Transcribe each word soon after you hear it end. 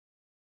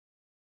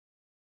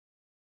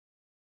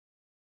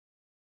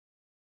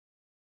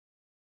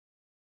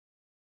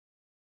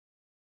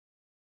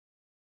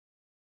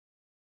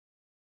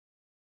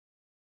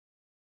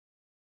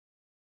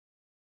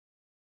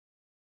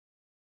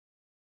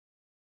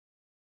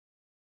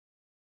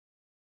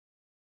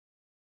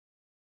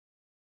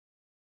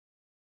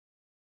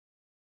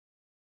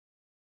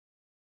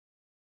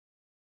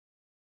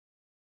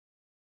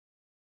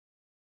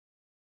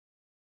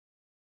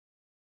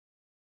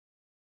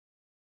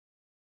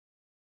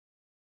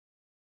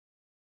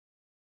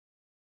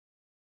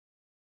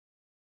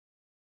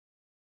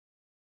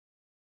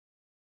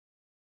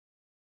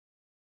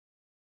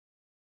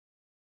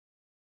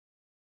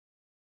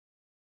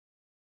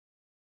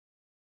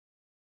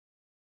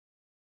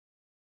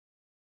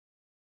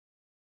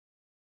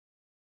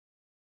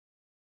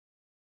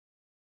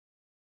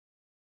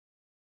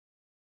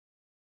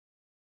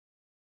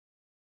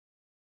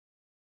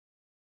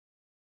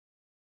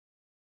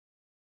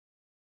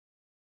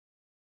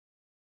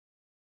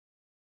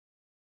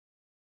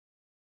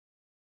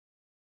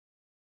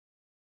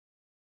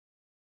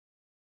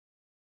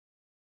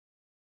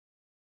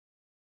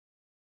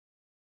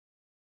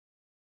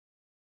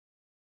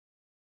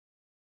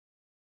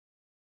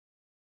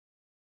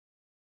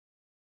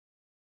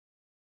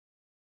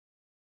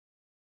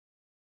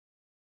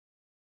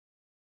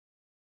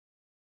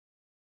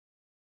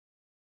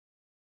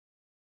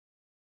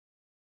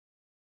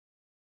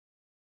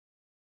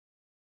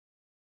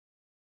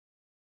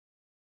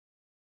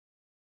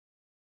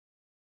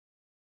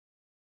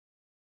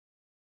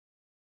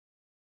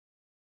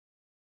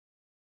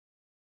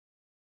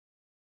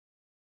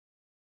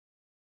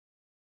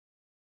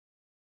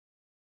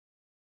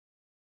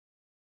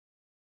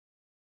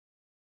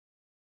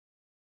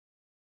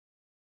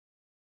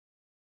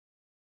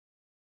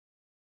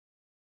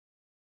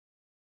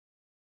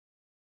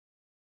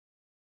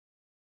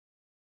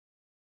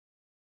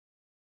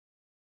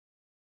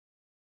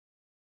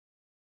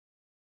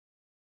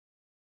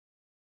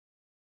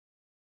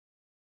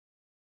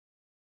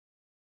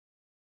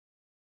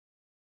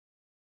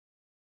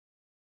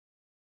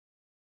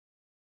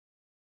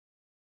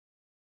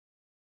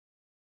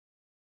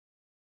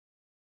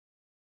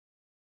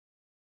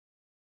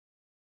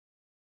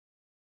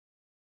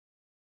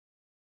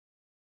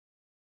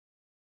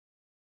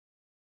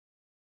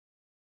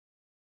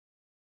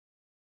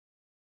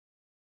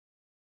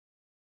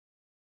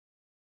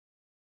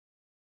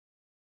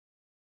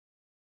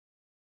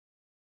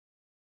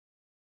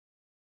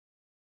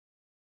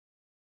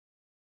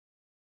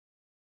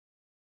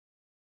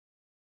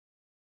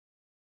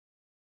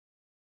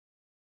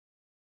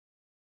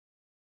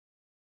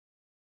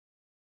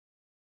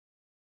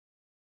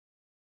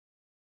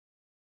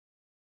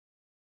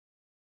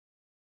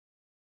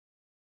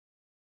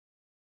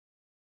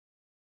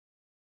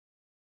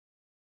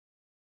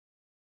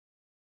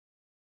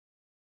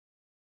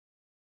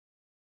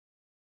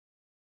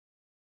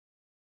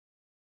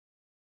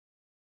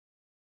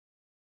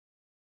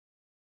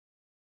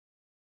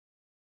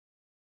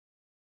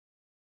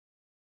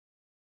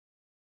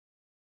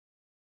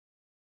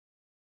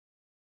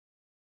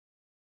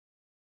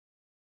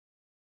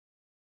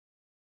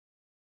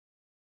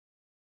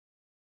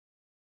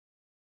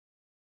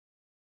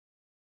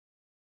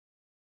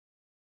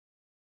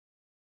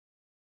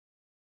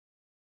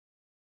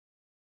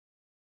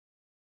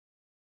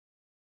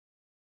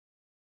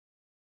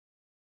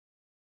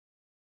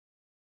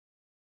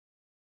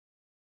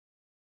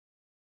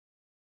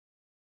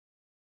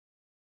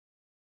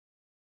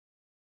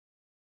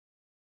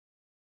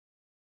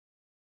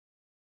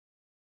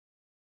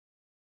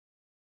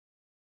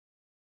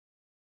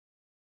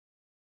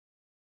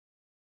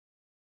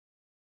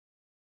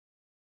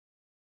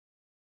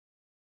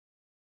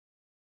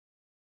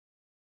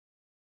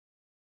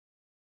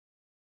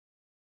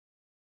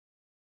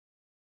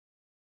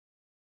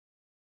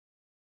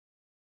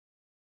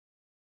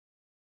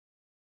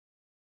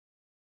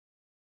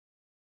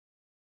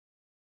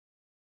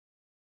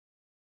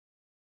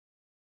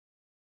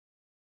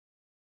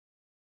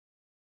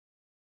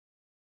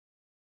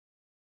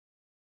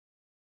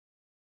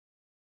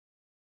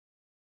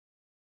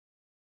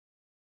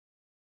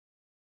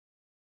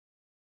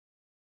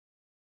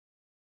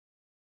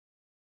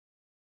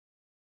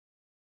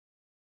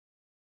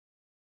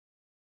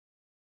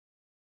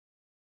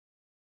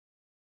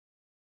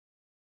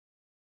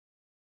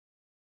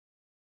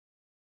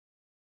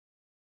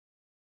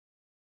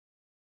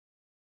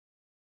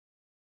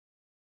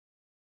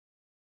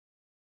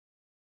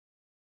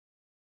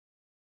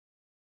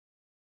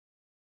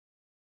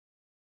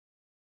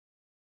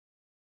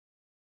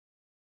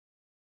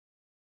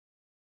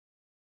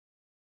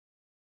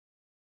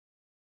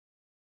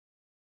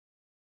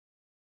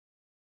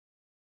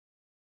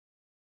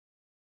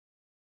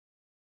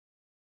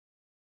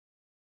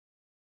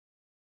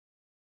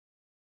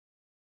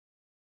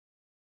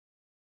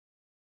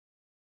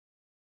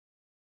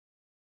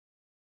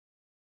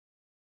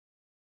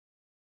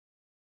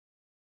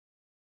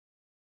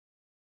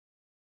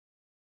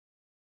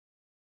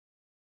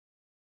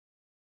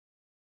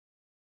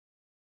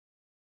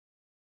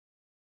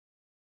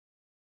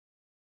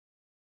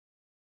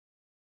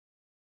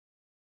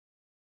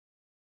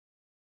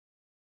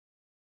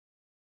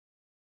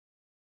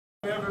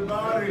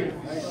Everybody,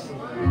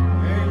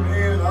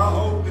 amen. I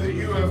hope that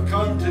you have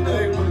come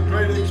today with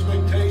great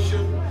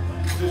expectation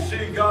to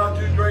see God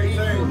do great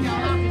things.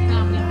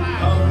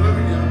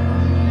 Hallelujah.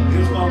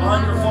 Is my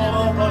microphone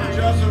on, Brother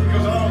Justin?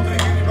 Because I don't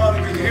think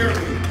anybody can hear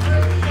me.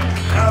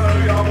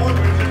 Hallelujah. I wonder,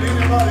 did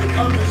anybody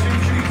come to see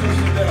Jesus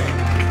today?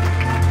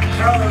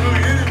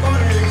 Hallelujah.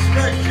 Anybody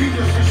expect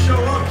Jesus to show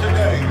up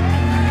today?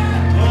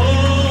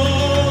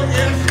 Oh,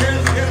 yes.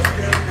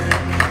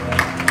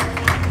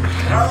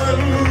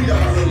 Hallelujah,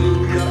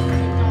 hallelujah.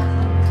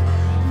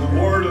 The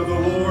word of the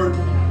Lord,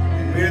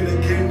 amen,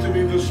 that came to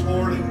me this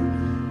morning.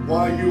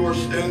 While you are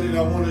standing,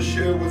 I want to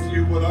share with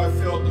you what I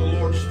felt the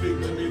Lord speak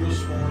to me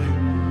this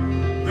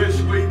morning. This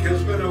week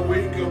has been a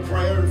week of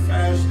prayer and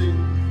fasting.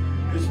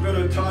 It's been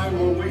a time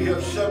where we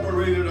have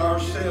separated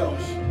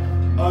ourselves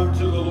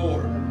unto the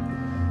Lord.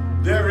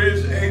 There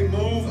is a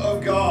move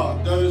of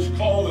God that is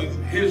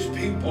calling His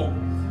people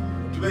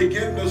to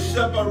begin to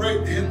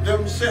separate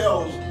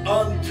themselves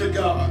unto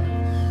God.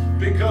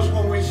 Because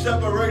when we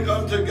separate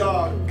unto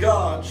God,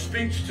 God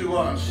speaks to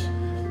us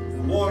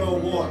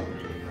one-on-one.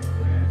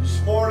 This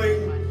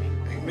morning,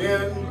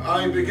 amen,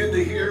 I begin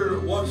to hear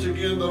once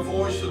again the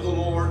voice of the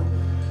Lord.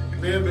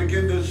 Amen,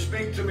 begin to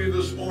speak to me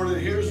this morning.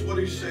 Here's what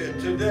He said.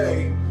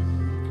 Today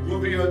will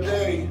be a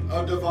day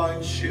of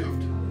divine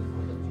shift.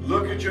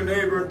 Look at your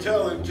neighbor and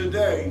tell him,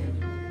 today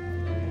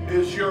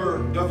is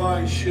your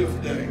divine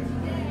shift day.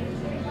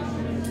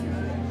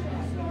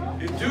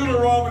 In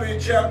Deuteronomy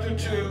chapter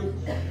 2,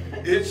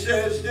 it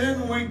says,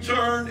 then we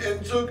turned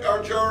and took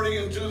our journey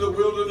into the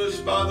wilderness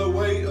by the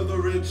way of the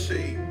Red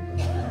Sea.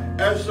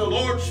 As the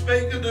Lord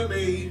spake unto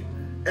me,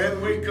 and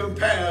we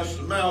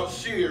compassed Mount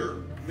Seir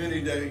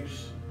many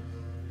days.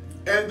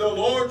 And the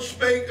Lord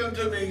spake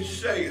unto me,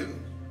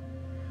 saying,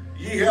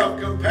 ye have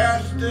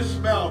compassed this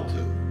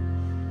mountain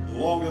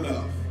long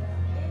enough.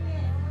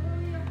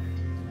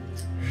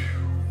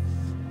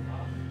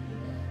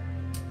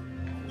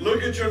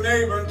 Look at your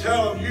neighbor and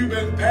tell him, you've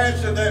been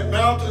passing that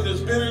mountain that's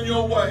been in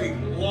your way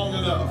long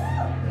enough.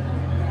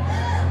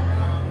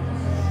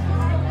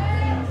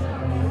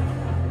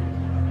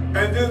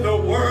 And then the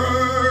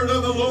word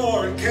of the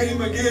Lord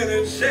came again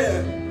and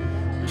said,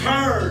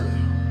 turn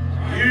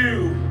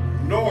you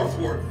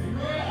northward.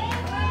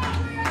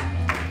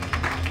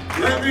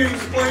 Let me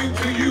explain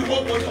to you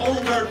what was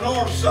on their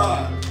north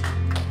side.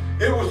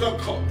 It was a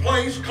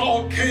place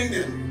called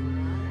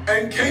Canaan.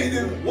 And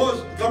Canaan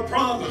was the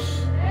promise.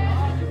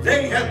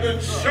 They had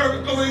been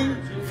circling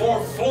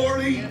for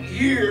 40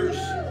 years,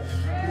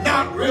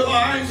 not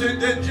realizing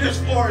that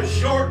just for a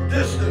short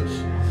distance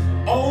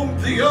on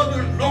the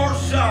other north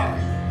side,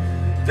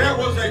 there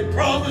was a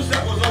promise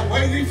that was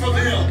awaiting for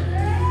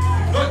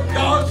them. But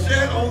God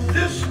said, on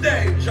this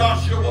day,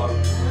 Joshua,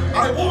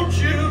 I want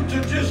you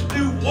to just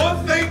do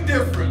one thing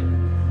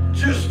different.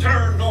 Just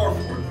turn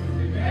northward.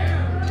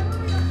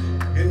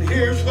 And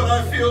here's what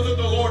I feel that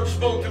the Lord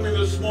spoke to me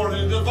this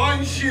morning. A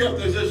divine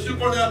shift is a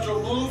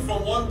supernatural move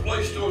from one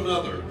place to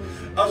another.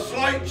 A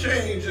slight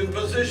change in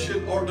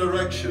position or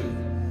direction.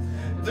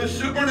 The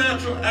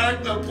supernatural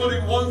act of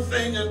putting one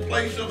thing in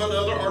place of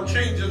another, or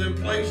changing in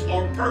place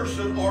or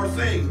person or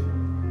thing.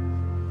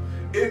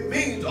 It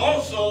means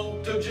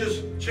also to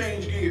just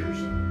change gears.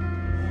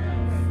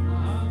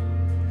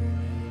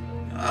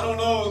 I don't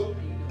know,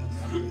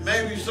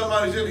 maybe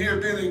somebody's in here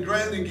been in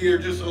grinding gear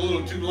just a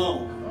little too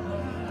long.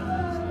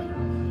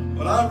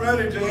 But I'm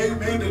ready to,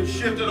 amen, to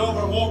shift it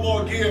over one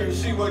more gear and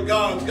see what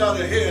God's got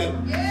ahead.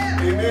 Yeah.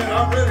 Amen.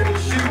 I'm ready to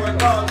see what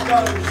God's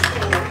got in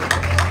store.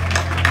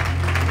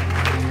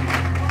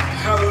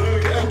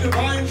 Hallelujah. A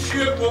divine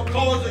shift will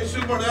cause a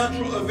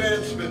supernatural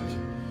advancement,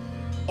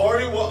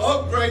 or it will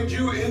upgrade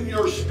you in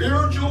your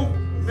spiritual,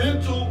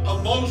 mental,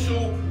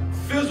 emotional,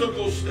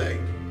 physical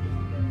state.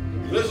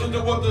 Listen to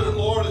what the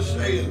Lord is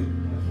saying.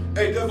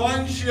 A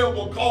divine shift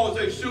will cause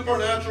a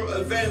supernatural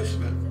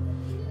advancement,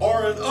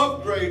 or an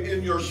upgrade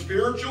in your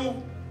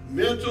spiritual,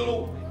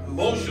 mental,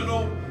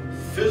 emotional,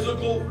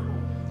 physical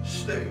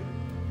state.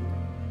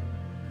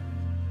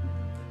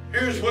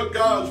 Here's what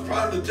God's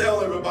trying to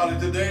tell everybody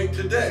today.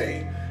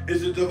 Today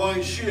is a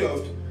divine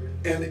shift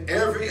in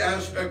every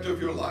aspect of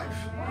your life.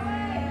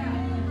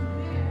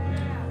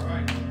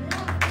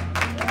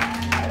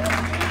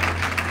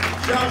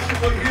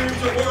 Joshua, here's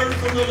the word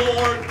from the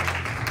Lord.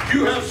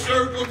 You have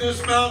circled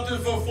this mountain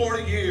for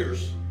 40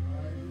 years.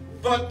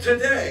 But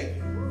today,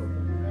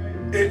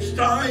 it's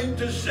time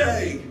to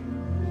say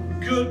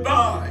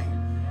goodbye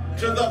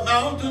to the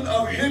mountain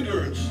of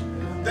hindrance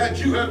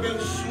that you have been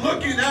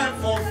looking at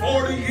for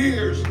 40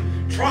 years,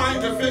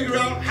 trying to figure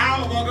out,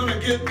 how am I going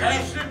to get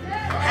past it?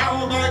 How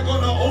am I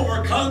going to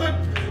overcome it?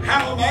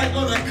 How am I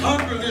going to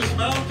conquer this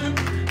mountain?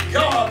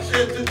 God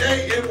said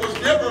today it was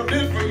never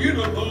meant for you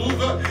to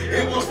move it.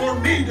 It was for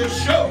me to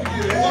show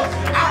you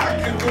I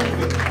can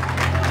move it.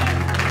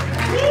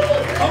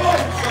 Woo, come on,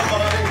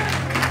 somebody.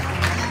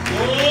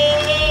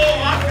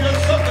 Oh, I feel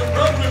something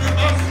rumbling in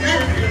my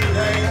spirit here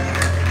today.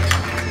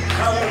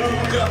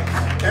 Hallelujah.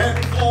 And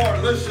for,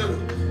 listen,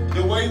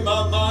 the way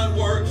my mind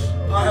works,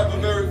 I have a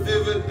very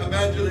vivid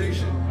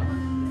imagination.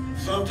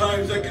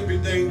 Sometimes that can be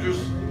dangerous.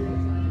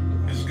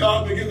 As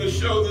God began to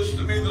show this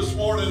to me this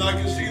morning, I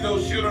can see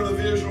those children of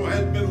Israel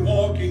had been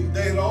walking.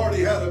 They had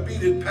already had a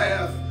beaded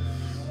path.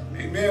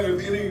 Amen.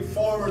 If any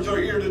farmers are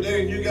here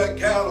today and you got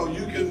cattle,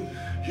 you can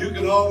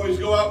always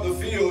go out in the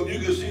field and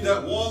you can see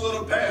that one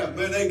little path.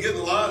 Man, they get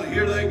in line and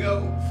here they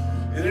go.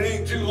 And it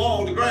ain't too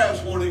long, the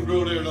grass won't even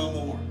grow there no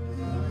more.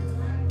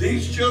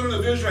 These children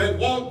of Israel had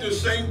walked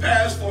this same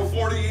path for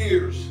 40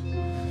 years.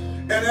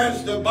 And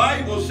as the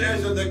Bible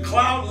says, and the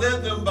cloud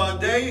led them by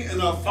day and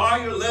a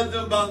fire led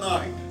them by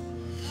night.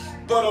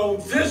 But on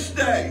this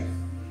day,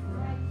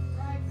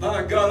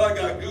 my God, I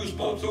got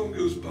goosebumps on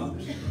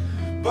goosebumps.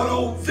 But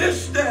on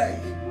this day,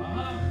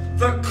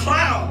 the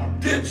cloud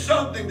did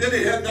something that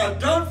it had not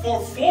done for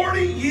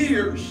 40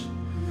 years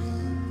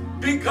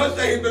because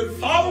they had been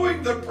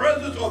following the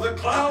presence of the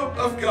cloud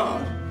of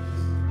God.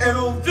 And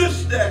on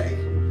this day,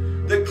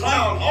 the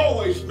cloud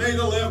always made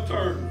a left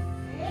turn.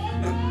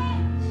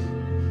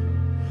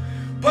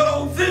 But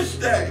on this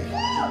day,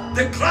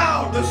 the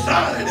cloud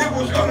decided it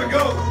was going to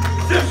go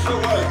this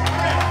way.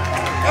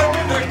 And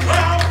when the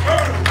cloud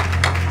turned,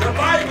 the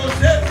Bible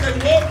says they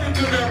walked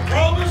into their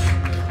promise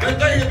that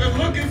they had been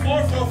looking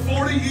for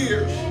 40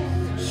 years.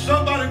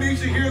 Somebody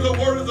needs to hear the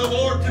word of the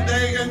Lord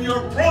today, and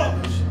your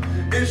promise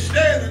is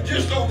standing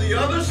just on the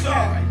other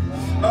side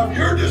of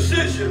your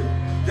decision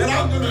that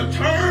I'm going to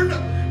turn,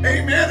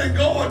 amen, and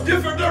go a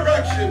different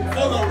direction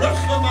for the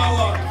rest of my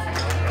life.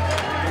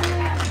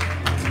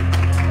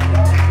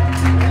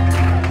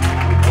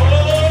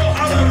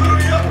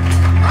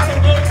 I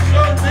don't know,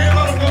 son, man, I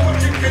don't know what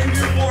you came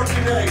here for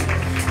today.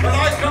 But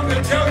I come to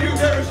tell you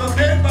there is a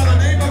man by the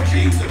name of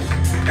Jesus.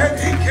 And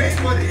he came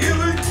with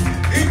healing.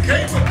 He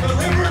came with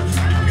deliverance.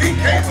 He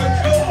came with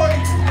joy.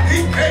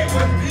 He came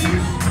with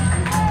peace.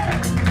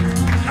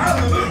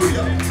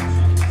 Hallelujah.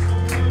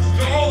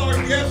 To all our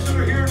guests that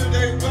are here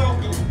today,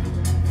 welcome.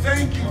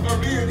 Thank you for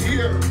being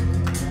here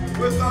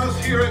with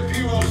us here at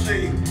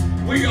POC.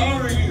 We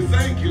honor you.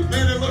 Thank you.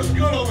 Man, it looks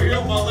good over here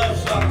on my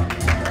left side.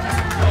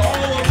 To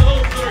all of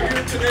those that are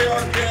here today,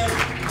 our guests,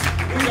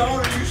 we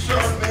honor you,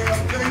 sir,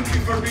 man. Thank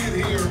you for being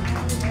here.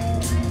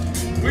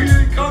 We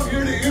didn't come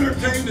here to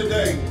entertain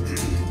today.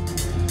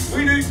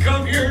 We didn't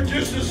come here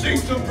just to sing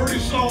some pretty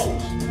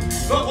songs.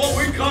 But what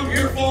we come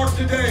here for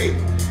today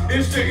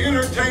is to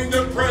entertain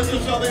the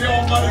presence of the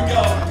Almighty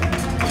God.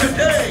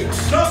 Today,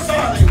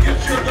 somebody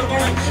gets your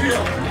divine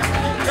chill.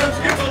 Let's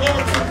give the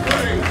Lord some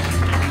praise.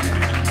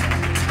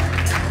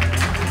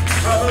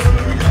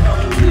 Hallelujah,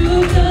 hallelujah.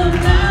 Move the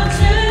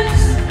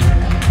mountains,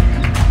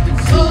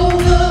 control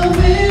the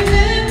wind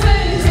and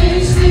waves, be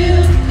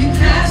still, and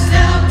cast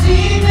out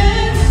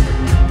demons.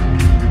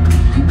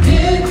 You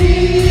bid the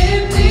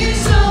empty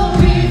soul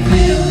be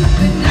filled,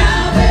 but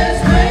now there's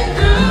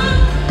breakthrough.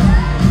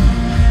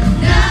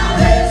 Now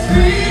there's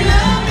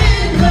freedom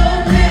in your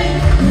name.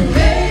 You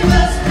gave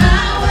us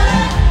power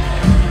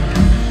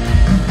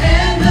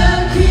and the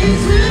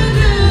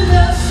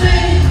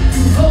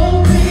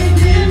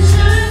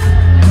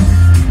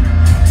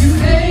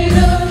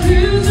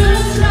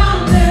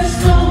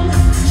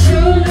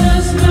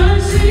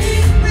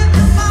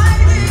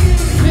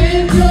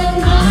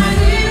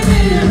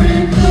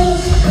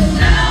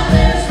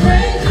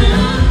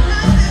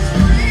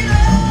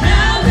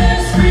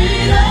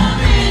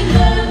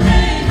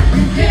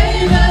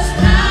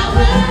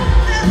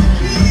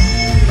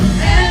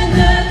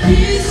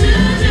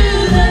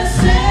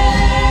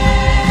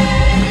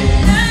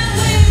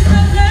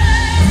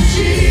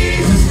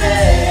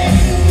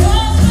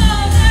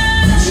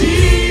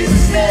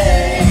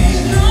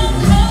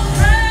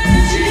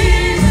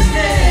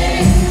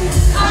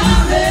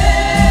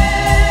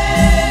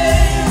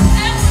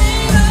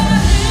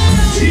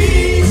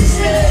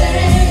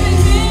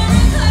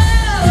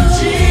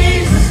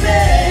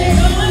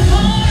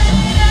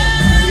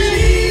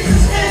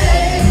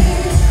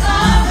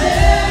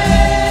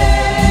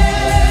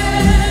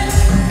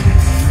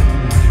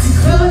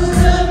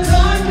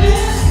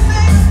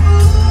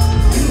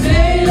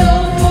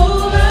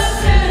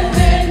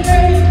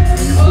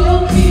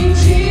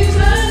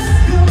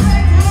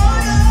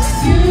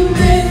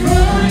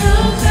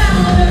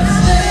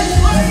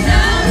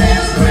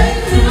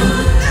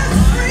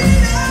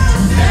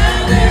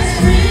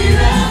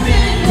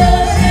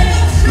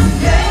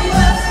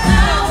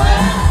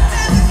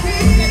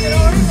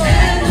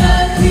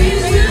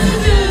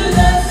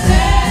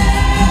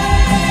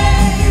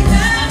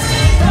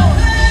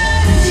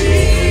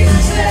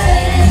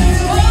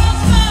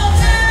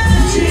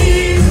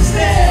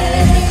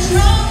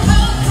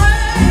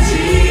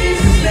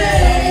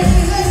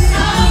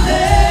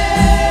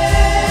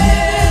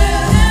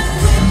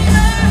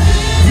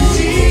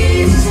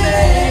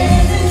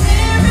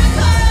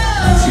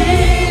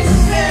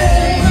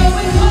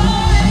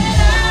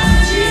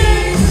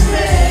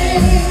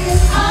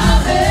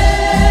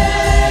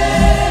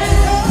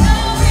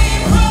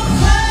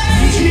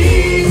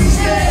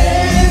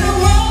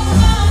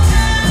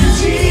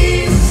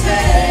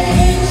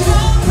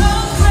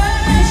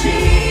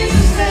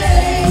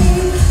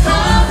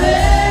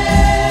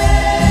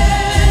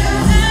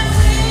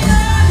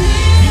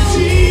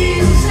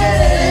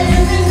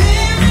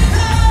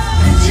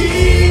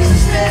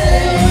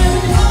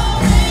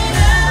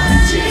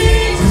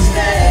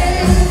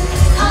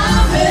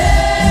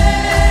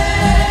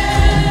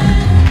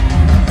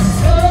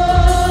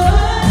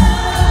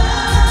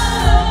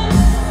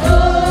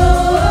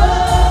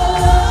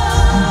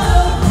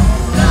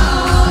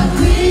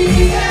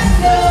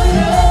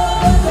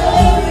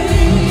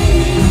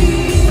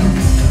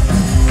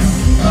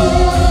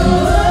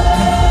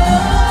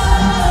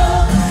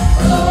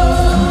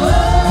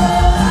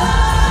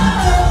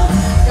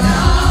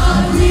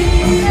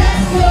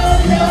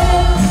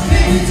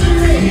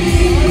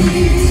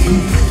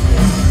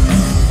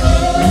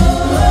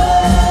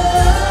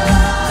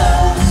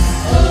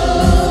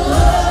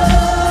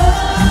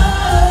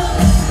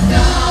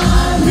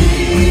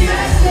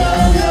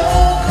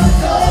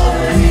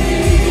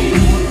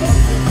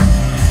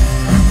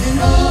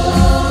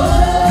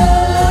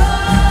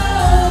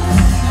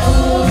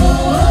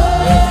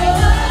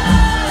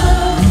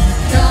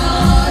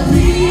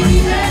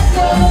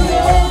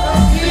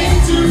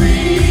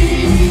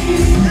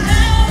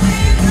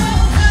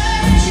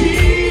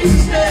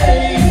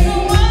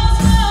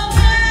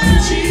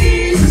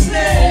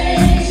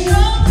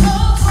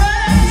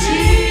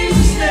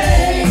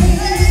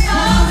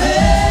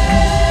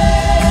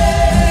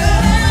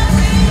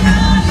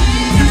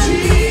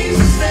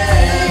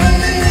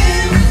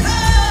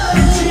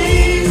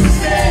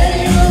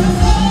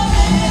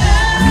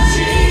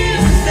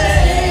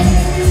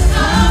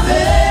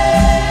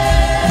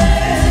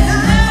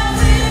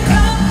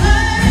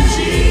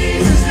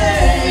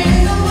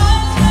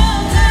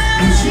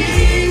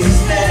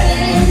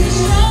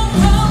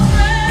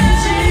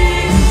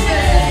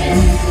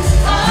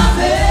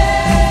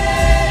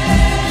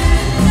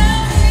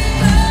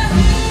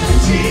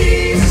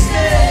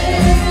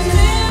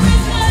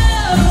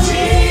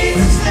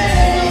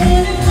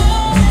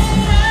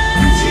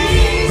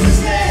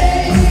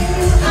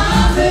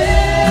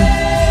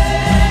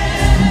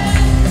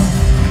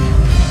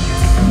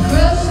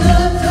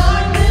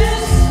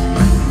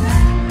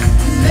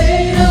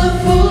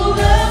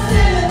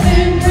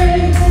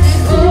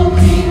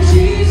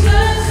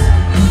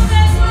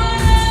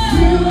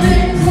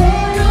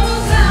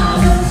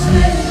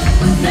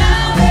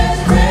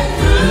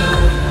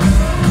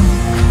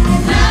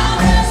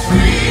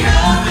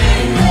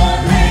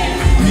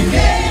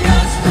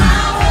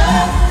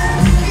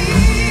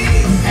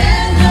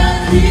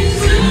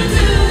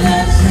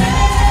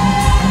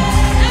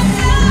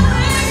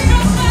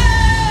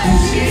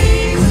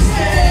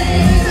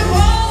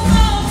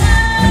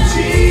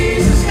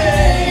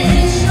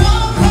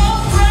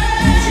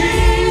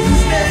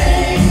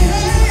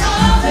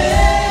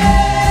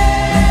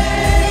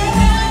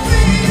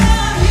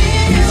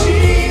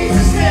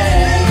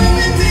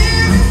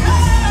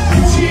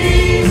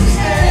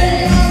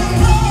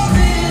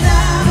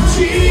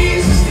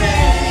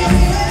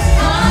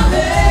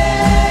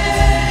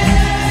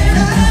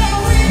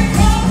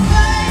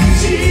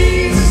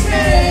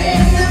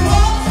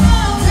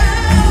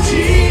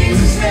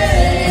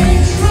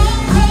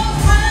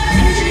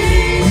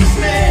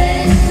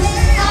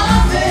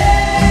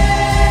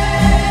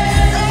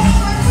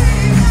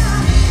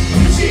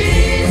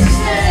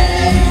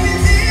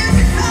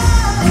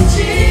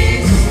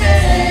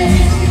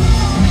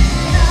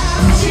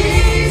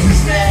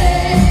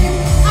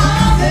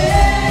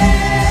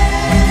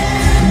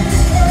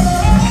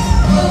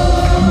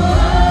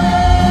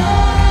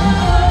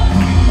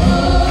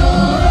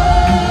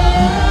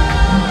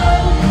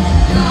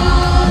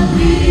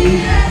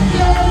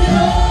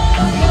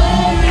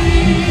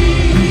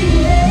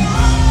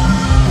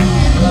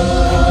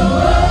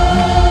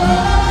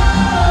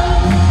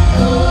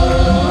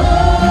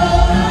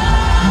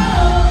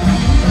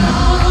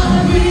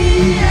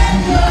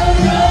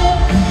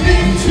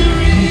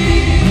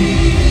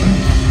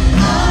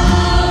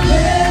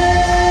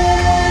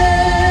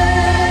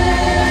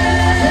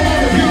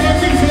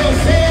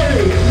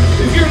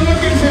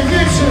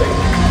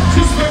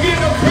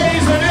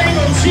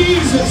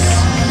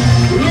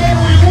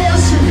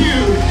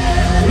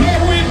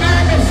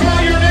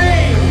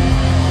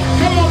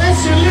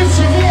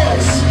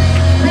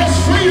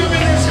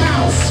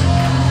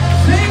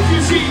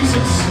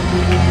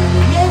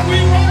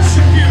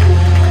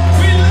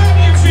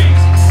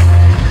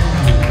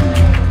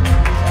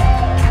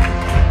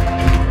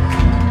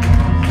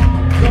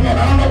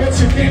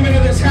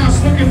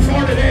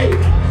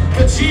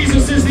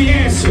the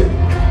answer.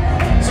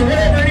 So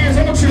whatever it is,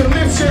 I want you to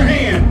lift your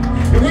hand.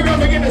 And we're going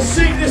to begin to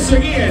sing this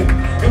again.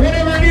 And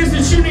whatever it is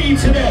that you need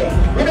today,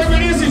 whatever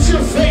it is that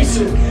you're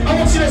facing, I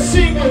want you to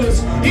sing with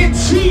us in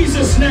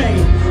Jesus'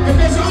 name.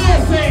 Because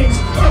all things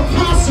are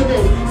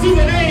possible through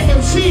the name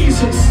of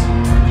Jesus.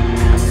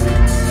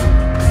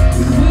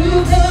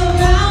 Move the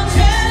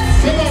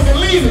mountains. Come on,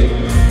 believe it.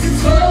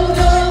 Control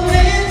the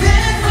winds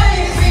and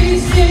waves, be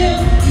still.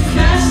 You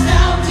cast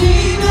out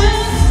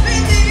demons.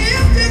 Make the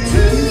empty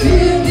true.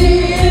 Give the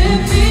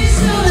empty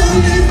soul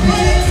be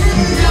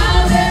filled.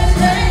 Now there's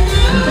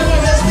breakthrough. Come on,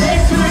 let's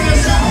break through in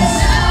this house.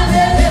 Now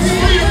there's Let's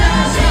freedom in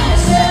this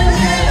house.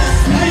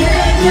 Now you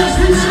got to just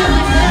reach out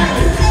and grab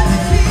it.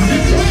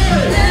 Declare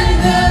it. and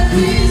the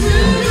peace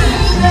who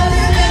rules the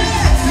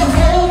land. The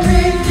whole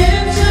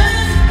redemption.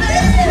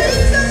 Make the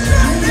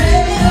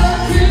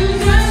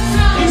accusers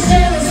strong. He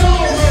said it's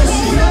all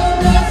mercy.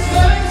 Show us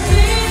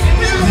mercy.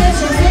 Now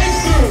there's a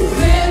breakthrough.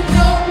 With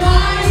no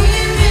mighty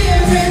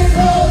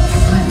miracles,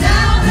 but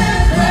now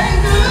there's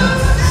breakthrough.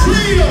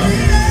 Freedom.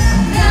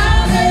 Now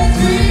there's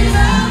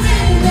freedom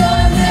in your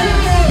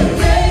name. You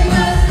gave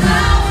us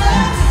power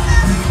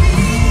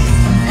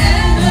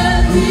and the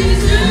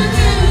peace to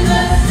do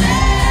the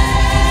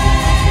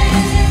same.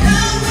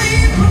 Now we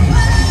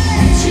proclaim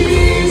in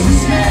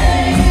Jesus'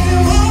 name.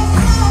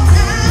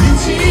 In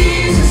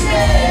Jesus'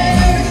 name.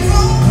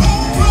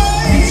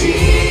 In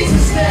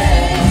Jesus'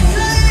 name.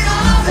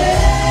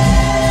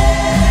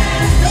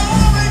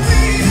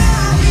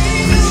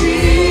 In Jesus' name. In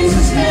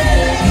Jesus' name. In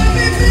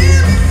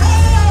Jesus'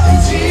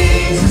 name.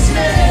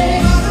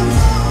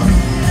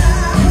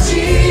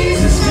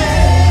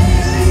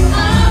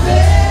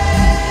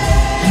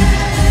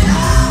 In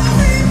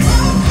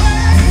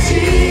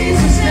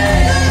Jesus' name.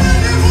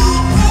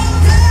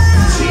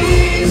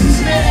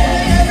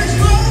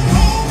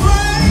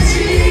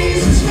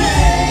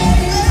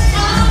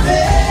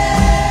 Jesus' name.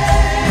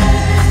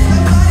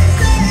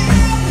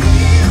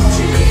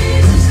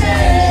 Jesus'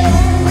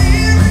 name.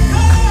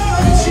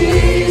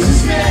 Jesus'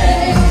 name. Jesus'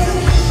 name.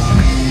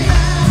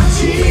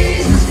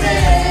 Jesus'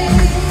 name.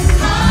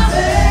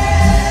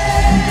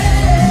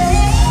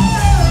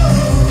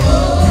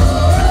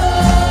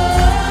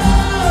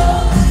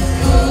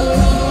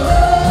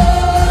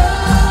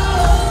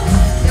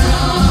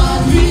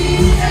 God, we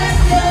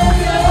echo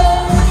your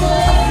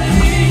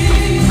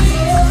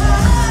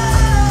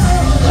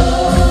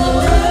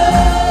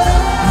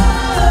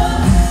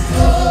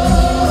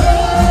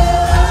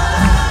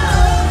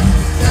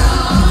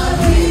God,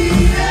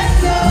 we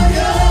echo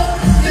your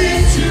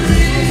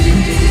victory.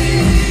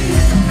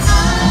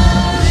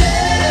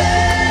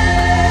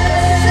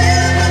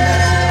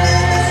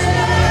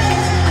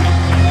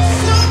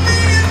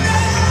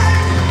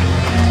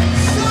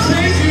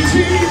 Thank you,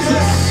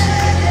 Jesus.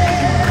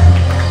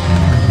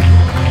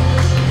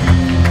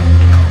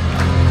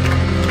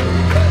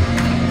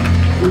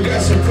 We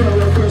got some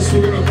prayer requests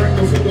we're going to bring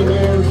before the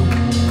Lord.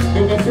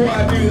 But before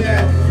I do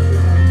that,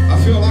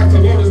 I feel like the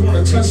Lord is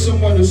going to touch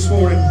someone this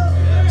morning.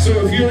 So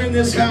if you're in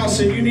this house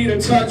and you need a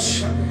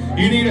touch,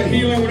 you need a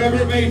healing, whatever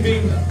it may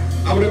be,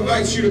 I would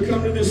invite you to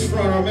come to this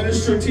front. Our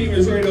ministry team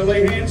is ready to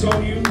lay hands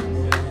on you.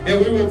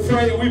 And we will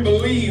pray and we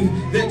believe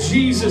that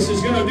Jesus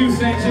is going to do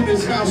things in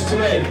this house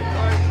today.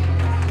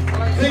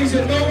 Things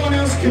that no one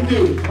else can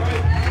do.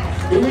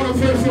 We want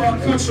to pray for our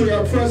country,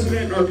 our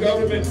president, our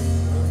government,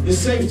 the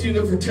safety and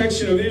the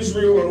protection of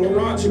Israel, our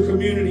Loranger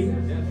community,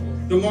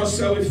 the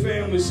Marcelli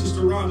family.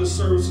 Sister Rhonda's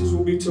services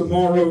will be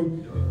tomorrow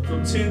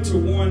from 10 to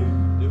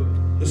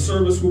 1. The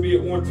service will be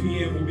at 1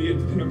 p.m. We'll be at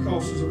the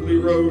Pentecostals of Lee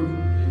Road.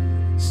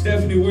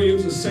 Stephanie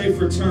Williams, a safe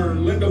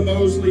return. Linda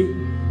Mosley,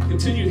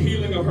 continued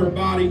healing of her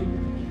body.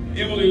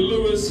 Emily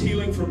Lewis,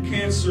 healing from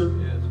cancer.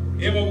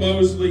 Emma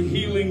Mosley,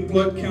 healing,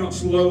 blood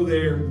counts low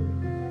there.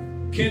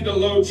 Kendall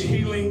Loach,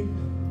 healing.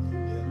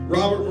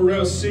 Robert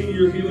Morrell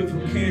Sr., healing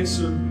from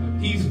cancer.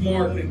 Heath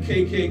Martin and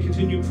KK,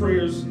 continue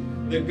prayers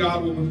that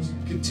God will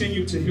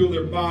continue to heal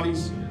their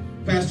bodies.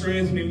 Pastor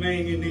Anthony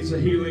Mannion needs a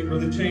healing.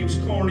 Brother James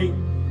Carney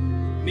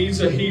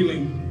needs a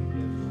healing.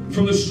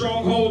 From the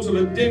strongholds of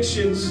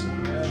addictions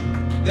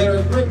that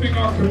are gripping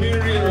our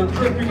community, that are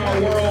gripping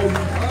our world.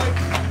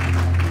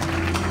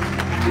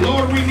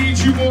 Lord, we need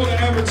you more than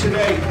ever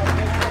today.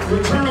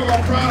 Return of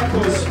our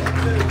prodigals.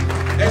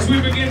 As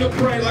we begin to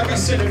pray, like I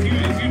said, if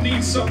you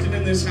need something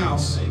in this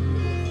house,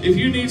 if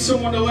you need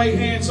someone to lay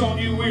hands on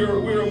you, we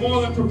are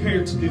more than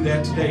prepared to do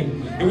that today.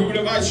 And we would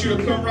invite you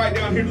to come right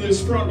down here to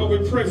this front.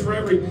 Lord, we pray for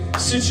every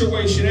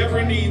situation,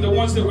 every need, the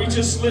ones that we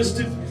just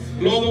listed.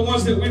 Lord, the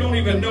ones that we don't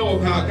even know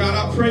about. God,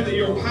 I pray that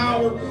your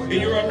power and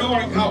your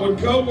anointing, God,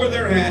 would go where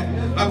they're at.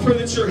 I pray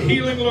that your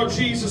healing, Lord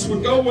Jesus,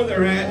 would go where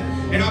they're at.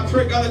 And I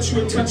pray, God, that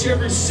you would touch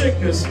every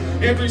sickness,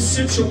 every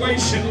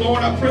situation.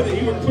 Lord, I pray that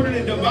you would put it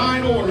in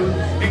divine order.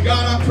 And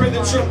God, I pray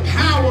that your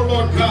power,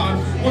 Lord God,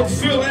 would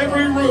fill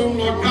every room,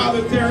 Lord God,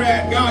 that they're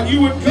at. God,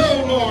 you would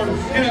go, Lord,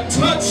 and a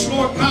touch,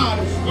 Lord God,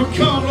 would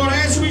come, Lord,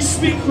 as we speak.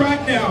 speak right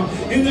now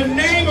in the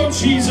name of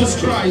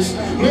Jesus Christ.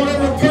 Lord,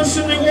 every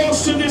person that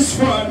walks to this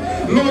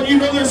front, Lord, you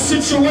know their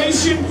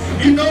situation,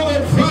 you know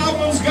their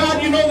problems,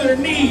 God, you know their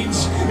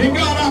needs. And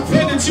God, I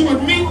pray that you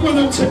would meet with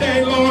them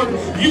today, Lord.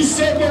 You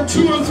said where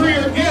 2 or 3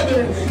 are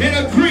gathered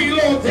and agree,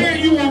 Lord, there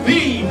you will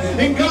be.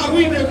 And God,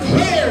 we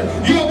declare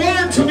your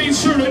word to be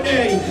true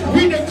today.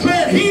 We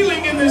declare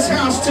healing in this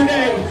house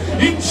today.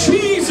 In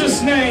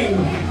Jesus' name.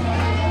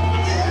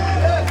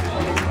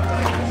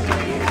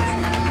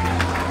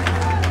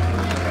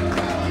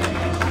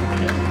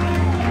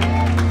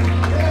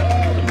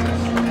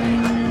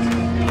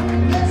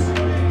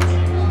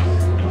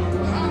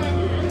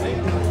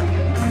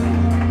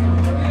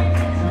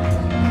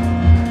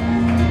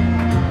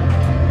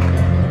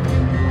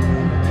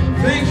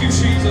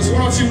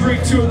 Why don't you bring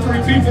 2 or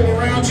 3 people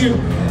around you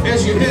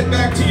as you head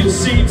back to your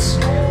seats.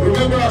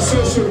 Remember our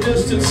social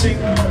distancing.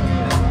 We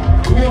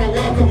want to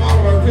welcome all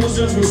of our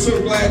visitors. We're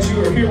so glad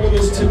you are here with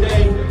us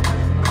today.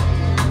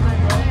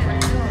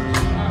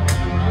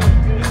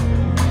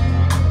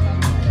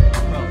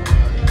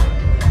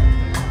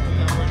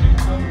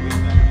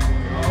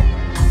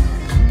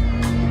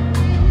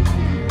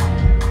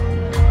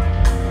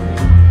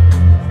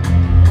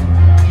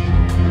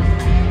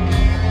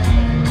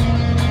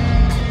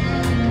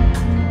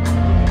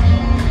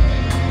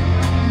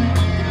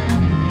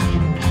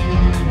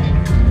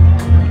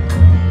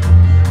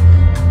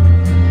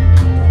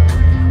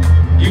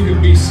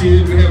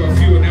 We have a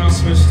few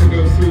announcements to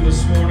go through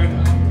this morning.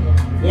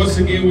 Once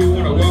again, we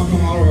want to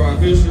welcome all of our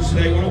visitors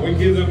today. Why don't we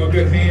give them a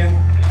good hand?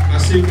 I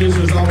see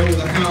visitors all over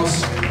the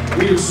house.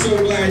 We are so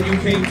glad you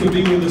came to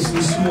be with us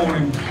this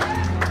morning.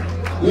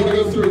 We want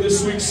to go through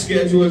this week's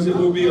schedule as it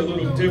will be a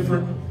little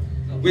different.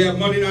 We have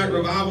Monday night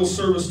revival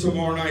service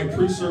tomorrow night.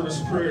 Pre-service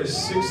prayer at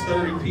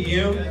 6:30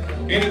 p.m.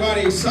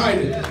 Anybody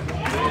excited?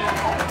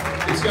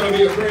 It's going to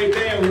be a great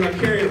day. We're going to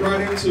carry it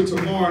right into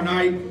tomorrow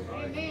night.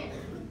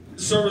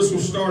 Service will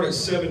start at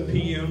 7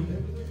 p.m.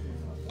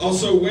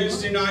 Also,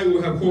 Wednesday night,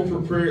 we'll have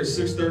corporate prayer at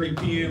 6:30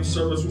 p.m.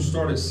 Service will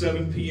start at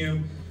 7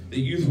 p.m.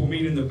 The youth will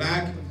meet in the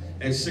back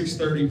at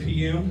 6:30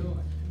 p.m.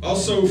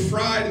 Also,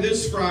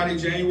 this Friday,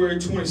 January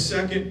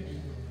 22nd,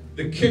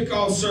 the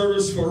kickoff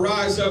service for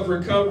Rise Up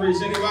Recovery.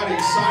 Is anybody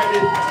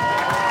excited?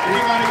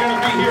 Anybody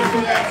going to be here for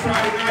that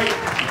Friday night?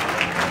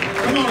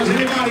 Come on, is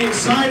anybody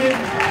excited?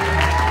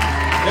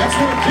 That's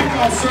what a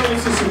kickoff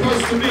service is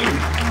supposed to be.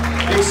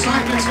 The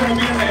excitement's going to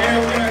be in the air.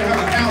 We're going to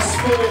have a house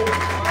full.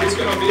 It's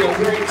going to be a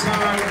great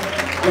time.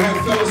 We'll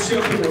have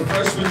fellowship and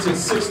refreshments at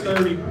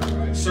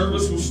 6:30.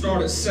 Service will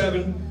start at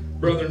 7.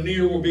 Brother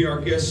Neer will be our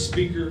guest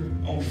speaker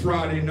on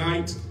Friday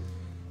night.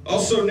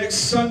 Also, next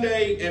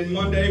Sunday and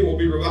Monday will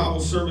be revival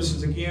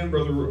services again.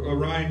 Brother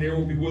Ryan Neer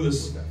will be with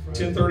us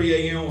 10:30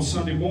 a.m. on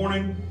Sunday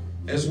morning,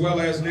 as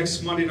well as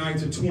next Monday night,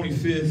 the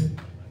 25th,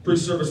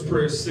 pre-service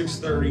prayer at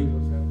 6:30.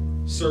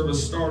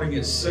 Service starting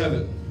at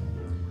 7.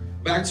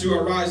 Back to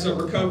our Rise Up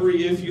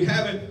Recovery. If you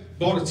haven't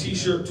bought a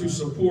t-shirt to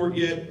support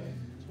yet,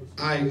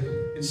 I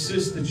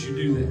insist that you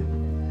do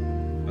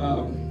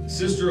that.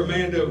 Sister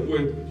Amanda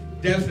would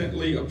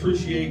definitely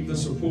appreciate the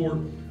support.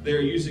 They're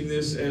using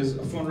this as a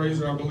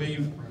fundraiser, I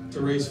believe,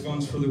 to raise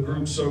funds for the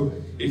group. So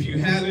if you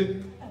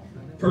haven't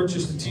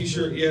purchased a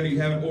t-shirt yet or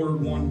you haven't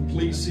ordered one,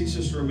 please see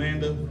Sister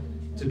Amanda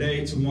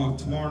today,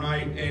 tomorrow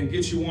night, and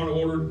get you one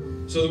ordered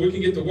so that we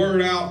can get the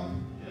word out.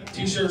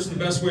 T-shirt's the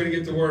best way to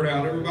get the word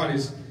out.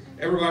 Everybody's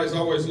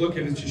always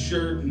looking at your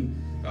shirt, and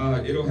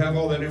it'll have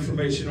all that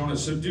information on it.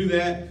 So do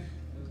that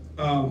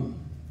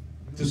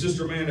to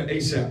Sister Amanda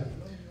ASAP.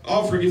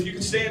 Offering, if you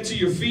can stand to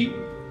your feet.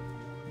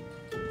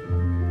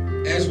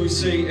 As we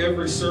say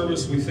every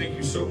service, we thank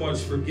you so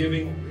much for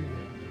giving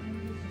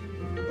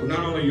of not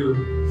only your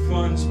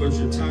funds, but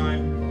your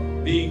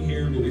time being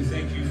here, but we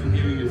thank you for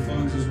giving your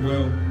funds as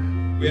well.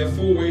 We have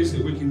 4 ways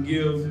that we can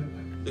give.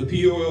 The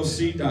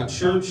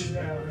POLC.church.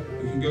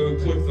 You can go and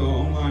click the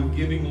online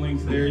giving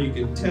link there. You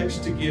can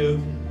text to give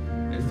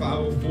at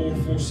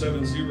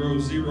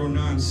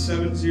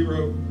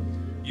 504-470-0970.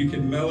 You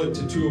can mail it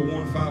to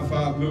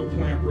 20155 Mill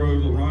Plant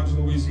Road, Loranger,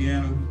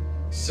 Louisiana,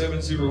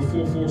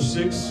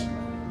 70446.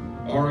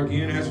 Or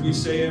again, as we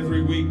say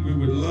every week, we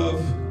would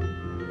love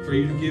for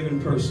you to give in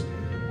person.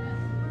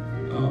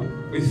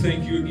 We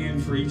thank you again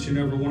for each and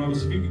every one of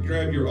us. If you could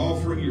grab your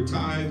offering, your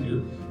tithe,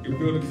 your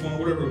building fund,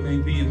 whatever it may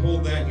be, and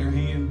hold that in your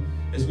hand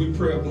as we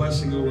pray a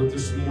blessing over it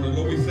this morning.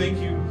 Lord, we thank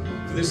you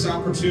for this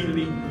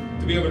opportunity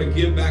to be able to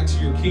give back to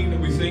your kingdom.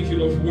 We thank you,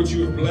 Lord, for what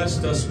you have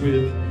blessed us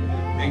with.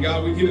 And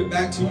God, we give it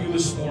back to you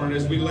this morning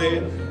as we lay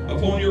it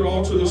upon your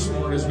altar this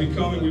morning, as we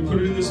come and we put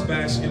it in this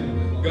basket.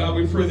 God,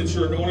 we pray that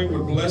your anointing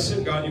would bless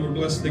it. God, you would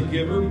bless the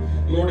giver,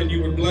 Lord, and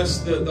you would bless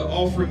the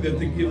offering that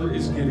the giver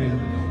is giving.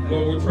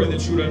 Lord, we pray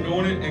that you would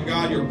anoint it, and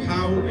God, your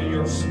power and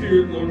your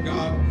spirit, Lord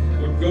God,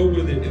 would go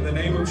with it in the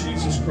name of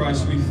Jesus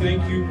Christ. We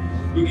thank you.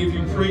 We give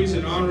you praise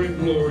and honor and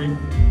glory.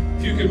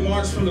 If you could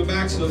march from the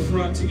back to the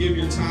front to give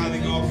your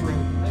tithing offering,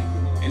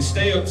 and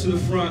stay up to the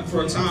front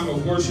for a time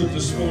of worship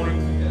this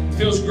morning. It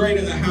feels great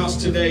in the house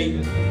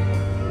today.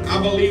 I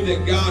believe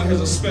that God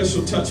has a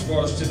special touch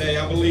for us today.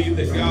 I believe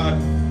that God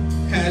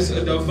has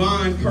a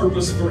divine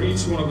purpose for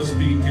each one of us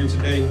being here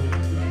today.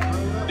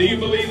 Do you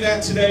believe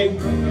that today?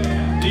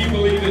 Do you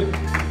believe it?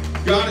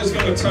 God is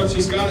going to touch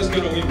us. God is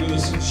going to meet with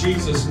us in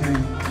Jesus'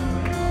 name.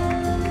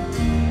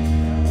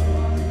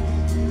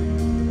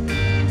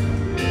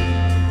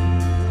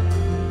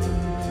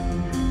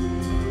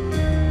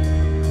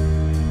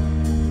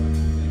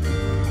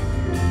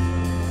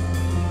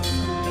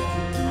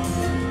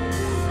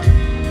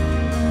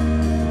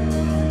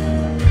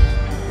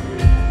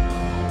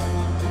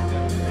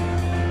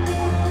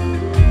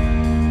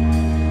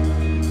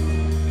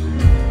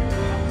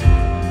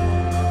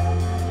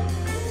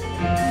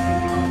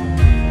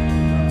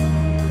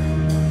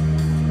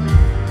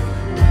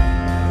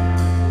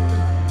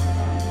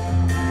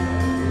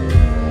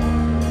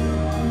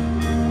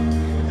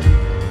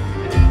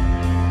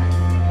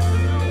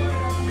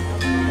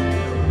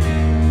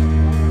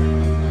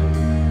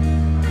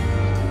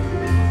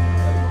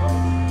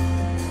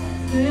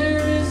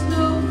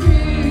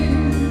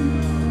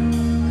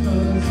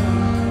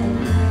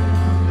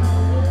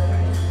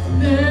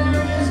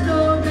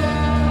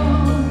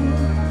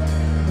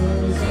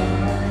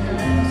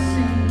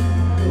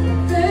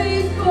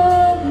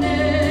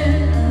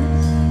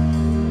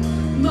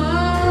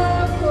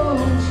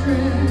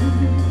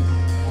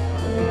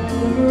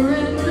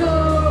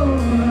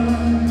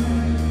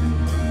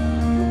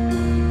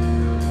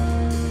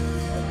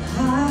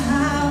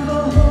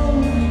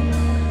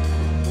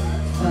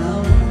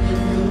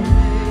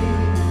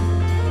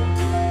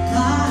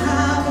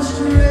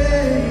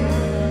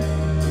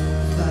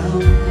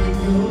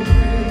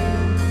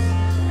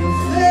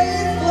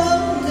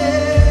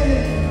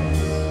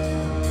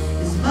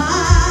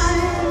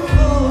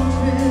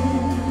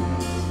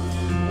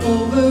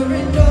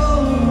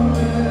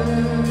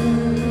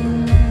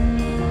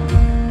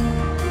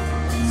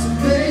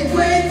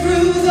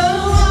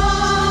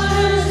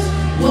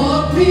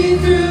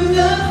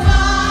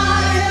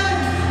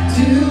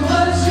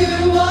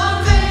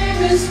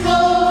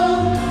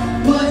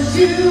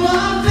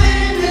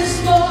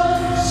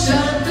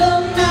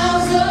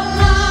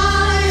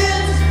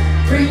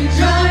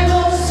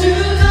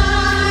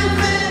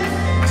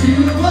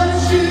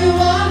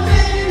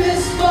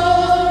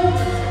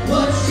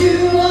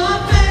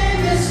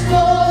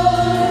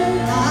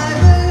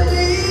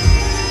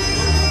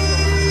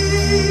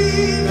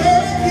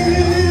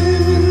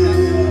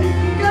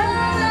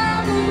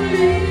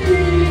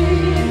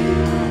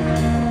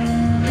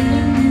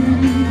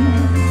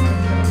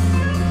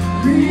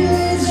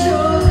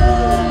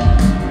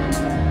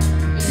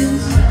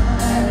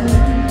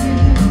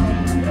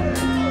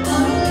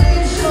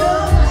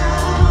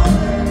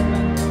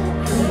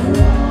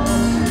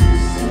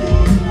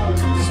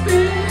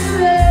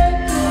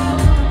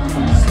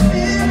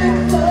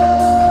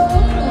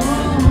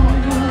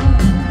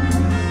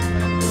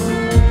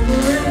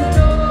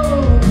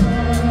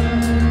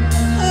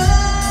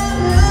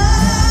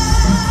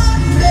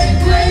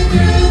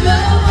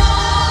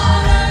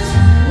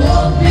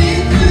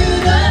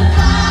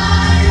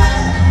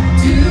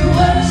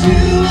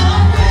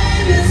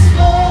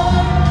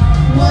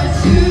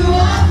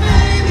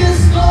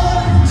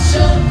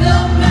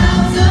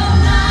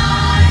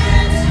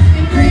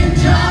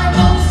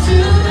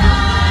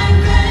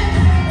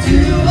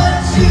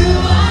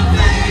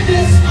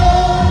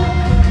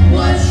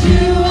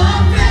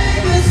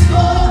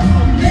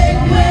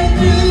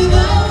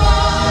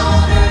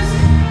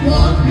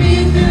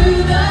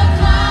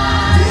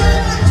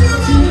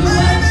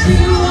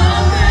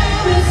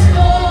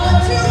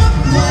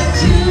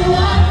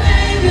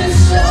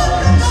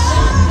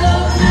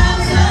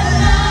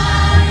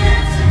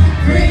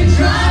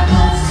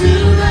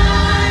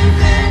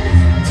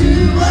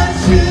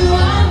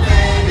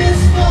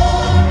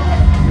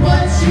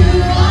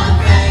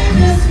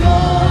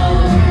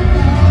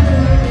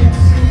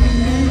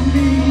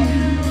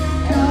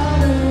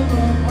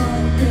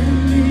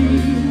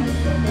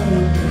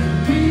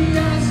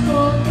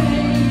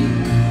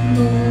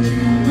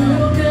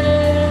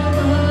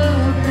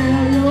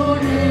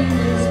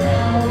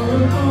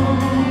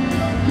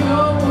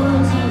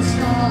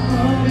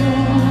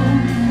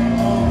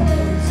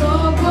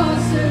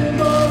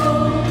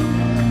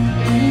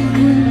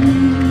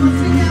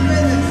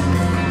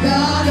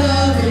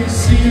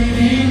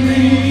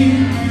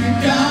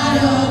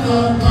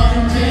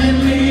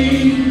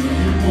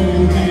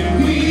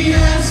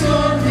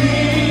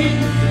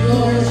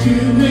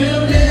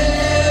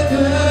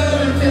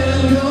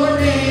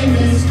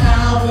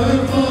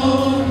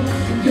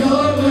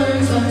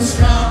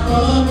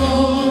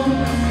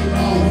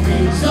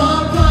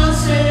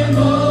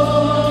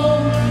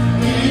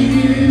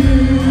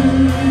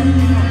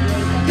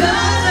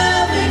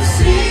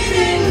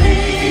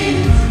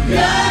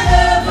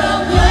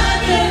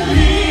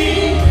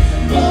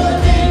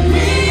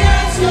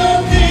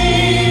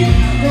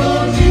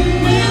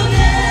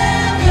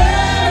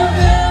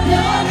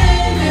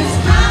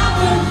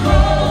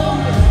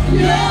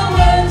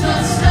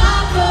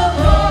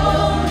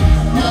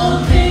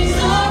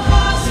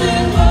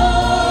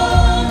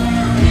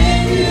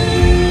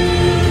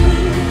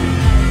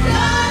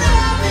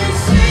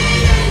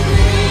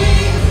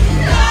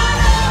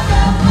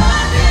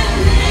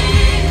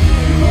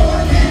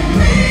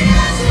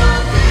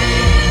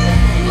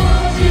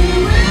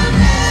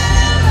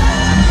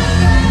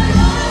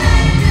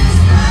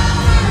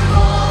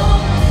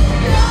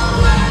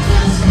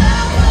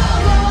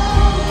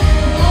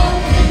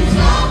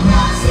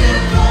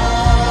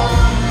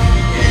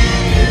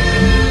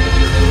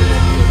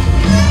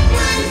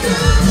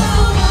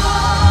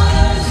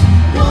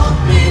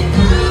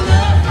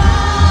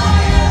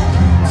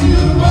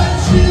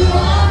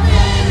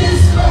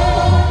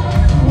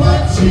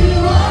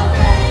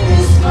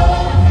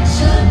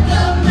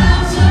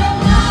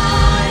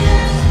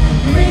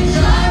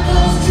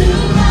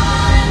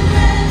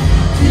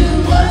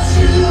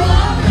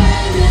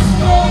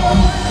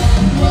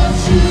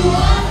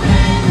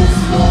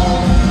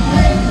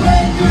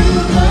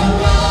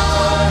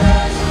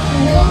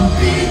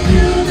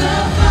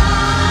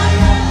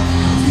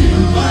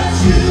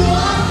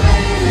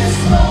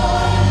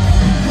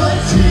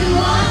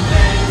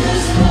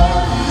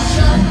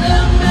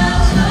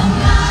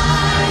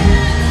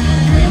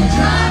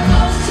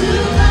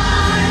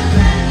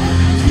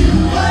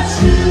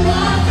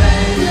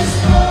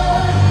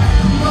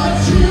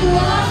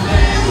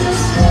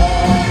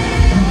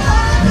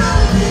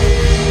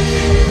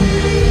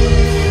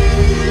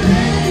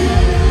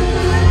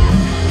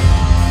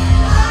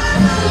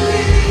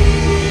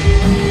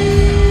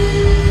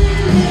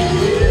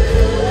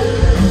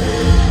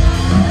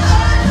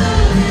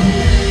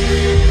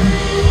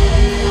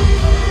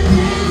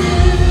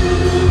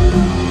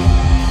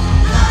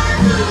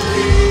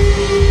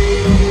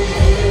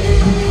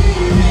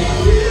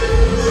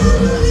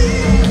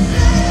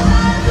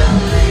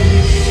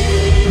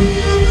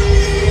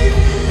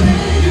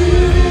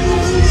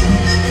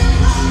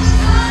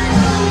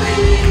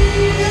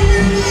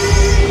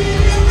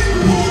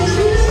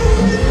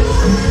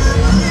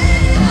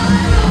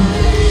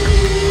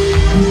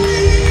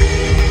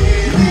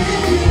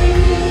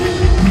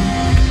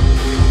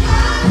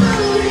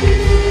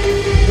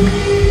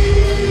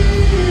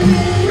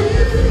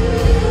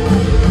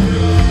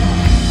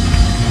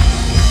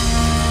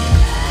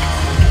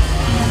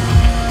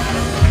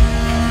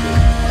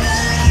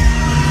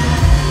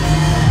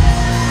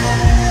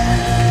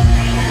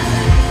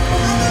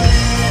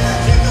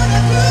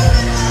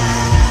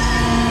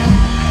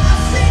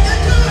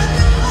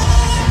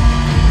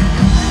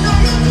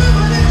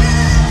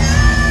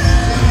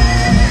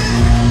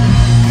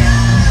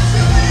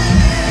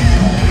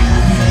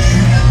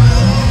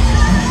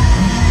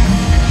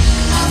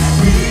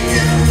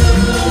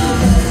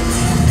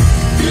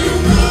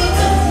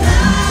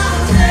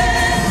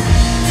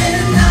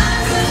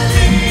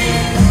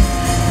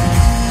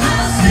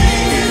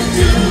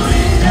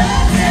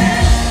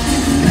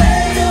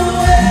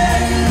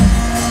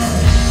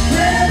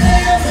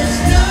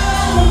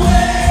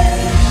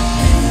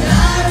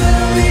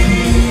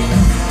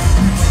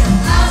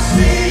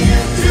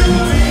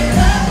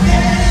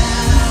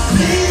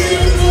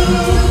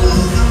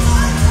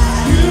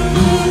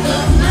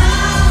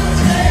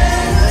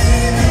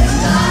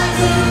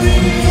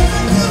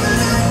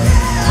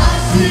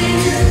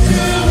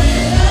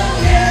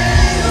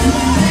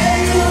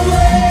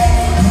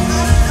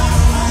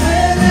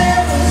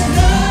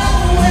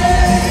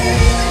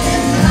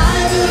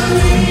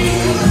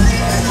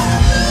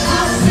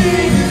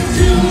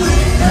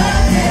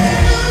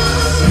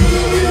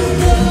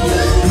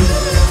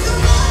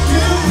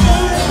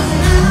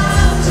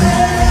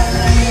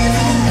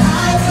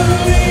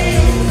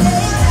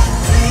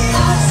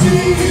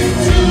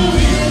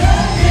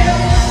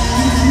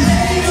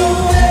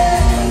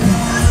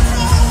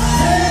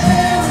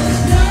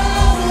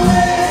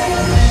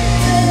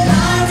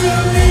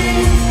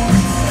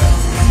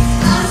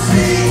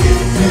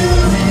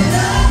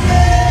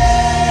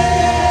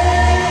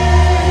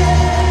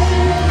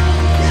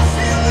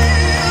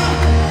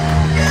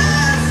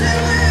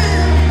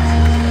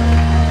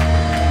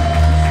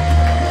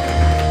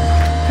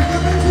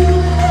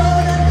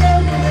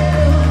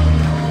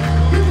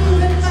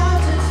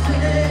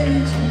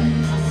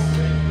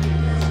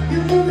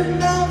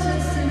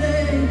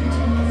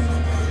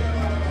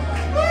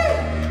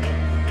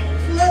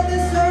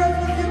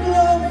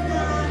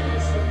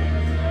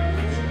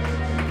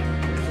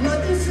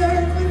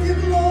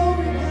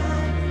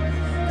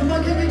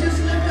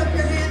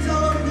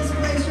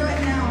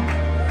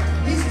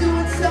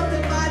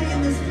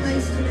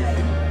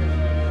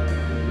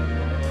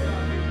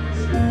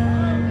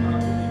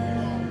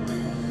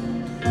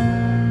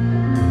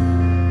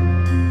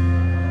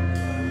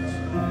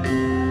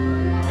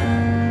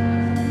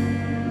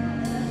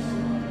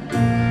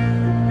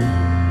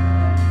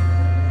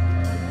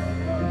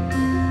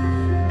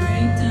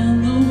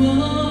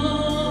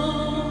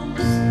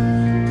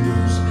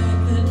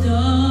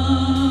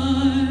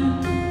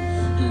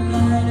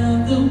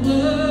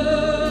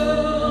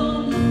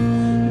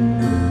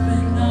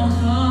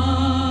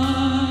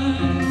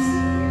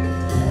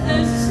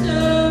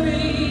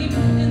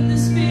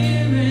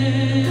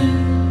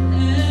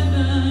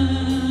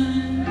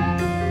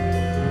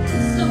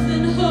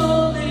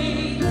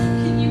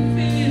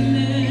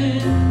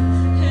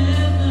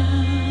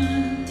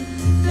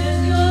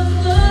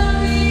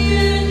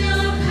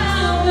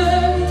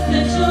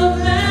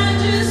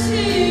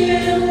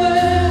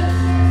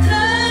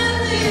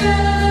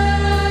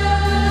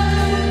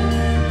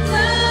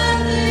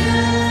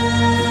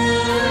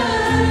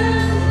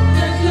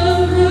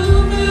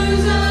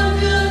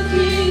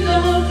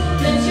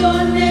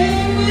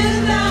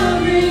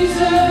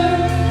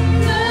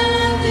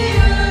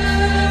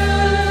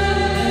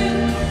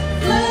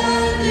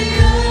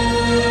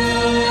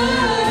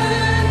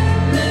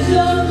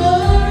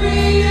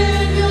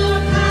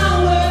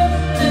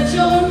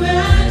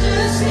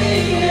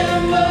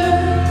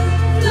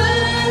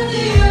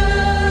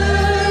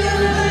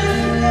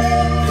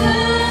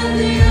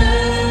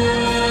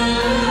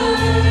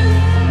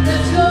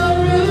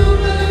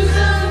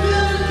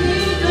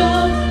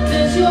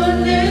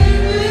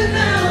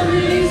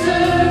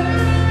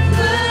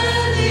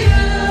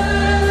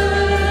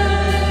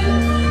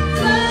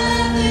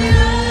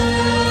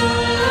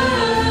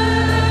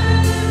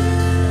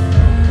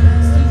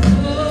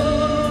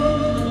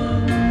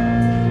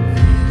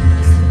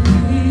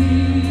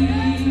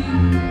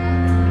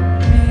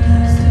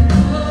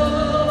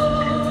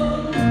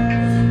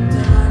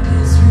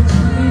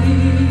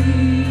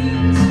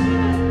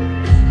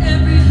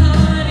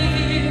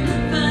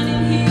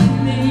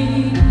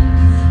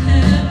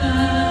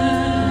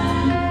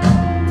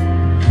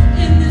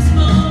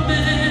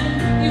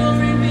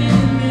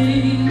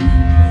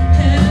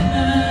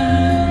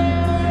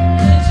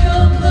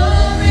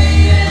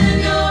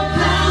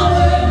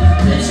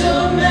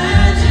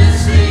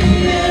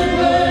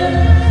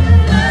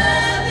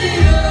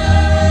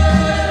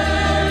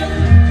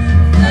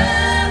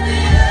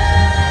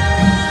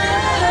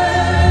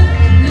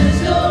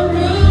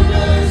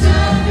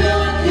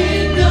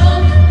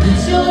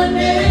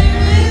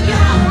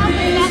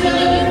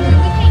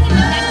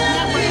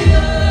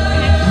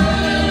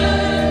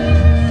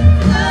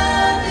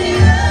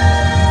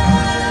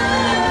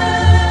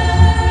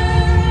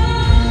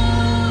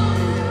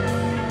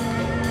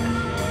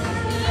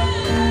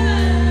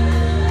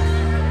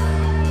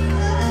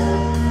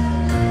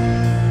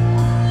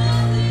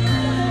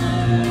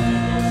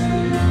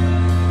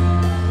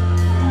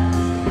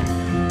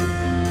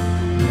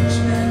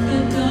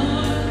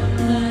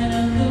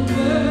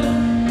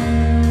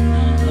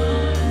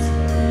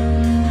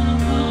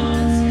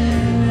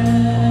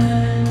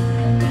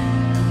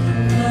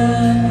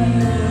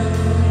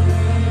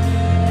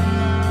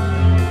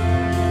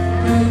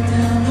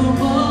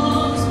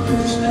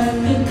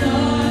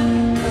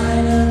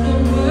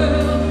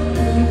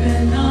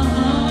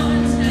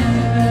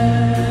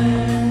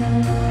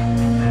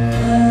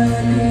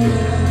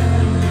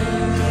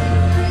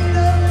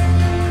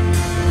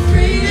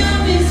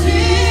 Freedom is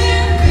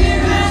here.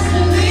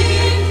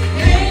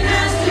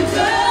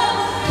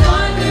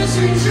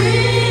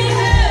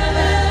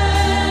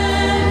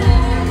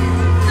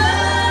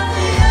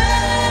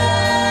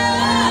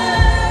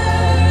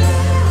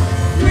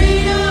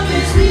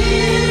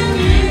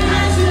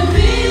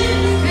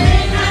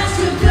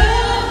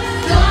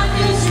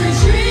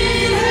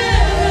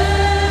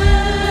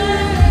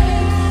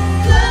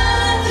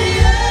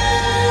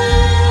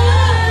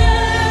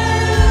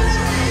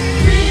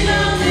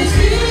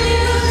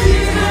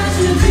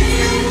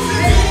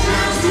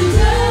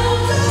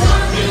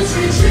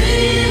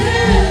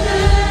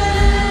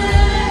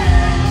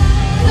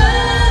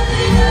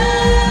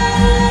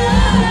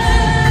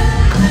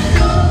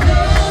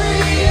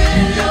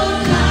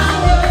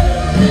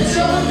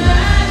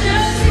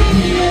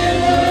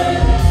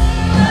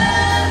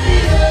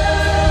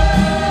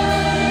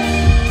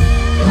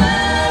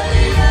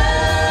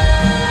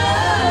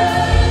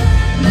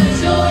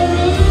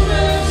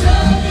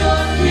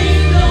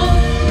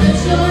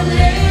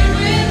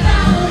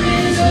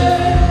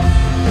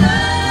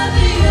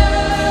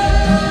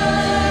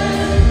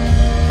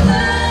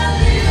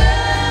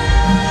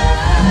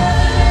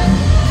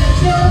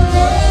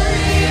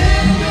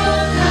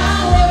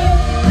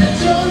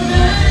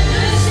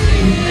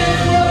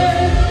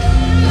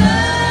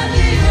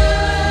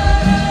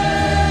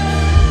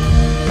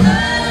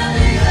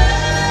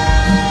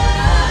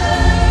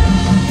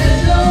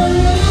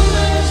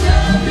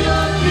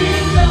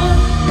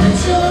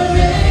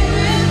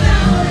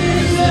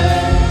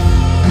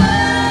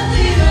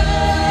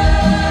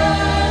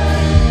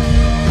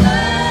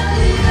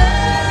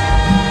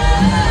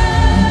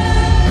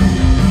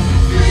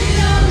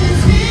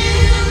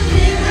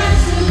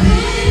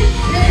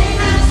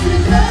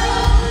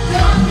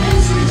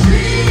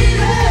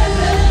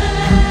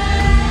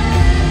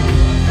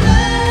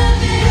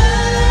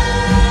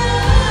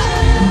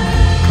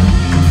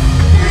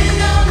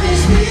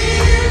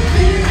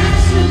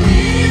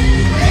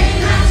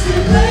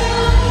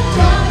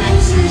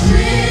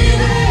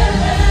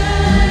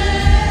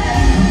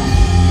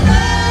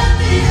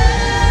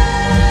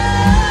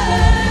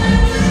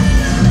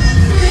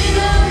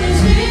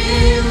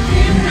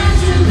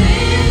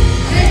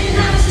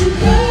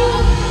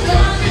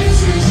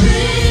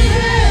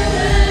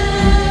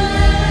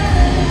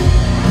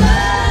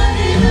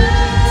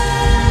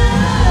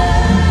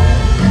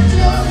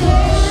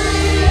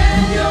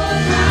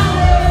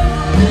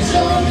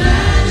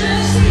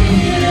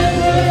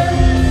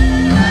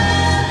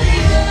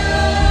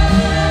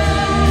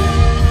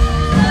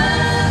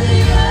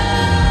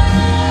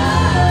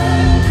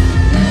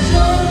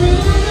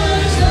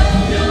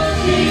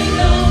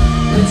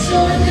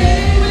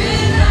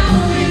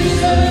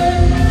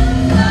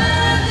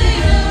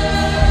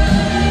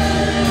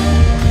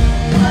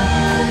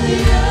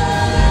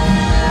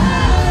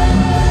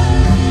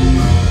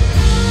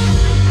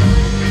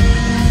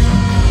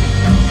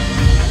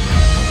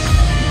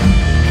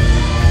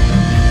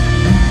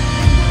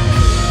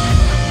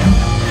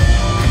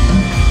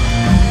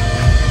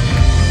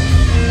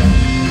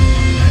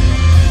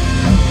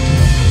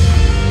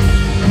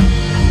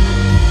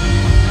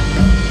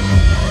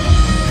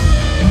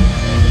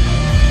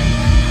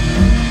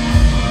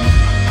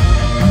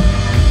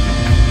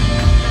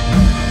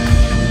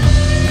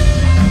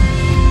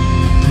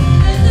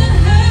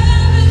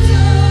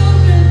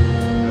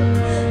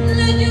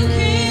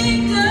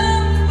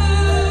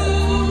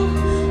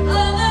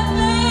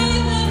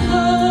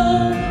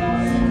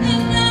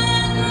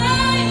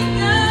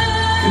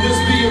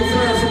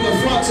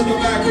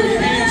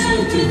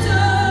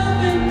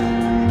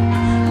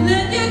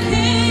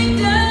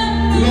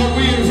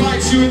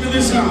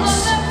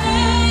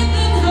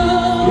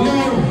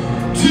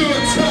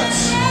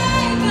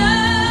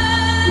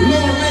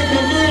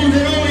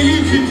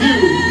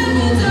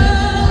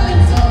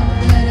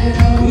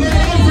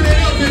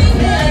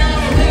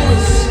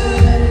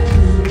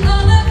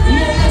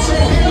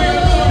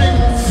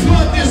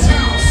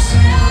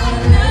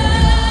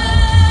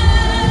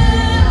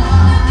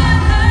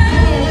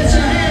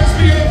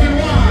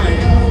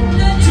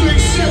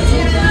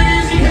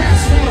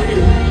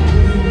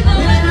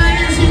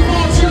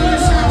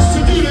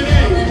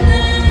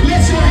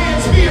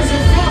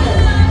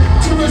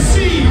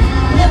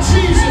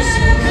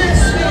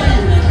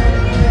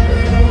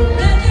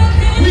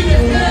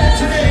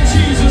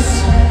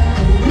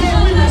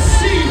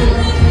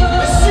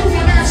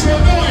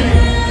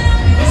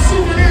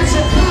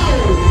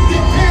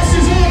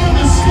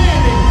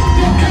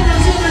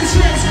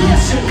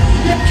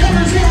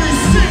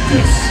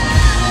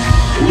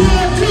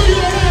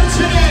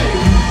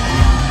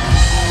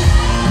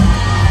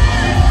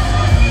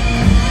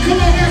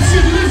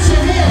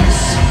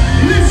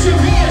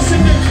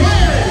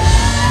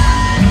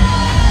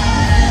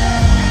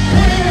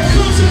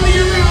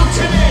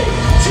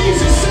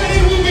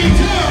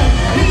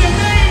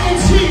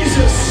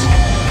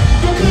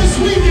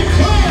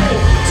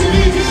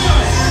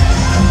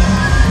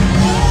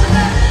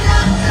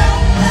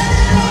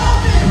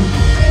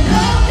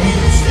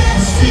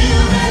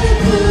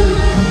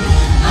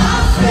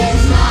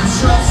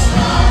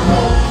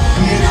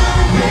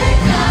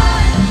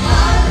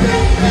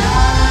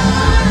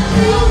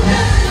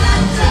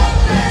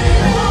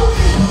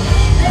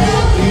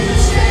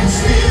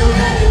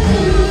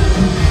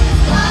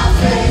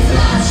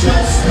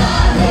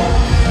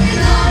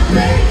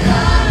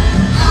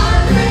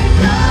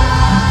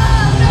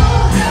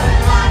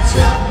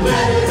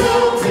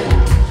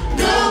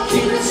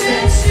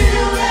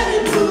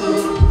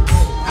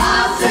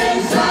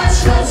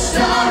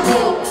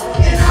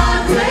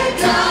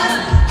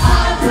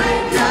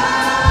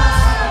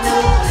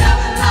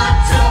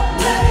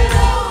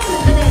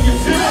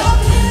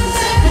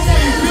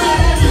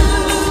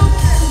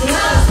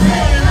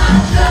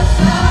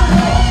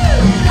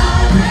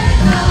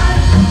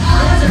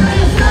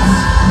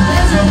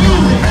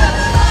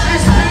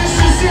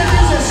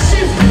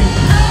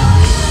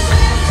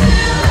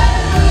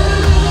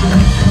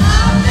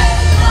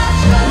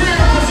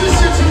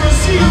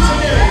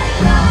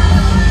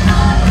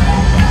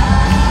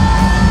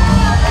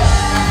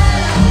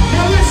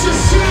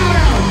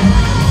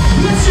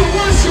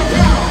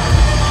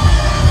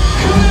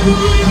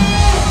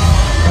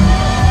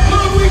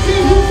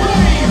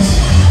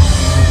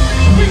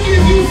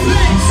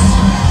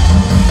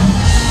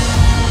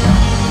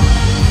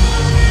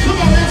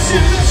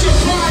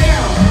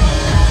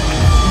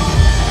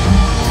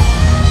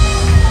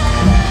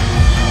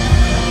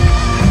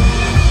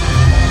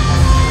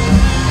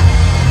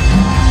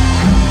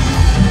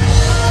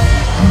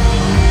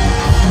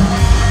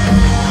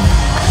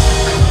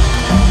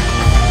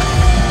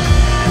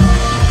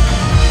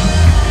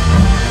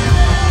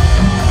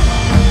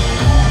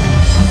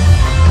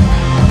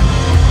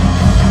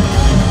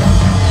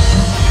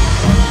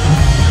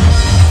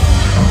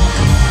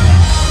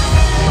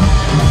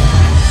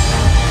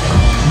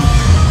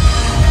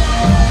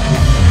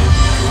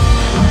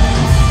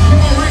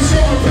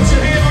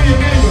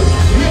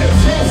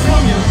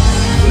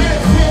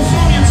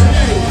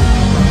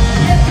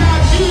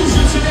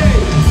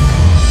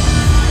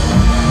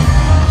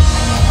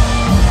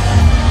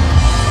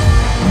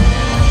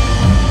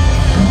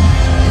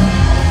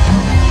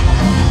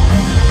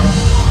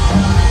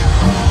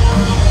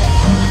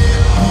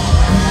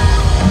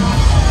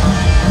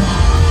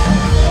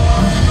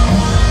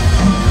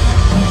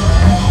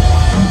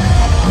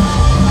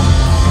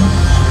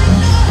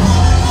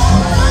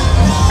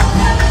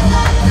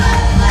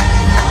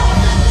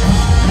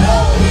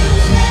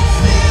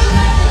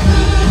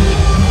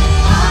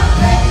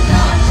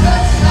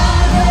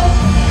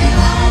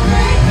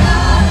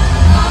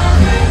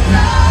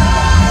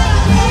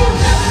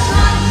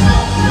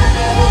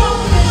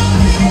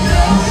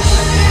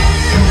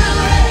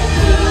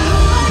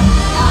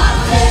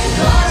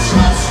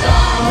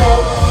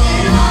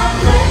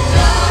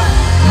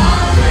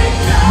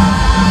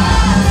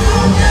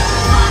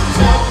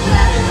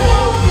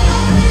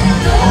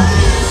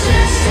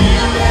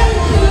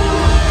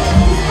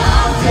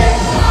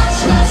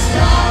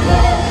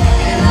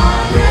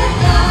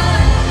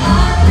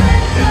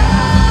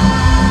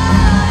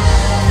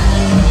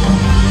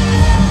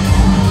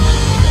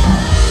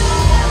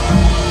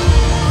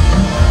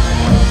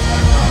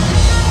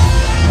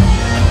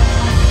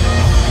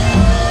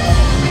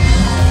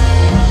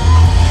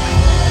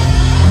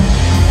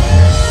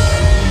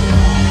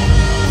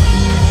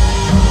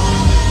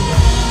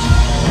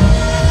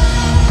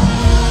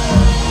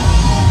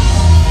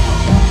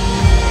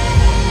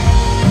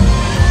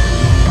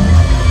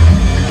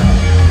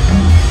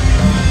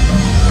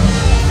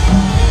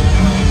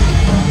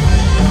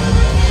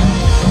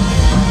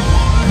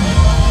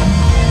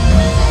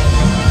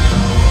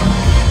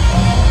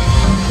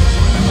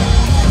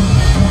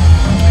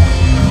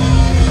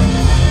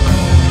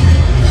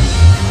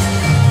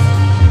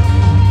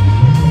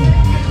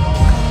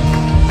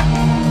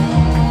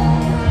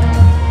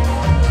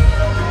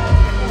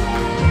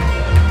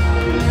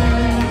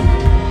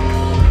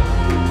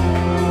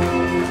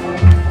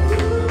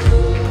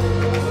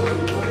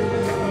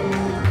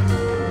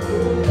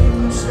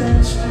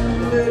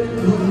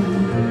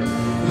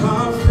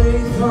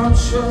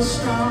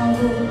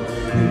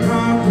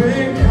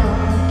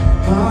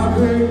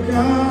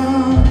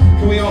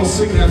 all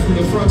sing that from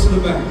the front to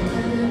the back.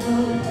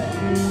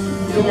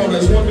 Come on,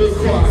 there's one big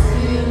choir.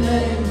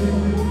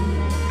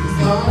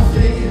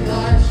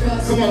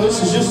 Come on,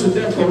 this is just a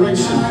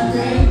declaration.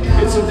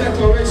 It's a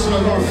declaration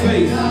of our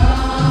faith.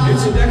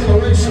 It's a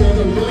declaration of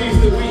the belief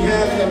that we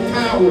have in the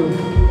power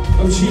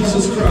of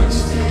Jesus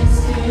Christ.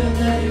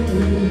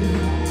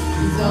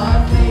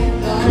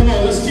 Come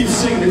on, let's keep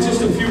singing it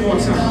just a few more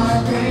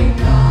times.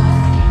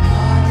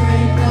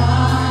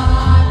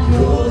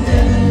 No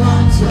heaven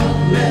locked up,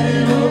 let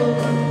it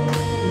open.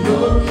 No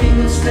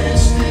kingdom stand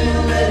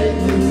still, let it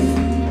move.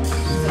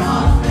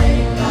 Our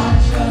faith, our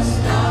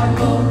trust, our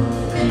hope,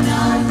 and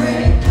our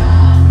great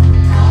God,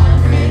 our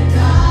great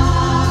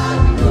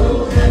God.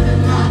 No heaven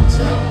locked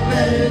up,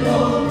 let it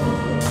open.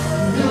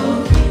 No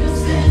kingdom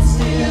stand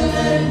still,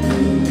 let it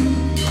move.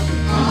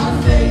 Our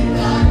faith,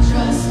 our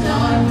trust,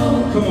 our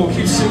hope. Come on,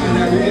 keep singing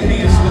that with your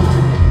hands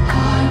lifted.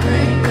 Our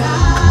great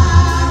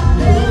God,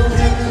 no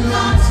heaven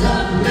locked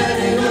up, let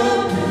it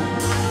open.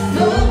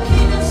 No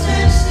kingdom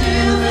stand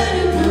still, let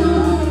it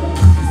move.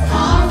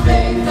 Our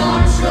faith,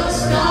 our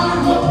trust, our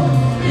hope,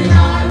 in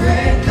our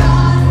great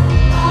God,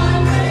 our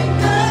great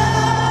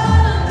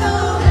God. No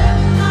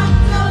heaven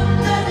locked up,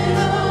 let it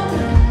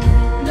open.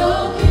 No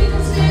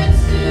kingdom stand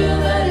still,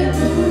 let it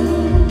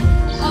move.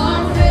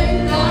 Our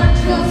faith, our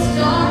trust,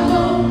 our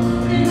hope,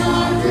 in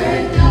our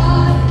great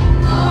God,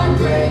 our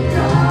great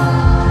God.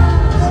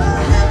 No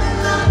heaven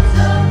locked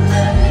up,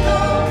 let it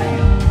open.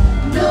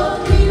 No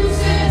kingdom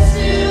stand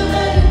still,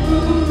 let it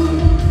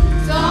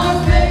move. Our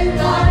faith,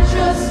 our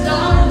trust,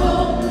 our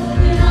hope,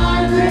 in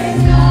our great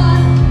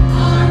God,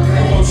 our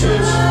great God. Come on,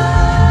 church.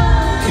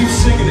 Keep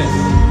singing it.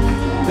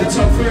 That's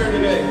our prayer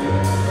today.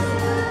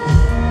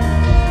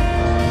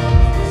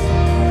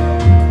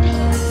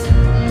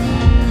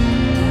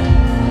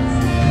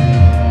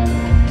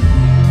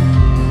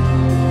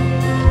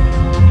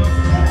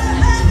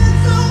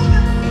 Heaven's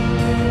open.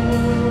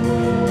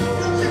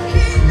 Let your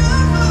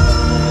kingdom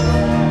move.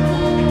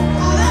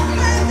 All I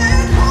claim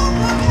and hope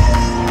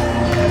again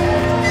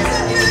is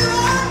that you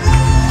are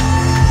God.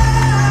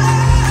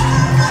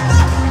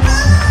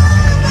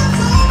 Heaven's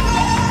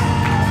open.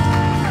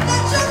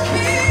 Let your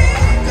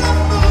kingdom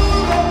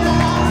move, oh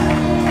God.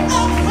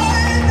 Our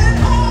faith and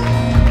hope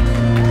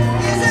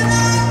is in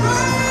our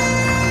great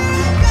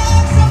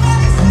God.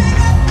 Somebody sing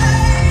that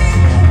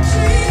name,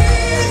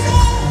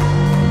 Jesus.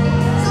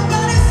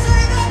 Somebody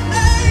say that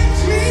name,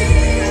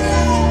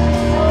 Jesus.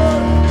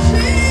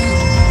 Jesus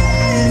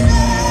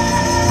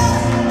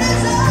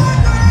is our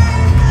great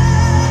God.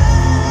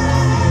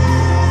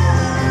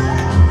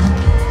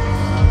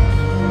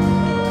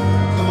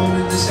 Come on,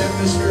 in this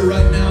atmosphere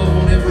right now, I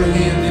want every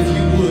hand, if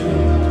you would,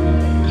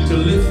 to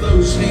lift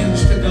those hands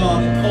to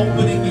God and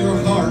opening your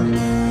heart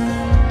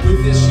with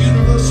this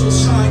universal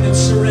sign of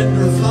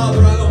surrender.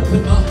 Father, I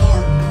open my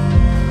heart.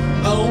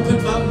 I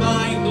open my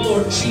mind,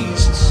 Lord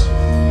Jesus,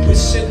 with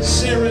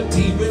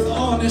sincerity, with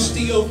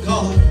honesty, oh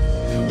God.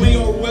 We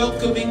are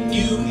welcoming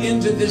you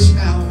into this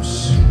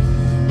house,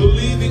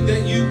 believing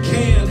that you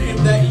can and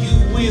that you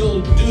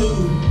will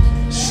do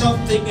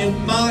something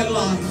in my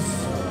life,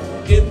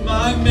 in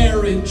my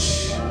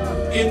marriage,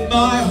 in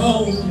my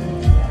home,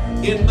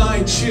 in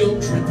my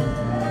children.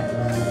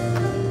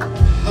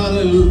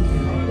 Hallelujah.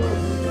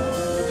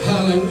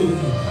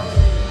 Hallelujah.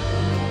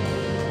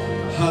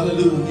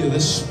 Hallelujah. The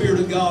Spirit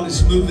of God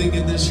is moving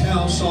in this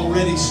house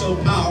already so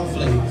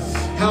powerfully.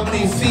 How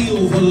many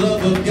feel the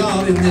love of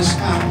God in this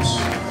house?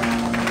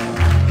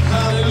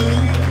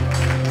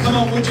 Hallelujah. Come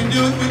on, would you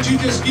do it? Would you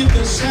just give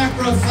the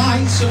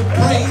sacrifice of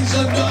praise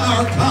unto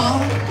our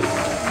God,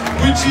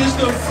 which is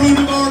the fruit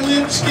of our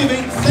lips,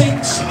 giving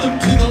thanks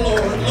unto the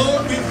Lord.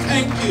 Lord, we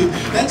thank you.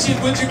 That's it.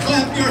 Would you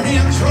clap your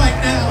hands right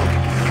now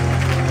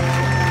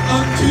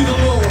unto the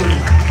Lord?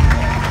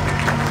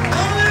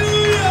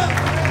 Hallelujah.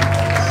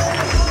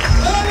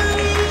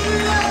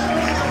 Hallelujah.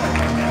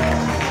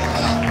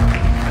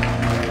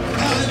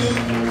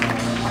 Hallelujah.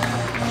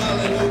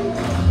 Hallelujah.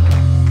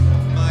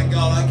 My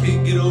God, I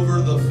can't get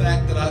over the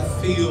fact that I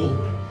feel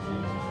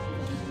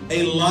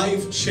a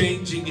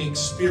life-changing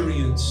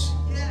experience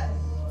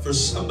for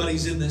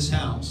somebody's in this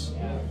house.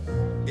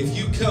 If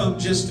you come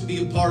just to be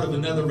a part of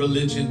another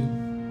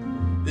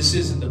religion, this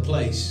isn't the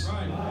place.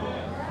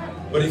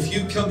 But if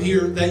you come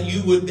here, that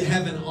you would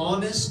have an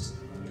honest,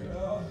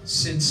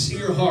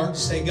 sincere heart.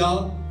 Say,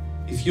 God,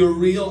 if you're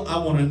real, I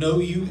want to know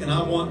you, and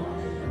I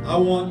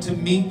want to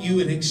meet you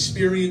and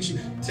experience you.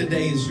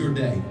 Today is your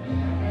day.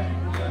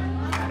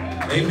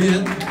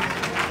 Amen.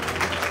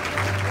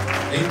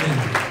 Amen.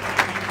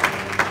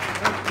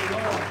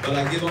 But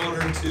I give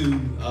honor to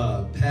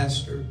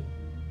Pastor.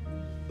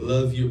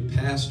 Love your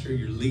pastor,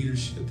 your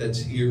leadership that's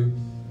here.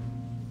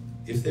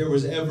 If there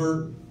was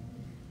ever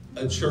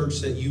a church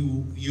that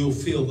you'll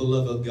feel the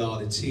love of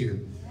God, it's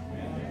here.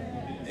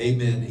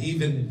 Amen.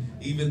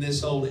 Even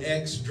this old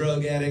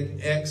ex-drug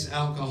addict,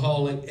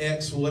 ex-alcoholic,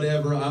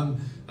 ex-whatever, I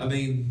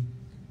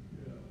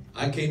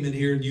came in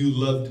here and you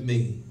loved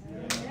me.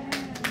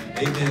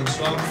 Amen.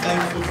 So I'm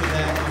thankful for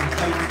that. I'm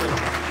thankful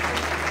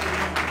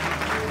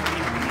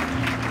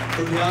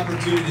for the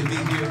opportunity to be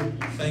here.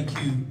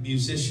 Thank you,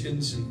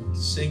 musicians and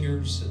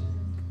singers. And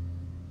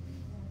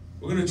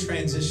we're going to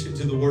transition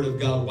to the Word of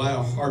God while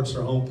our hearts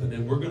are open,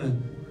 and we're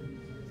going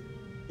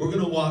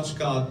to watch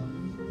God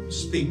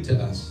speak to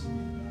us.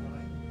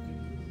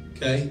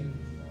 Okay?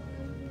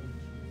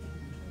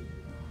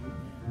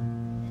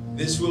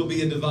 This will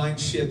be a divine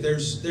shift.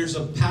 There's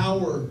a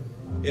power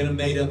in a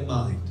made-up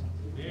mind.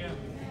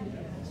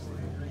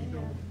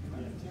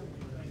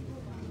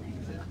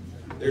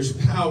 There's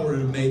power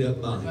in a made-up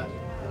mind.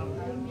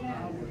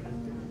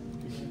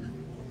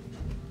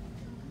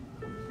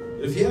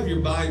 If you have your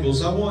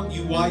Bibles, I want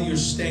you, while you're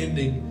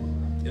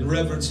standing in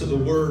reverence of the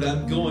Word,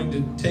 I'm going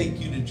to take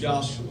you to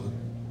Joshua.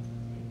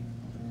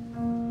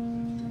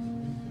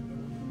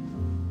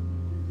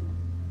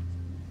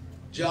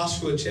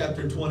 Joshua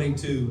chapter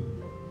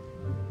 22.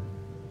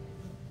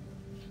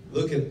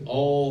 Look at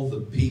all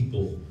the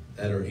people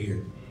that are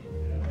here.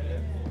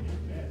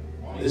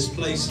 This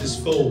place is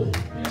full.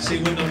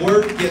 See, when the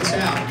Word gets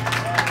out,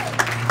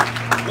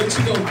 what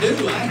you gonna do?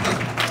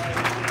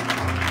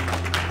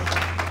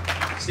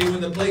 See,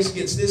 when the place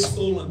gets this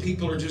full and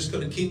people are just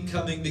going to keep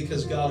coming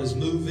because God is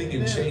moving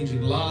and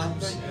changing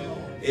lives.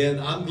 And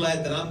I'm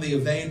glad that I'm the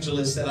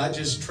evangelist, that I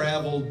just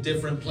travel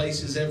different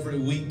places every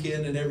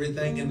weekend and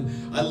everything.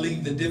 And I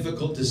leave the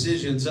difficult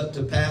decisions up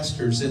to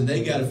pastors, and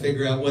they got to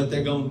figure out what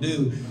they're going to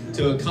do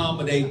to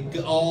accommodate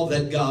all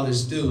that God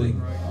is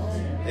doing.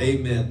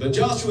 Amen. But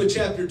Joshua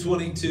chapter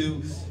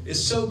 22,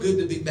 it's so good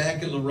to be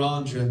back in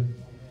Loranger.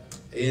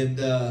 And,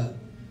 man,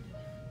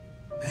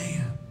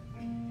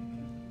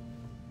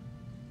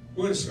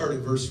 we're going to start at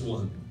verse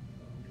 1.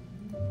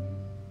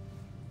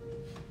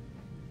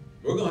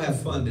 We're going to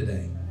have fun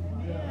today.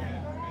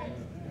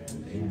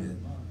 Amen.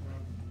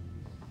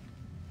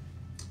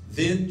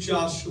 Then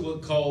Joshua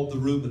called the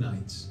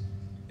Reubenites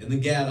and the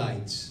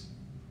Gadites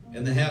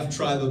and the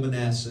half-tribe of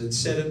Manasseh and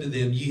said unto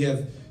them, Ye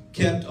have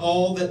kept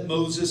all that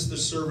Moses, the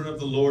servant of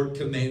the Lord,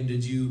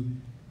 commanded you,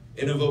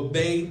 and have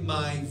obeyed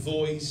my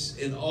voice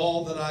in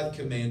all that I've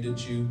commanded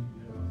you.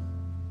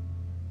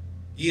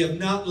 Ye have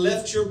not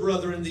left your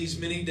brethren these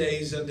many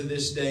days unto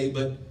this day,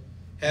 but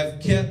have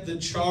kept the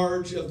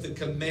charge of the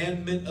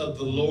commandment of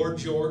the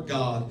Lord your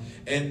God.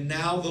 And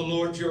now the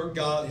Lord your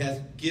God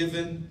hath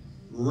given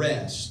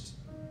rest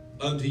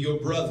unto your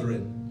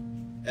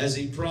brethren, as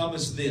he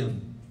promised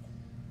them.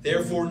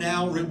 Therefore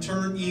now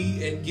return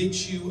ye and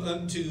get you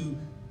unto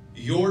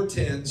your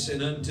tents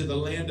and unto the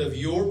land of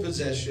your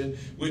possession,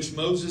 which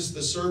Moses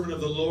the servant of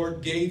the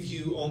Lord gave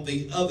you on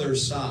the other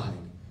side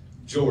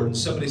Jordan.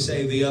 Somebody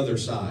say the other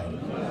side.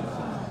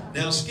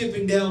 Now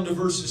skipping down to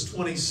verses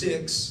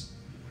 26,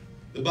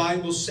 the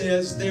Bible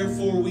says,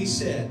 Therefore we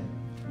said,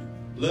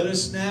 Let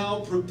us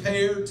now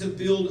prepare to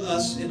build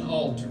us an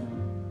altar,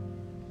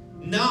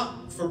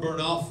 not for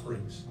burnt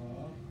offerings,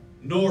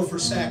 nor for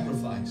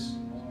sacrifice,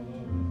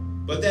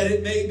 but that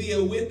it may be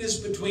a witness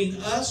between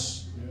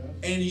us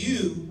and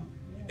you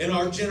and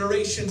our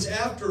generations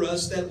after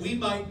us, that we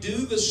might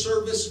do the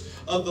service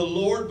of the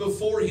Lord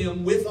before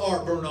him with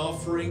our burnt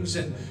offerings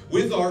and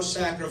with our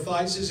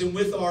sacrifices and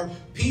with our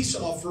peace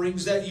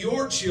offerings, that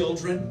your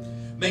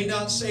children may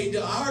not say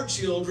to our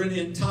children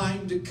in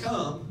time to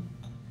come,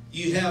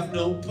 You have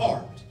no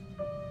part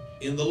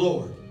in the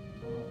Lord.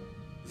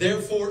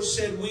 Therefore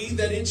said we,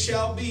 that it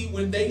shall be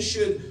when they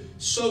should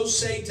so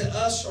say to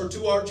us or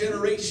to our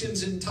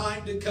generations in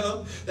time to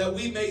come, that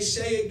we may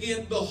say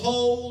again,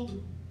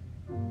 Behold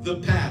the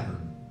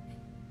pattern.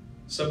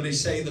 Somebody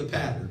say the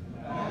pattern.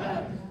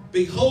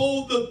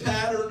 Behold the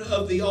pattern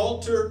of the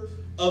altar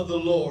of the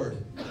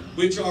Lord,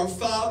 which our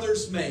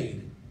fathers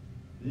made,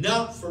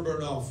 not for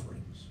burnt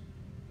offerings,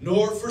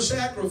 nor for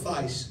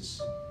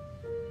sacrifices,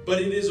 but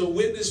it is a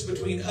witness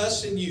between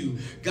us and you.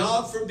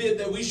 God forbid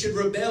that we should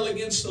rebel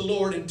against the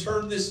Lord and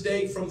turn this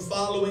day from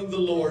following the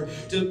Lord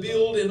to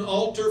build an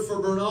altar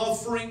for burnt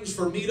offerings,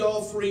 for meat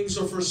offerings,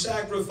 or for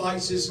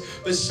sacrifices,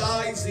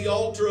 besides the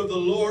altar of the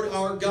Lord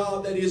our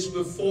God that is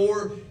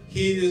before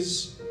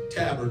his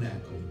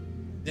tabernacle.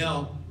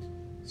 Now,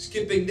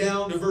 skipping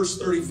down to verse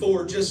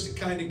 34, just to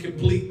kind of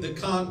complete the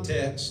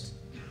context.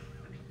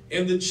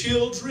 And the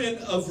children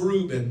of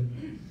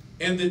Reuben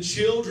and the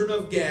children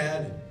of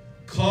Gad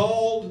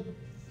called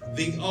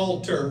the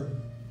altar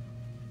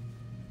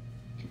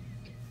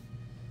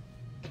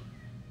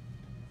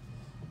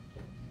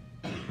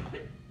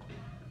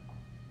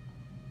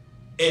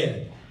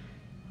Ed.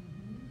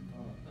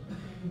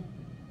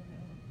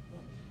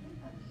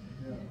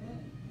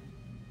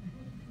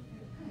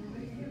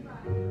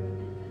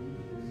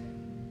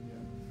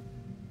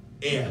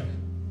 Ed.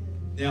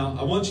 Now,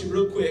 I want you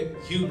real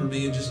quick, humor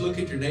me, and just look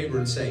at your neighbor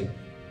and say,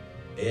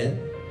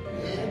 Ed?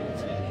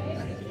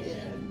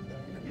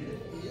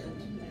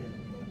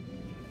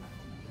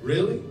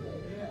 Really?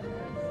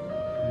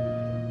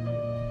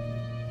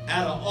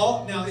 Out of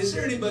all, now, is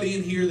there anybody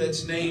in here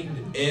that's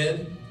named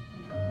Ed?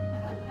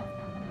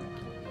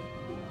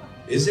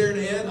 Is there an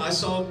Ed? I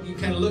saw you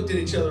kind of looked at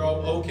each other.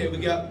 Oh, okay, we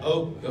got,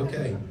 oh,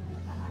 okay.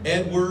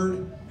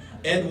 Edward,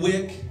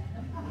 Edwick,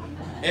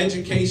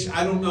 education.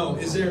 I don't know.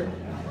 Is there?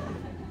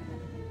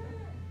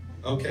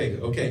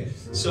 Okay.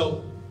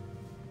 So,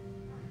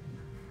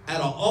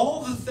 out of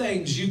all the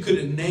things you could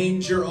have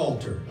named your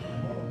altar,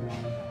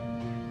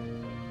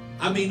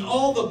 I mean,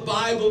 all the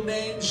Bible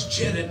names,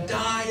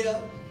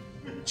 Jedediah,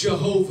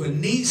 Jehovah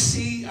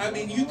Nissi, I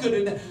mean, you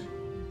could have,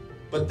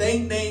 but they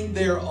named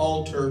their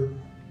altar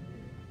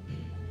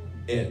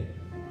Ed.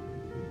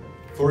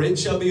 For it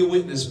shall be a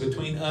witness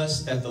between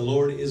us that the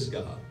Lord is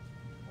God.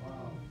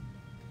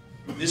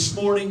 This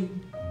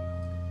morning,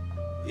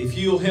 if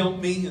you'll help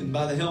me, and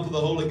by the help of the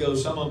Holy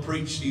Ghost, I'm going to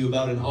preach to you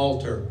about an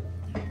altar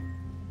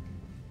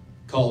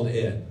called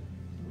Ed.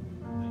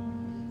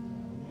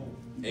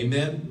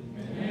 Amen?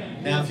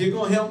 Now, if you're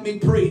going to help me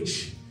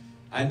preach,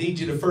 I need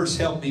you to first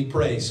help me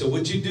pray. So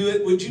would you do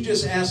it? Would you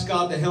just ask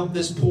God to help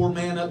this poor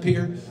man up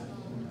here?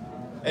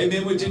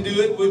 Amen. Would you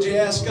do it? Would you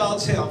ask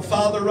God's help?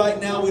 Father, right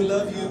now we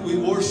love you. We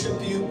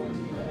worship you.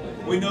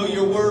 We know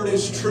your word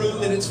is true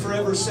and it's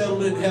forever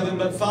settled in heaven.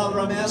 But Father,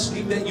 I'm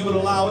asking that you would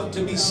allow it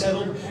to be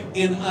settled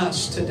in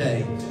us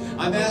today.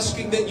 I'm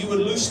asking that you would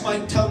loose my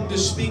tongue to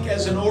speak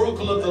as an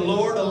oracle of the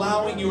Lord,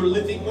 allowing your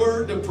living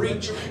word to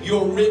preach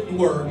your written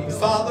word. And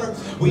Father,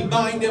 we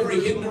bind every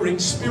hindering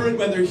spirit,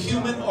 whether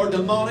human or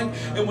demonic,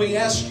 and we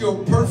ask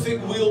your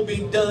perfect will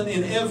be done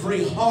in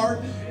every heart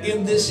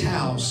in this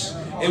house.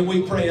 And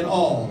we pray it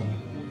all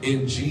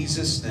in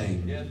Jesus'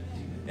 name.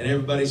 And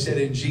everybody said,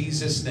 in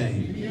Jesus'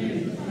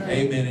 name.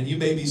 Amen. And you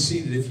may be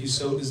seated if you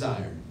so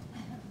desire.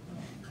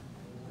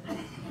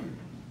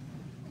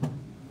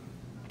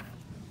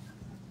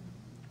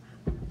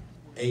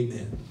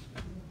 Amen.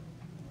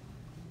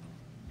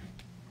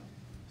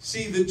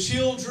 See, the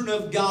children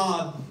of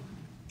God,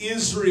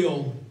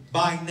 Israel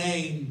by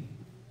name,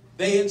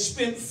 they had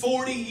spent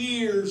 40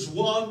 years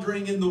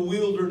wandering in the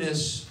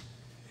wilderness.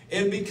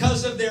 And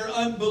because of their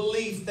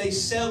unbelief, they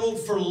settled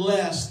for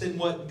less than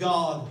what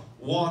God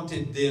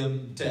wanted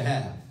them to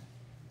have.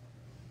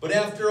 But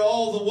after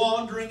all the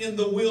wandering in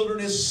the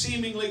wilderness,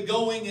 seemingly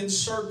going in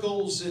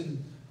circles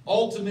and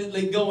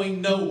ultimately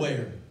going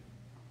nowhere,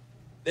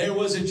 there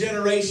was a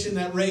generation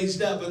that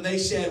raised up and they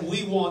said,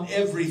 we want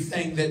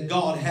everything that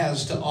God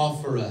has to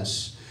offer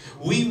us.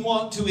 We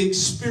want to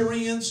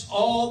experience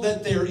all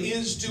that there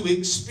is to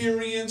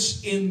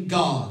experience in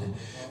God.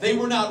 They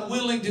were not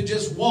willing to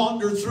just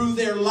wander through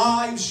their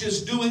lives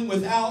just doing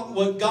without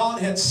what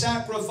God had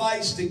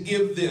sacrificed to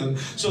give them.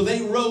 So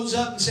they rose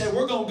up and said,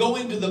 we're going to go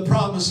into the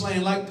promised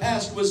land like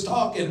Pastor was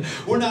talking.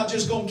 We're not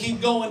just going to keep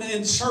going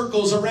in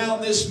circles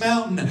around this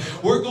mountain.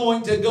 We're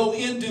going to go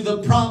into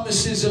the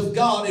promises of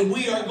God and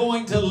we are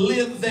going to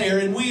live there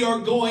and we are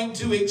going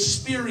to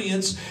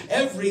experience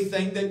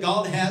everything that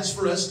God has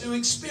for us to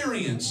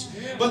experience.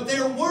 But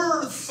there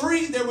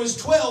was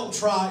 12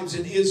 tribes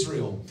in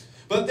Israel.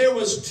 But there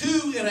was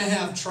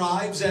 2.5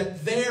 tribes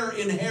that their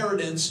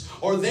inheritance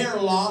or their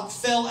lot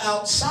fell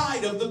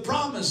outside of the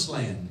promised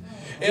land.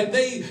 And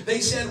they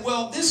said,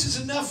 well, this is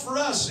enough for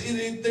us.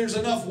 There's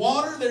enough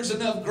water, there's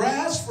enough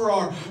grass for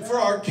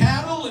our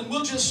cattle, and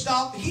we'll just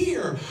stop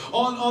here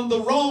on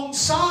the wrong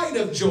side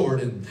of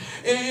Jordan.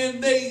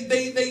 And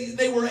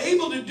they were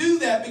able to do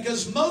that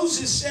because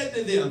Moses said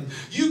to them,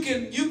 you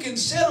can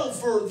settle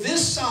for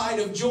this side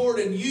of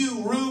Jordan,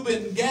 you,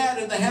 Reuben, Gad,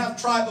 and the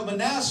half tribe of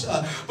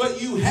Manasseh, but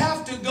you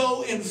have to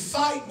go and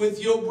fight with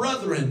your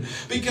brethren,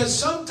 because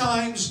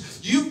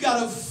sometimes you've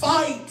got to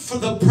fight for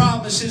the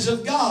promises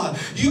of God.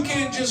 You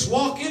can't just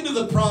walk into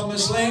the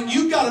promised land.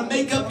 You've got to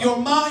make up your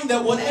mind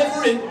that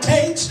whatever it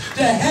takes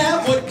to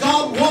have what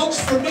God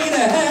wants for me to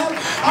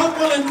have, I'm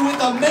willing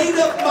with a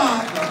made-up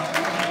mind.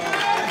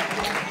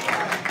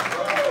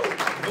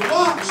 But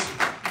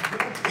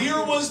watch.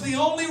 Here was the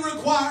only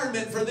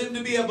requirement for them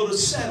to be able to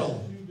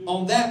settle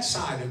on that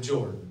side of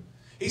Jordan.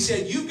 He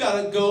said, you've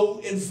got to go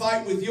and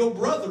fight with your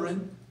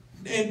brethren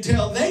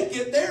until they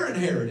get their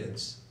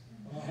inheritance.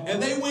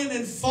 And they went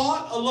and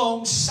fought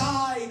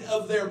alongside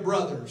of their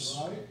brothers.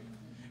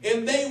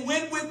 And they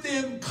went with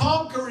them,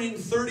 conquering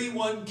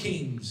 31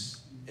 kings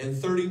and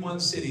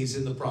 31 cities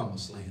in the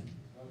promised land.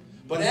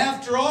 But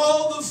after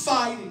all the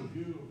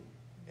fighting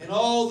and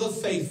all the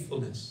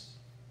faithfulness,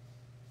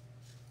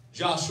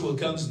 Joshua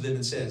comes to them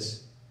and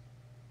says,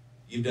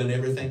 you've done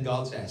everything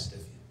God's asked of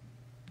you.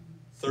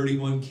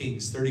 31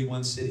 kings,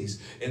 31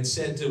 cities. And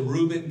said to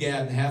Reuben,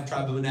 Gad, and half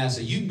tribe of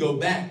Manasseh, you can go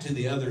back to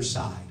the other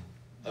side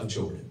of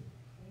Jordan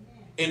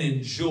and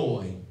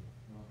enjoy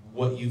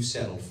what you've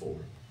settled for.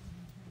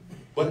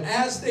 But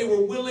as they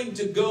were willing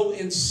to go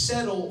and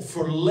settle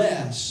for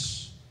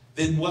less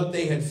than what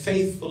they had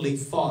faithfully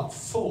fought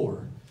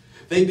for,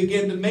 they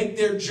began to make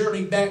their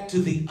journey back to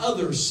the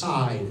other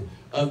side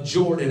of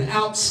Jordan,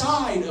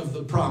 outside of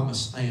the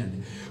promised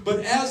land.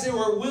 But as they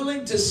were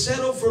willing to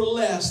settle for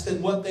less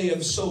than what they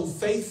have so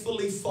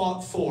faithfully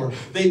fought for,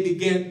 they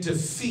began to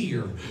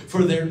fear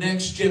for their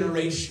next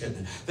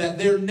generation. That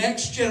their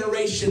next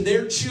generation,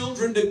 their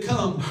children to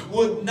come,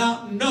 would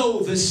not know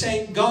the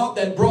same God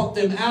that brought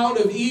brought them out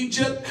of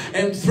Egypt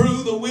and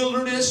through the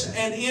wilderness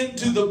and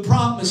into the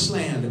promised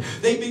land.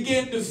 They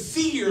began to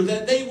fear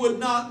that they would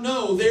not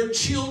know, their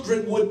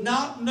children would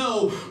not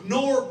know,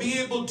 nor be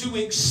able to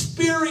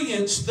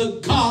experience the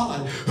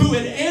God who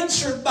had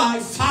answered by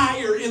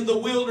fire in the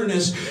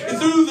wilderness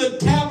through the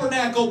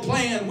tabernacle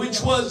plan,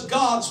 which was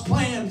God's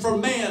plan for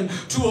man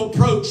to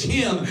approach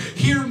Him.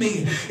 Hear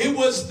me. It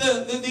was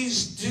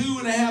these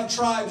 2.5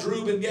 tribes,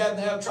 Reuben, Gad, and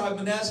the half tribe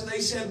Manasseh.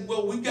 They said,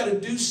 well, we've got to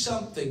do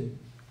something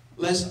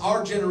lest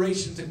our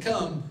generation to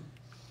come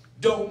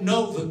don't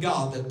know the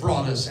God that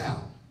brought us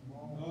out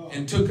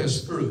and took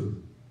us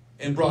through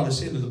and brought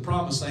us into the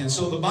promised land.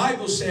 So the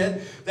Bible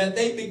said that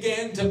they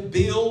began to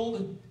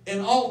build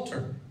an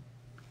altar.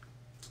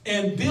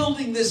 And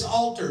building this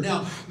altar.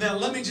 Now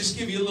let me just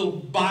give you a little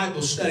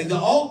Bible study. The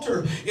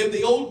altar in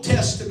the Old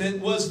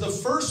Testament was the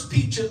first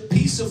piece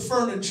of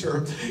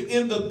furniture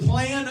in the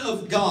plan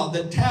of God,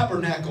 the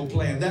tabernacle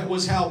plan. That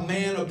was how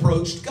man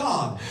approached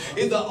God.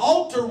 And the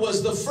altar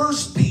was the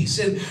first piece.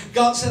 And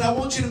God said, I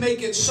want you to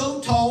make it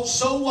so tall,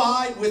 so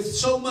wide, with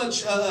so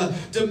much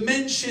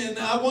dimension.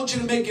 I want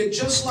you to make it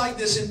just like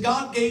this. And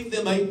God gave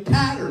them a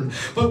pattern.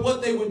 But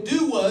what they would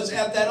do was,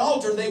 at that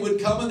altar, they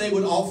would come and they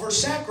would offer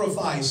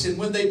sacrifice. And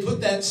when they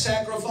put that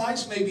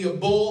sacrifice, maybe a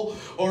bull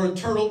or a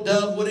turtle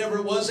dove, whatever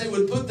it was, they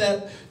would put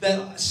that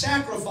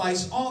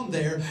sacrifice on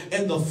there,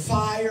 and the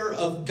fire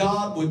of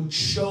God would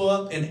show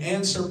up and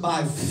answer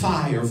by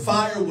fire.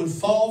 Fire would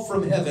fall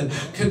from heaven,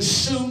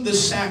 consume the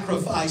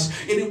sacrifice.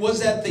 And it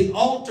was at the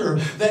altar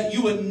that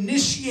you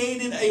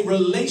initiated a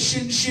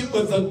relationship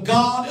with the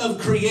God of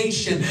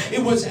creation.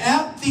 It was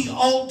at the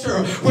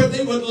altar where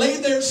they would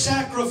lay their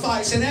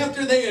sacrifice, and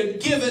after they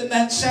had given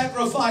that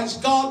sacrifice,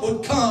 God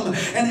would come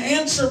and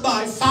answer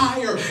by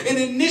fire and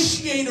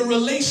initiate a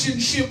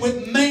relationship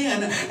with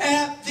man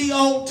at the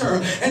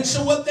altar. And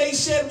so what they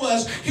said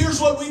was, here's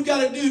what we've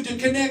got to do to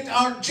connect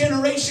our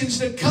generations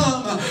to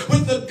come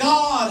with the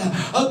God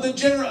of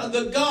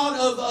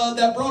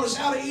that brought us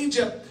out of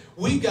Egypt.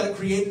 We've got to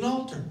create an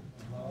altar.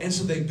 And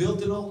so they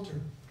built an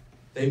altar.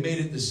 They made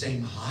it the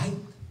same height.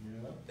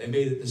 They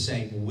made it the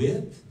same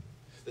width,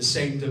 the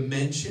same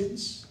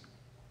dimensions.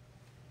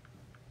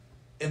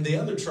 And the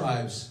other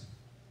tribes,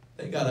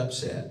 they got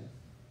upset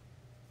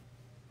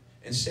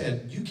and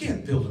said, you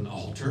can't build an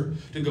altar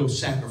to go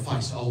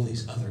sacrifice all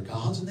these other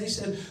gods. And they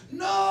said,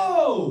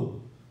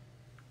 no,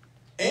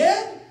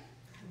 Ed,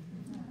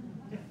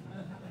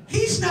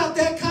 he's not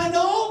that kind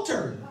of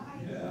altar.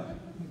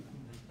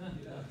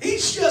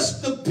 He's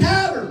just the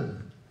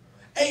pattern,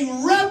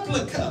 a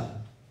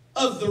replica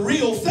of the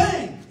real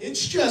thing.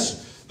 It's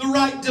just the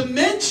right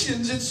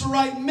dimensions. It's the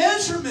right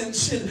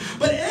measurements.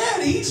 But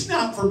Ed, he's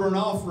not for burnt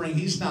offering.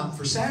 He's not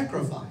for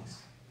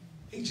sacrifice.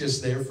 He's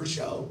just there for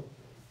show.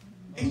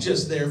 He's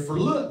just there for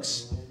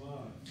looks.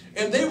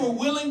 And they were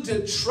willing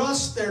to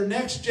trust their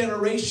next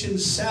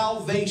generation's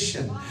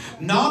salvation,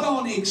 not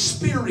on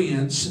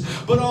experience,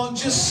 but on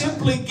just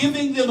simply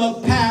giving them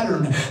a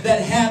pattern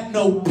that had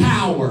no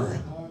power.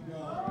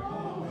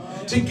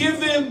 To give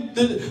them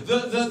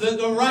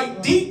the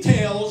right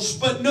details,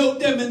 but no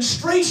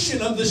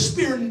demonstration of the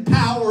Spirit and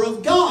power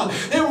of God.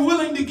 They were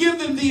willing to give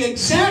them the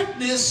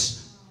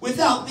exactness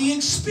without the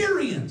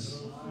experience.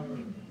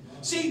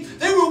 See,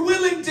 they were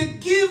willing to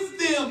give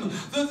them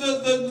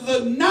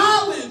the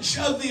knowledge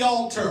of the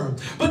altar,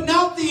 but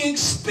not the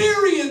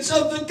experience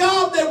of the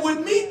God that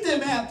would meet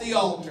them at the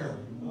altar.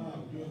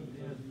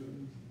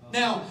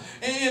 Now,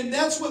 and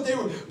that's what they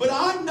were. But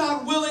I'm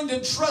not willing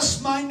to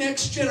trust my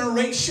next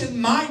generation,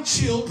 my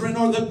children,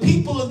 or the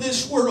people of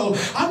this world.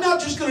 I'm not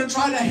just going to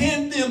try to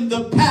hand them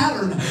the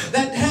pattern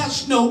that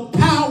has no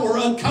power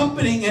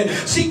accompanying it.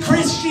 See,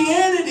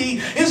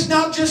 Christianity is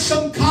not just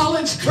some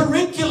college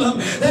curriculum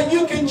that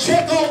you can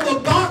check all the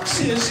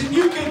boxes and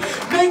you can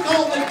make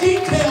all the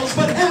details,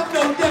 but have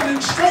no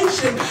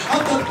demonstration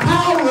of the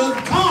power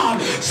of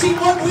God. See,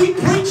 what we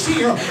preach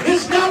here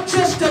is not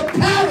just a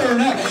pattern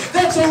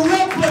that's a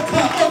replica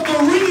of the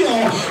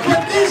real,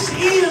 but this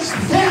is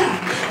that.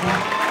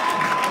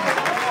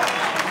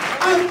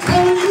 I'm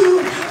telling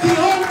you, the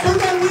altar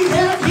that we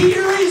have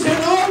here is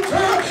an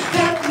altar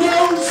that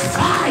knows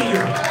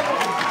fire.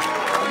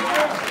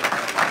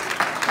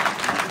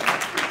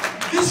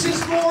 This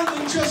is more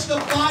than just a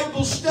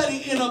Bible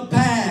study in a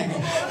bag.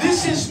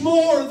 This is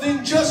more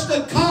than just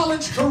a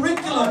college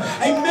curriculum,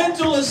 a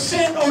mental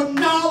assent or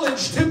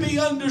knowledge to be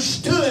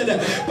understood.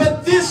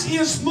 But this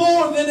is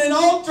more than an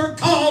altar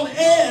called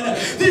Ed.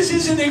 This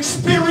is an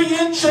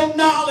experiential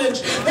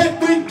knowledge that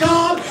with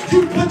God,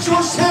 you put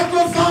your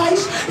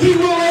sacrifice, He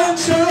will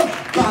answer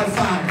by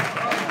fire.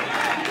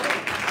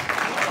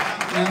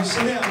 Now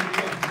sit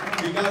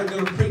down. You guys are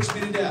going to preach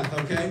me to death,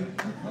 okay?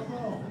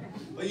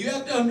 But you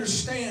have to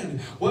understand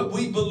what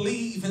we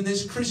believe in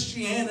this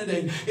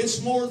Christianity.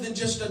 It's more than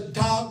just a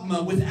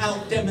dogma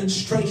without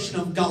demonstration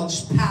of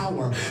God's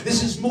power.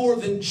 This is more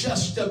than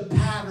just a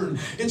pattern.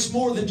 It's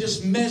more than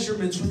just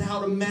measurements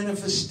without a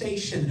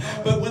manifestation.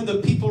 But when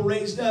the people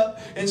raised up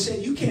and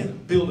said, you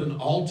can't build an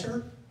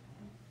altar,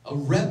 a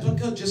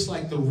replica just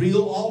like the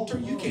real altar,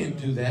 you can't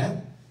do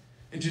that.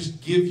 and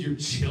just give your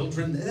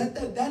children.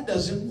 That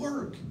doesn't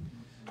work.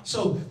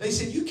 So they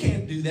said, you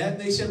can't do that.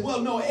 And they said,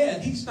 well, no,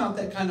 Ed, he's not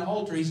that kind of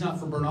altar. He's not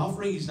for burnt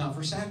offering. He's not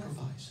for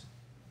sacrifice.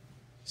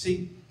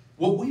 See,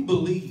 what we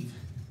believe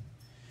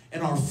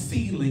and our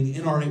feeling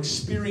and our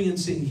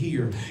experiencing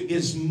here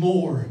is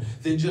more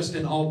than just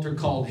an altar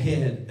called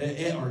Ed.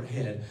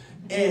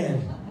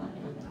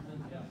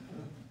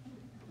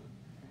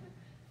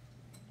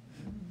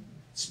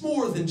 It's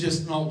more than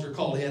just an altar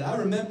called Ed. I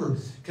remember,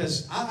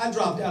 because I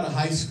dropped out of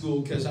high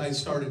school because I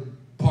started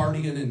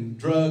partying and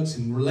drugs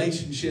and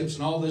relationships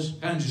and all this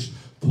kind of just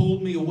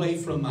pulled me away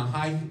from my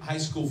high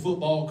school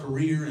football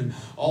career and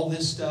all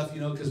this stuff, you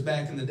know, because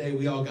back in the day,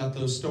 we all got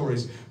those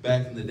stories.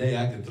 Back in the day,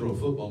 I could throw a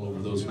football over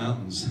those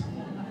mountains.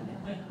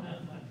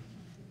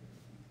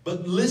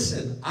 But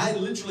listen, I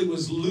literally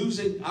was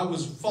losing. I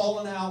was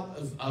falling out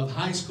of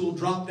high school,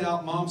 dropped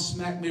out. Mom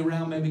smacked me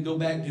around, made me go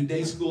back, do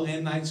day school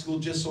and night school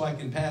just so I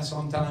can pass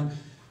on time.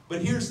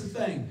 But here's the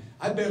thing.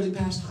 I barely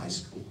passed high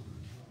school.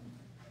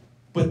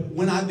 But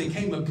when I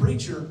became a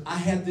preacher, I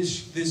had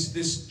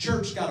this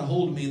church got a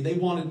hold of me, and they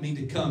wanted me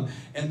to come.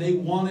 And they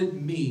wanted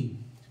me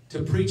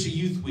to preach a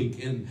youth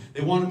week. And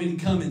they wanted me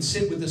to come and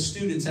sit with the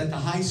students at the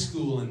high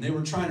school. And they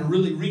were trying to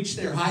really reach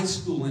their high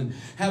school and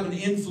have an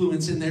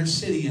influence in their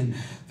city. And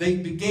they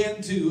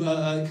began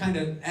to kind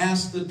of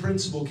ask the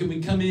principal, can we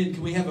come in?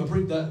 Can we have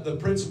the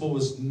principal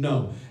was,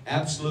 no,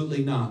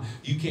 absolutely not.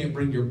 You can't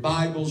bring your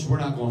Bibles. We're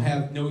not going to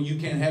have, no, you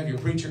can't have your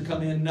preacher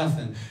come in,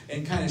 nothing.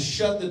 And kind of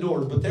shut the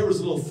doors. But there was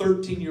a little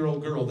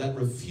 13-year-old girl that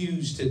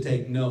refused to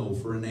take no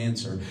for an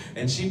answer.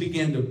 And she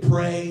began to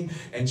pray,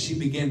 and she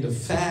began to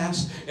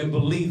fast and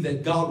believe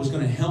that God was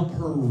going to help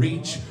her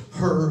reach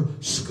her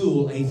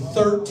school. A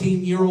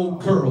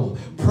 13-year-old girl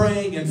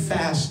praying and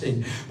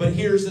fasting. But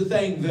here's the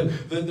thing,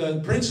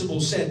 the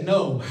principal said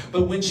no.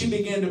 But when she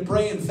began to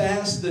pray and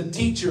fast, the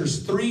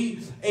teachers, 3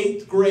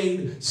 8th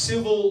grade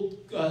civil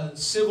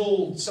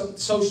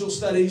social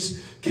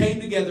studies came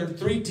together,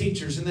 3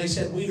 teachers, and they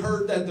said, we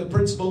heard that the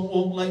principal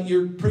won't let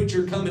your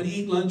preacher come and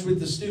eat lunch with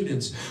the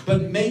students,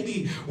 but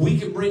maybe we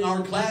can bring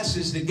our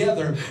classes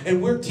together,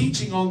 and we're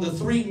teaching on the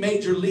 3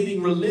 major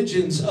leading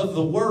religions of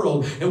the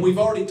world, and we've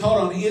already taught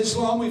on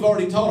Islam, we've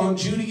already taught on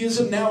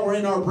Judaism, now we're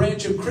in our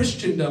branch of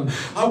Christendom.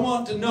 I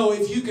want to know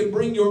if you can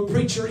bring your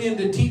preacher in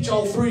to teach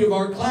all 3 of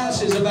our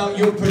classes about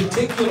your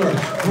particular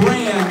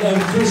brand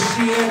of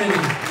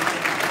Christianity.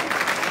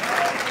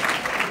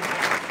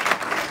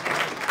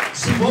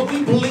 See, what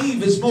we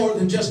believe is more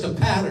than just a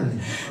pattern.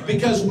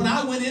 Because when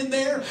I went in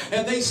there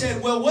and they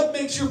said, well, what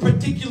makes your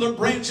particular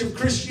branch of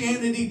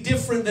Christianity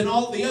different than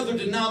all the other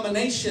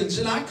denominations?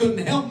 And I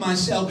couldn't help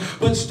myself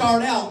but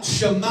start out,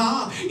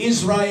 Shema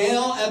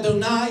Israel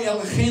Adonai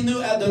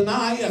Eloheinu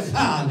Adonai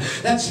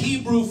Echad. That's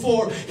Hebrew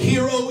for,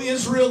 Hear, O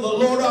Israel, the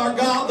Lord our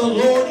God, the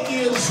Lord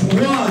is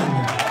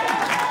one.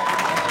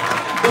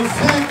 The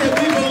fact that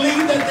we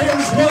believe that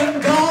there's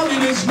one God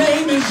and His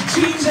name is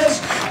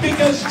Jesus,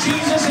 because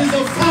Jesus is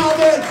the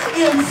Father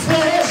in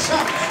flesh.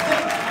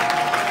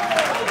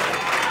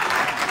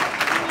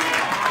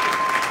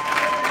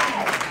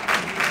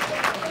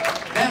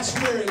 That's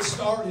where it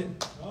started.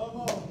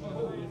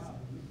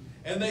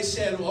 And they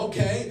said,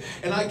 okay.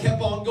 And I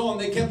kept on going.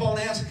 They kept on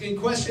asking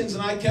questions,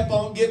 and I kept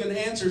on giving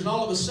answers. And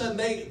all of a sudden,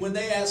 when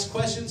they asked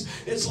questions,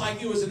 it's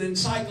like it was an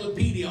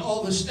encyclopedia.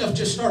 All this stuff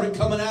just started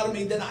coming out of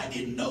me that I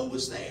didn't know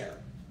was there.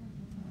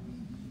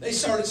 They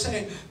started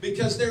saying,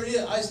 because there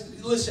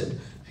is, listen,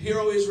 Hear,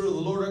 O Israel,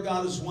 the Lord our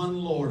God is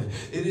one Lord.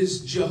 It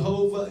is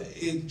Jehovah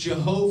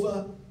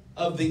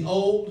of the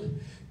old,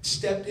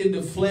 stepped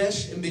into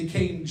flesh and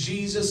became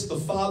Jesus the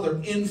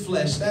Father in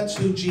flesh. That's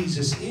who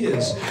Jesus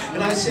is.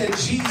 And I said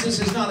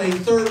Jesus is not a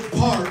third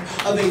part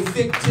of a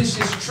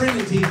fictitious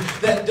Trinity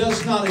that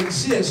does not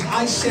exist.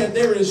 I said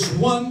there is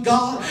one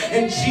God,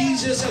 and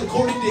Jesus,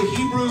 according to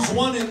Hebrews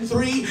 1 and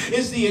 3,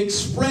 is the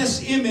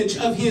express image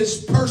of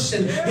His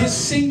person, His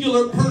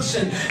singular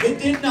person. It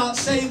did not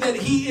say that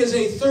He is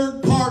a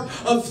third part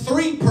of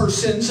 3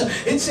 persons.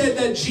 It said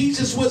that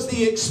Jesus was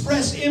the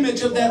express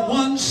image of that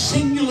one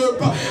singular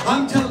part.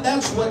 I'm telling you,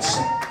 that's what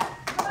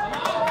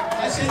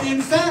I said.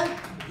 In fact,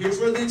 here's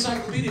where the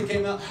encyclopedia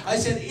came out. I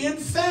said, in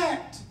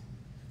fact,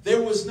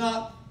 there was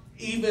not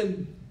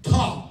even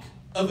talk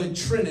of a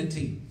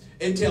Trinity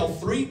until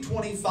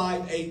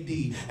 325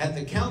 AD at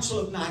the Council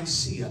of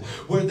Nicaea,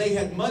 where they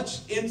had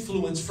much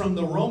influence from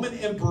the Roman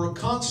Emperor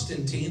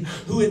Constantine,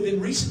 who had been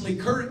recently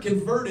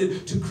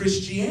converted to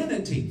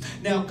Christianity.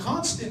 Now,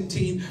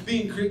 Constantine,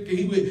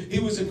 he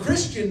was a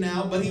Christian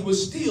now, but he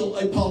was still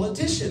a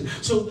politician.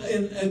 So,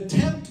 an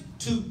attempt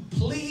to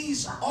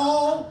please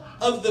all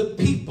of the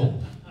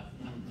people.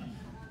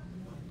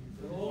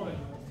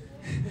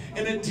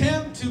 An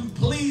attempt to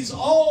please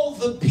all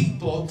the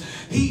people.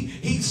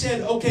 He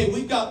said, okay,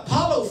 we've got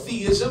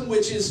polytheism,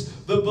 which is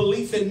the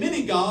belief in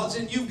many gods,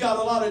 and you've got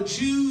a lot of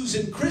Jews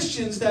and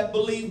Christians that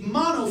believe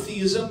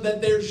monotheism,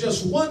 that there's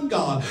just one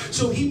God.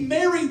 So he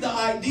married the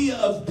idea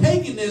of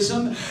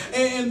paganism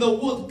and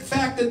the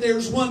fact that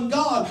there's one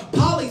God,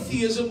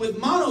 polytheism with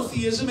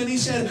monotheism, and he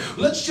said,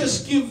 let's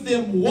just give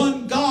them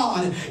one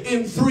God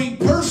in 3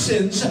 persons.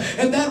 pagans,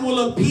 and that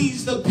will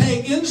appease the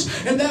pagans,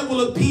 and that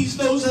will appease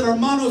those that are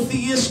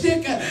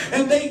monotheistic.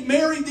 And they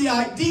married the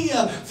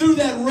idea through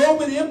that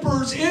Roman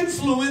emperor's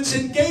influence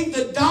and gave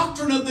the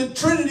doctrine of the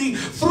Trinity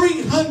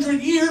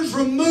 300 years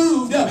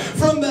removed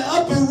from the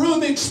upper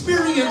room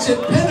experience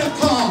at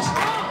Pentecost.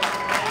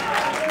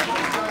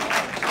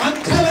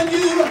 I'm telling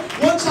you,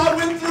 once I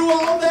went through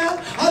all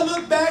that, I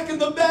looked back in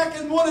the back,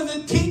 and one of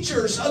the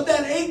teachers of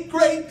that 8th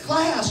grade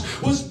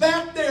class was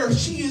back there.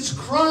 She is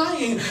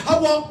crying. I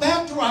walked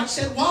back to her. I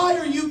said, "Why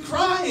are you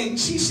crying?"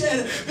 She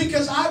said,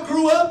 "Because I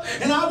grew up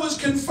and I was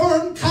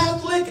confirmed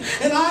Catholic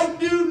and I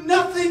knew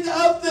nothing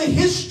of the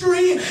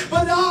history,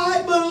 but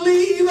I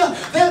believe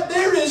that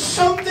there is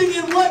something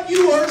in what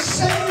you are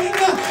saying."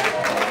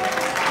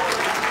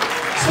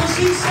 So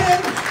she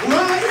said,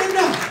 "Ryan,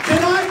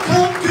 can I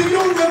come to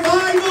your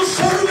revival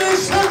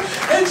service?"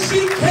 And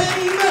she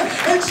came,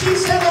 and she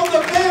sat on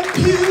the back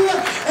pew,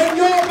 and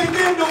y'all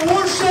began to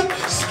worship,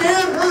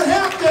 scared her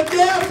half to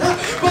death.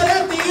 But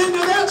at the end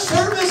of that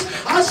service,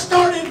 I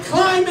started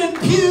climbing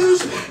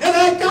pews, and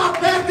I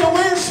got back to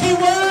where she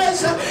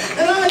was,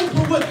 and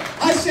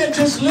I said,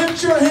 "Just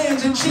lift your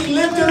hands." And she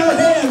lifted her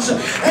hands,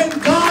 and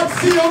God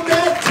filled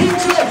that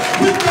teacher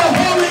with the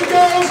Holy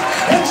Ghost,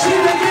 and she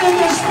began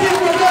to speak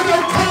with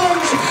other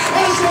tongues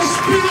as the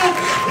Spirit.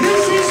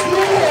 This is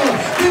more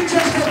than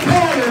just a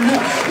pattern.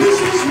 This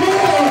is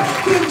more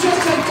than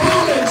just a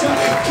college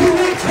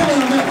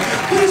curriculum.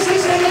 This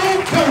is an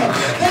altar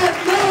that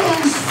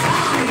knows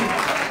fire.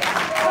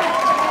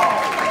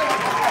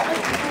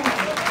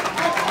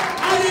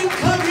 I didn't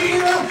come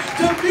here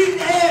to meet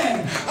Ed.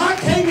 I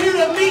came here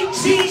to meet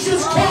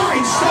Jesus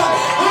Christ.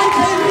 I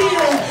came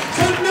here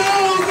to know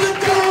the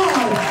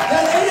God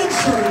that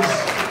answers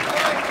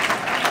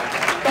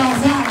by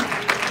fire.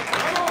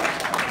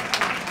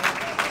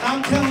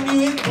 I'm telling you,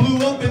 it blew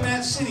up in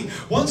that city.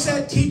 Once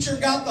that teacher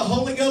got the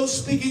Holy Ghost,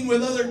 speaking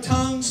with other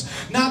tongues,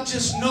 not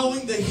just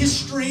knowing the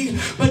history,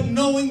 but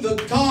knowing the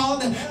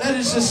God that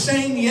is the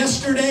same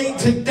yesterday,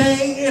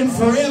 today, and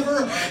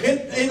forever,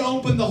 it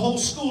opened the whole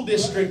school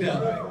district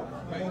up.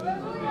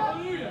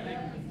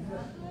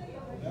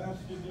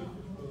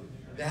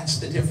 That's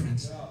the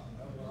difference.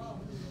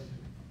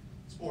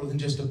 It's more than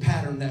just a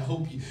pattern. That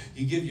hope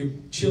you give your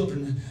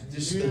children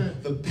just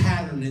the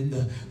pattern and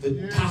the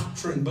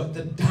doctrine, but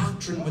the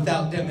doctrine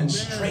without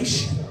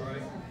demonstration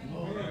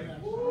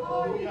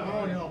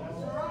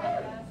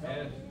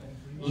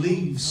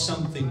leaves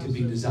something to be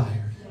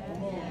desired.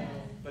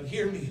 But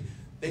hear me.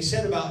 They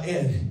said about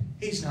Ed,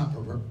 he's not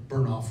for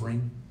burnt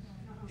offering.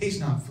 He's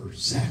not for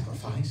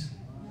sacrifice.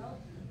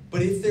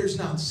 But if there's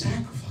not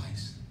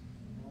sacrifice,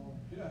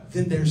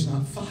 then there's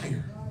not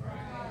fire.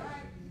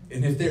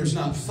 And if there's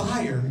not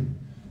fire,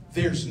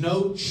 there's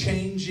no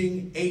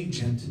changing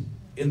agent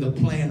in the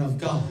plan of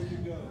God.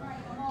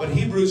 But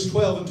Hebrews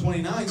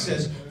 12:29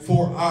 says,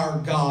 "For our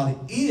God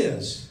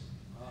is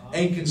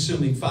a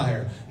consuming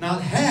fire."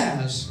 Not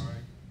has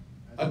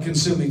a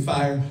consuming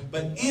fire,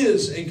 but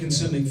is a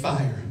consuming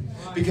fire.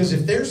 Because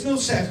if there's no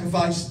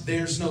sacrifice,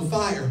 there's no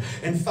fire.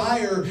 And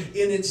fire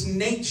in its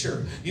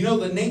nature, you know,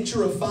 the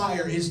nature of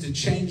fire is to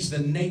change the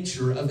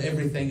nature of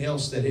everything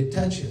else that it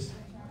touches.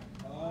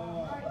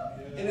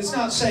 And it's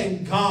not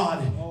saying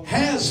God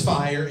has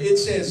fire. It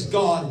says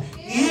God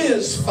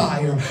is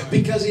fire.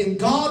 Because in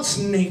God's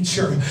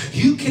nature,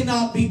 you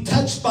cannot be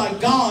touched by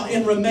God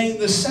and remain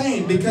the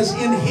same. Because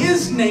in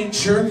His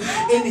nature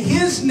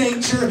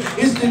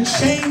is to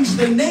change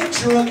the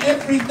nature of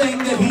everything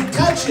that He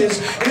touches.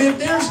 And if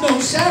there's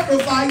no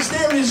sacrifice,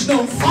 there is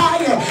no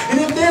fire. And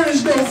if there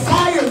is no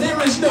fire,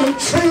 there is no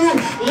true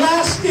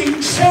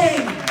lasting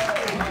change.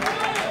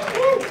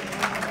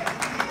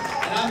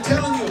 And I'm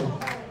telling you,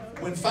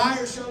 when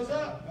fire shows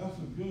up, That's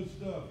some good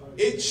stuff. Right?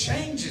 it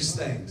changes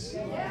things.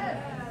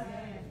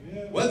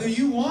 Whether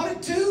you want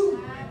it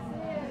to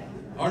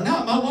or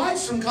not. My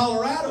wife's from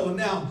Colorado, and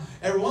now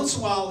every once in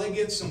a while they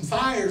get some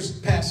fires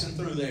passing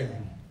through there.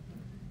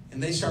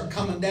 And they start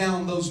coming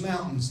down those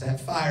mountains. That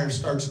fire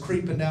starts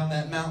creeping down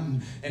that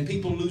mountain, and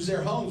people lose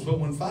their homes. But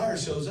when fire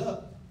shows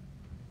up,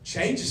 it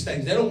changes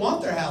things. They don't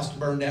want their house to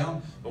burn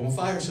down, but when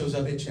fire shows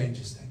up, it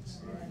changes things.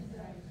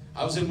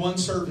 I was in one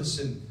service,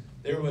 and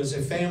there was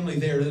a family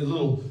there, a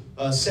little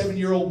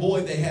 7-year-old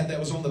boy they had that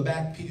was on the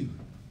back pew.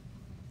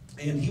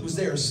 And he was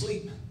there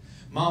asleep.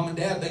 Mom and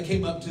Dad, they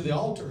came up to the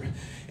altar.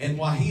 And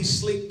while he's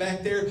asleep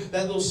back there,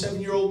 that little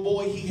 7-year-old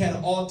boy, he had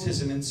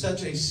autism, and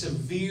such a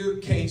severe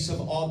case of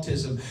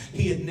autism.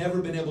 He had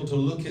never been able to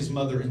look his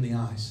mother in the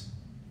eyes.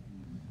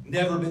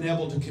 Never been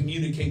able to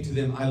communicate to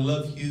them, "I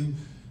love you,"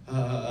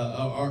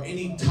 or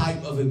any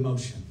type of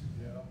emotion.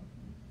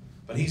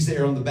 But he's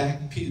there on the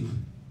back pew.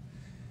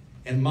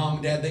 And Mom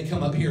and Dad, they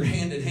come up here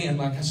hand in hand,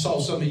 like I saw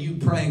some of you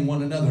praying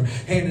one another,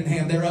 hand in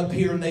hand. They're up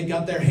here and they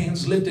got their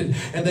hands lifted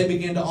and they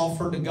begin to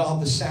offer to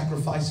God the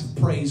sacrifice of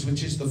praise,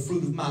 which is the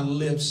fruit of my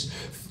lips,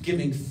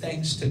 giving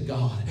thanks to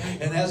God.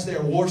 And as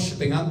they're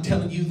worshiping, I'm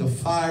telling you, the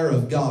fire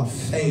of God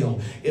fell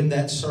in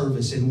that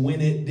service. And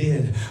when it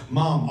did,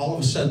 Mom, all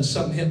of a sudden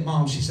something hit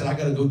Mom. She said, I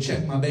got to go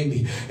check my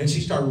baby. And she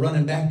started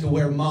running back to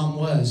where Mom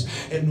was,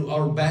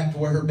 or back to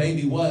where her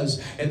baby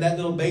was. And that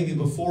little baby,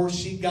 before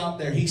she got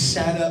there, he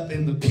sat up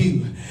in the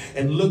pew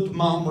and looked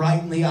Mom right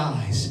in the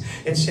eyes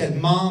and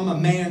said, Mom, a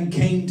man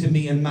came to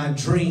me in my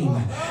dream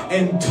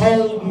and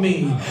told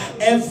me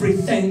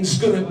everything's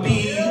going to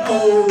be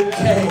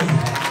okay.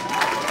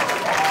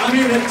 I'm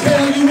here to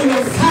tell you, when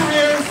the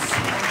fire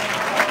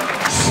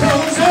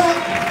shows up,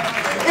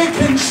 it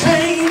can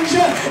change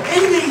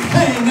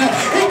anything.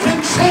 It can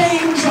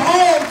change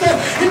all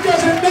things. It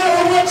doesn't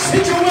matter what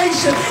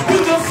situation.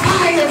 When the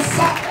fire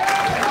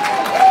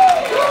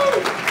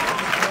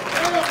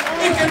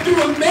it can do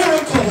a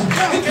miracle.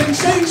 It can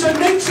change the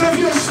nature of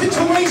your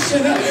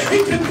situation.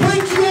 It can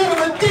break you out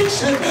of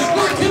addiction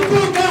like it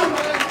broke out.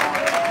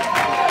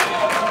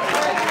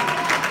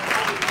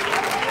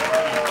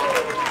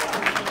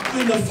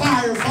 When the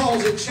fire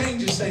falls, it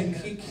changes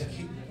things.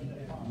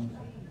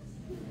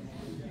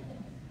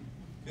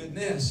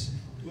 Goodness.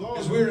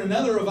 Because we're in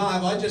another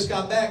revival. I just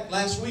got back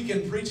last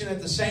weekend preaching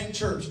at the same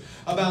church.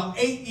 About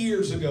 8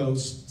 years ago,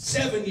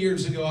 7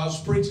 years ago, I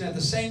was preaching at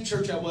the same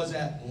church I was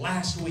at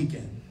last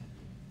weekend.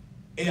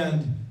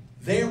 And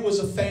there was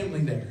a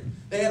family there.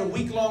 They had a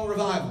week-long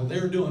revival.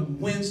 They were doing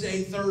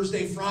Wednesday,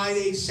 Thursday,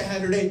 Friday,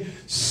 Saturday,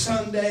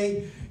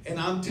 Sunday. And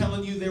I'm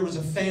telling you, there was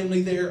a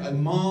family there, a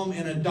mom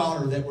and a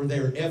daughter that were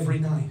there every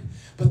night.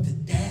 But the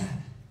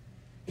dad,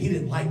 he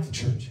didn't like the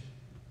church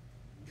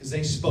because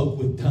they spoke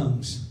with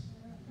tongues.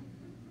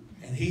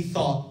 And he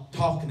thought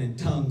talking in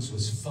tongues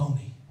was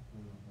phony.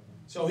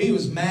 So he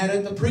was mad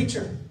at the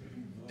preacher.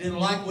 Didn't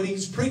like what he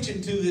was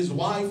preaching to his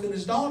wife and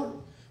his daughter.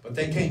 But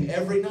they came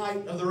every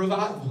night of the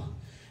revival.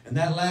 And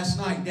that last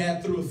night,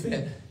 Dad threw a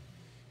fit.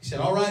 He said,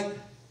 all right,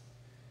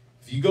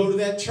 if you go to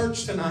that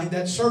church tonight,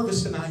 that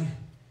service tonight,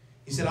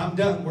 he said, I'm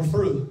done. We're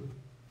through.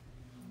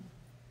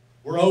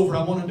 We're over.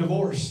 I want a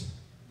divorce.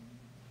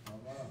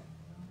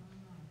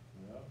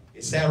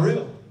 It's that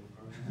real.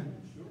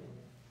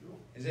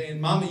 He's saying,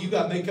 Mama, you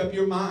got to make up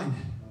your mind.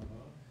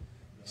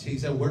 She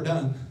said, we're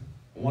done.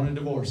 I want a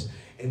divorce.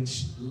 And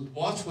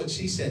watch what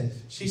she said.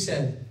 She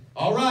said,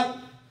 all right.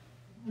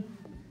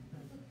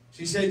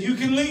 She said, you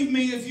can leave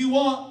me if you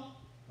want.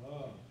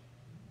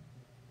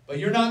 But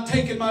you're not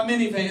taking my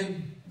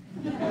minivan.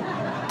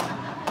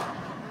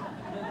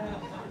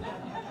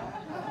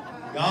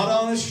 God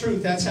honest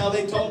truth. That's how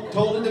they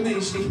told it to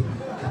me.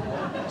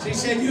 She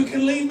said, you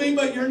can leave me,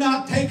 but you're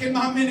not taking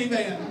my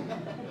minivan.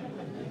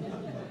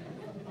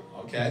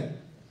 Okay.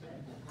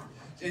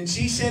 And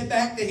she said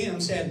back to him,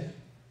 said,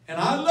 and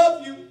I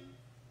love you.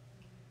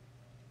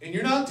 And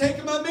you're not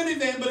taking my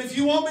minivan, but if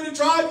you want me to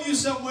drive you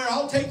somewhere,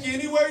 I'll take you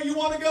anywhere you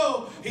want to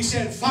go. He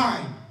said,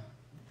 fine.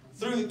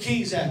 Threw the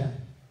keys at her.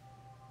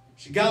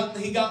 He got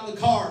in the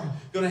car,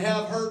 going to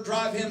have her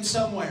drive him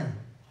somewhere.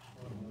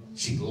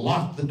 She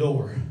locked the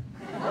door.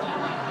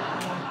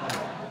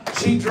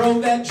 She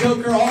drove that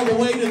joker all the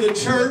way to the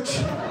church.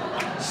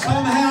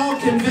 Somehow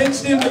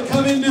convinced him to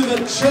come into the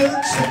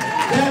church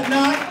that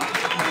night.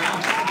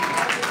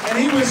 And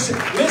he was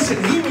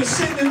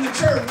sitting in the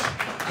church.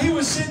 He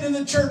was sitting in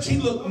the church. He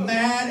looked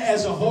mad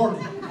as a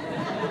hornet.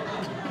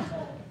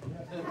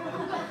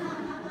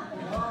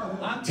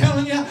 I'm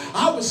telling you,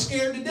 I was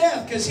scared to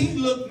death because he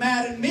looked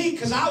mad at me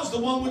because I was the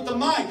one with the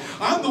mic.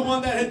 I'm the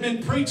one that had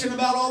been preaching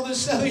about all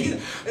this stuff.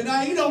 And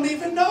now he don't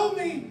even know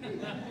me.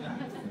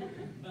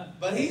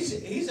 But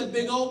he's a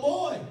big old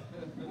boy.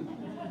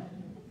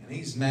 And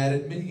he's mad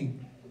at me.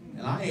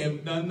 And I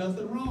haven't done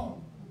nothing wrong.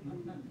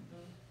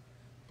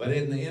 But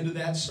in the end of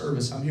that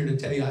service, I'm here to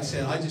tell you, I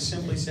just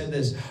simply said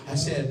this. I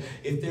said,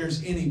 if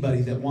there's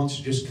anybody that wants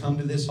to just come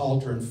to this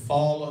altar and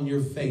fall on your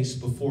face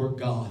before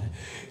God,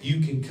 you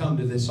can come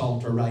to this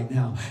altar right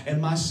now.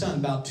 And my son,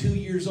 about 2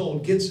 years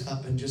old, gets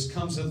up and just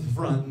comes to the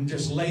front and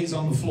just lays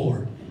on the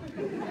floor.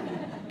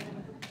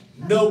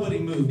 Nobody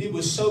moved. It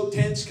was so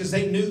tense because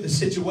they knew the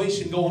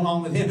situation going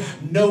on with him.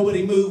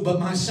 Nobody moved but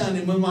my son.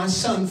 And when my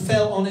son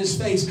fell on his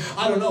face,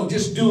 I don't know,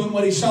 just doing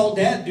what he saw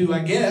Dad do, I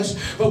guess.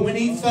 But when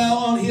he fell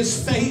on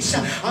his face,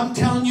 I'm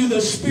telling you, the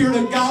Spirit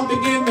of God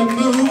began to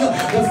move.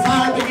 The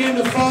fire began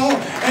to fall.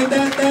 And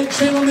that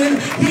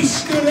gentleman, he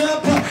stood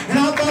up. And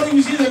I thought he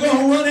was either going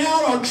to run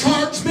out or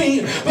charge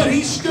me. But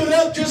he stood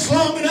up just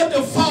long enough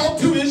to fall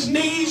to his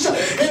knees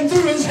and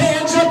threw his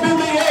hands up in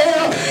the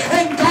air.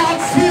 And God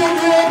filled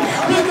him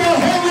with the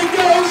Holy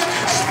Ghost,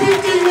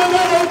 speaking with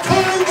other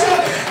tongues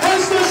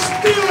as the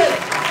Spirit.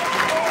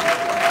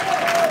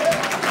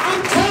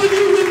 I'm telling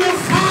you, when the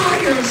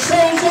fire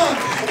shows up,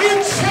 it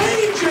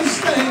changes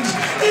things.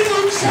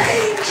 It'll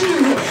change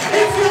you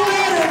if you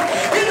let it.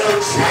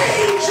 It'll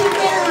change your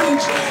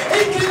marriage.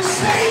 It can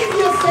save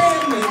your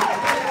family.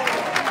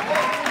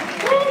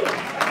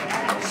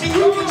 See,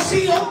 you can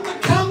see all the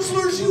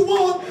counselors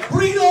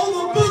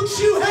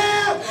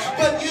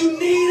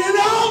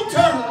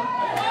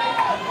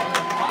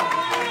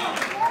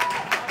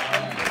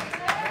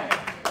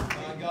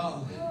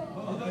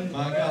God.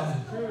 My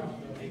God.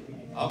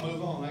 I'll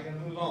move on. I got to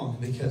move on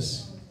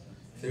because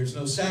if there's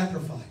no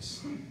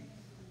sacrifice,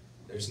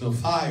 there's no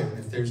fire.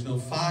 If there's no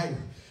fire.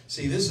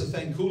 See, this is the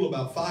thing cool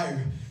about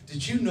fire.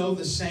 Did you know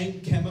the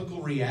same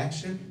chemical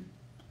reaction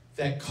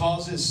that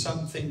causes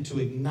something to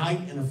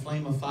ignite in a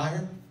flame of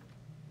fire?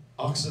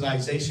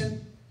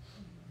 Oxidization.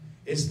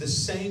 It's the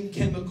same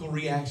chemical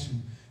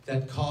reaction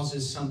that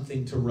causes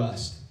something to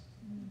rust.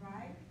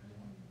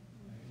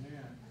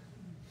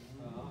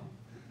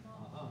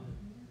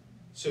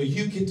 So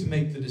you get to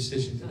make the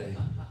decision today.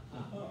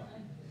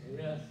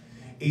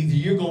 Either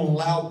you're going to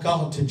allow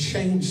God to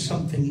change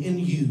something in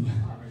you,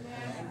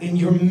 in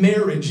your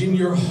marriage, in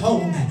your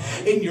home,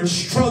 in your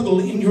struggle,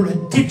 in your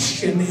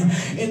addiction,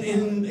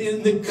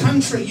 in the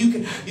country. You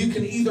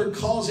can either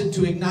cause it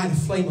to ignite a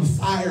flame of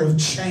fire of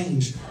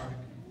change,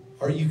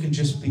 or you can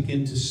just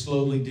begin to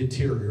slowly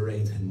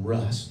deteriorate and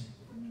rust.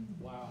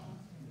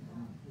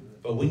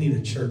 But we need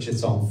a church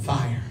that's on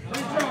fire.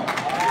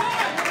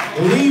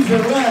 Leave the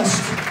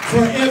rest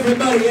for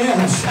everybody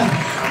else.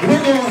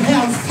 We're going to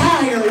have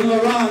fire in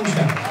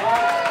Loranger.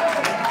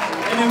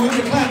 Amen. Would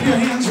you clap your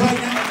hands right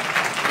now?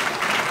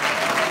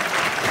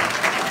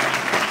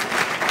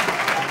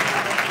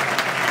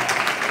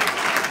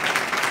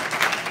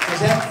 Because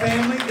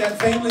that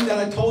family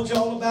that I told you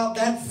all about,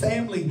 that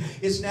family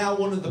is now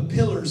one of the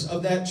pillars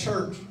of that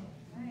church.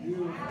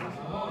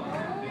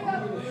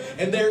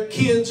 And their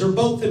kids are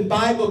both in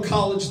Bible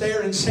college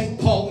there in St.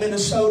 Paul,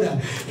 Minnesota.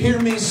 Hear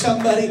me,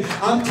 somebody.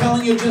 I'm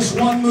telling you, just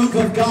one move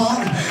of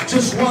God,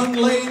 just one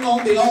laying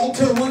on the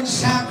altar, one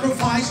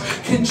sacrifice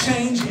can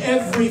change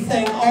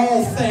everything,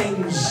 all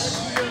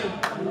things.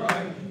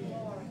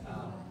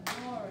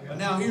 But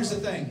now here's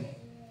the thing.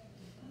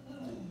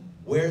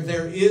 Where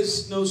there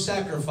is no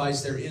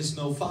sacrifice, there is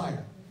no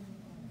fire.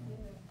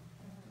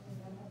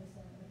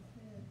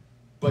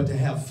 But to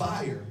have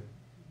fire,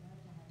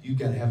 you've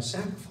got to have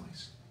sacrifice.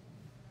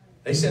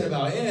 They said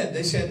about Ed,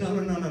 they said,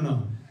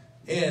 no.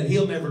 Ed,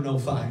 he'll never know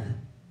fire.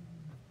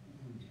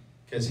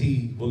 Because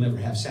he will never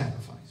have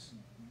sacrifice.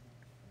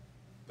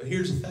 But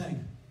here's the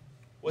thing.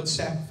 What's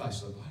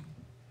sacrifice look like?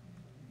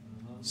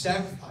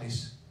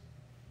 Sacrifice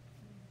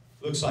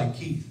looks like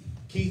Keith.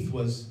 Keith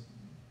was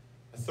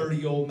a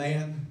 30-year-old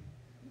man,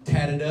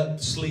 tatted up,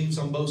 sleeves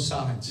on both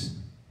sides.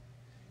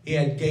 He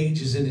had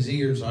gauges in his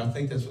ears. I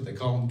think that's what they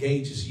call them,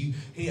 gauges.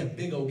 He had a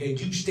big old gauge.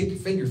 You can stick your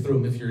finger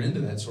through them if you're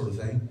into that sort of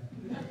thing.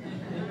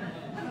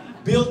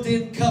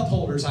 Built-in cup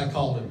holders, I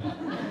called him.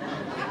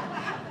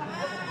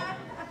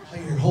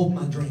 Here, hold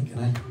my drink.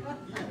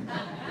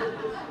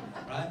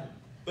 Right?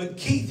 But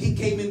Keith, he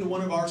came into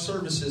one of our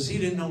services. He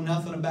didn't know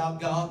nothing about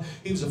God.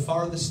 He was the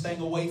farthest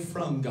thing away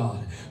from God.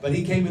 But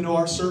he came into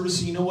our service.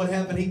 And you know what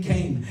happened? He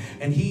came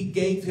and he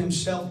gave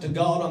himself to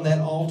God on that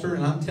altar.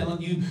 And I'm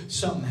telling you,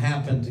 something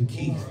happened to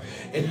Keith.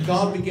 And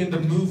God began to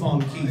move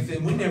on Keith.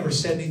 And we never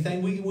said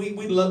anything.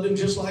 We loved him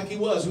just like he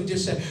was. We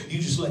just said, you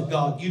just let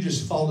God, you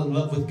just fall in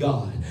love with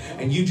God.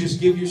 And you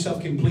just give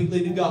yourself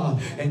completely to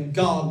God. And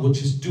God will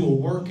just do a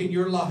work in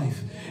your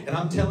life. And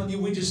I'm telling you,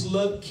 we just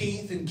loved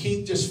Keith, and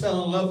Keith just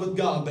fell in love with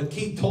God. But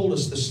Keith told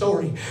us the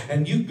story.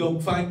 And you go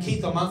find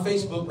Keith on my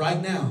Facebook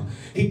right now.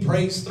 He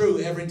prays through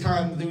every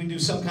time that we do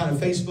some kind of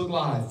Facebook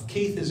Live.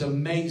 Keith is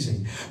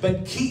amazing.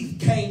 But Keith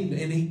came,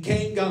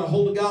 got a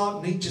hold of God,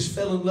 and he just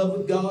fell in love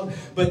with God.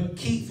 But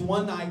Keith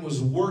one night was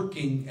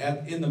working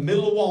in the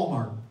middle of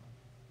Walmart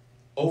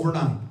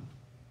overnight.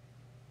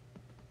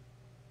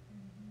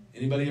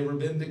 Anybody ever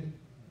been to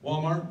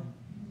Walmart?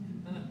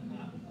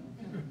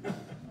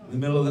 In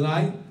the middle of the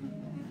night?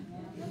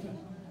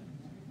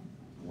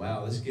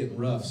 Wow, this is getting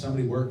rough.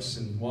 Somebody works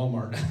in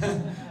Walmart.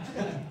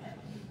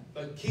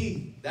 But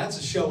Keith, that's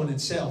a show in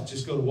itself.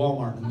 Just go to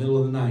Walmart in the middle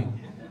of the night.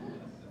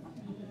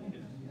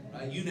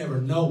 Right? You never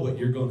know what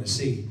you're going to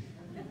see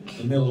in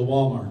the middle of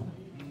Walmart.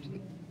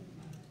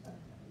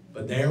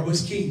 But there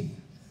was Keith.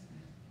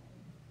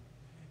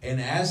 And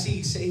as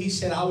he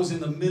said, I was in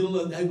the middle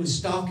of, I was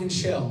stocking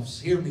shelves.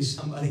 Hear me,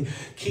 somebody.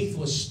 Keith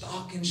was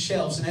stocking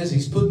shelves. And as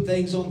he's putting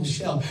things on the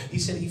shelf, he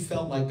said he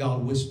felt like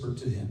God whispered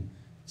to him.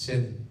 He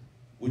said,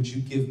 would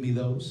you give me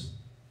those?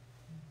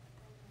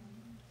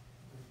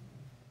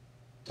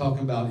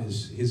 Talking about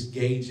his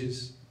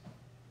gauges.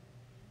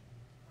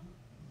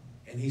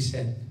 And he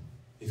said,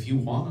 if you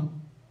want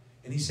them.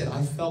 And he said,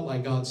 I felt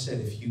like God said,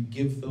 if you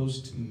give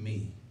those to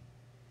me,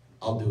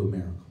 I'll do a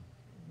miracle.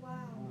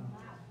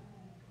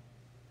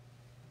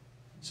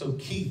 So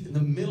Keith, in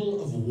the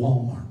middle of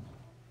Walmart,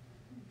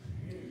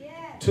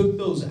 took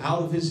those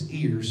out of his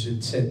ears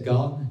and said,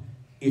 God,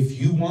 if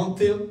you want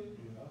them,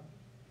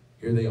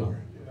 here they are.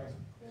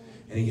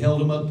 And he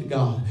held them up to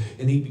God,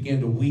 and he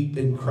began to weep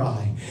and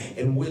cry.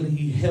 And when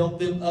he held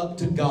them up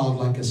to God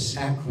like a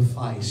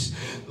sacrifice,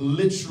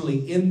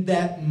 literally in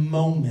that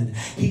moment,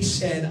 he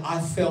said,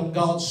 I felt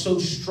God so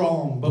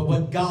strong. But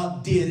what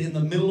God did in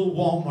the middle of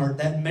Walmart,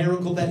 that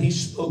miracle that he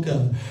spoke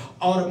of,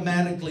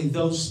 automatically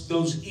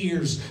those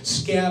ears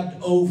scabbed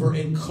over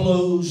and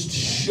closed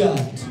shut.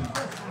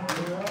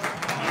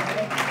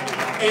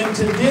 And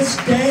to this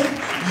day,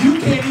 you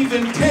can't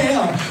even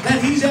tell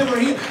that he's ever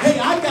here.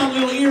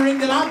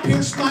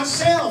 pierced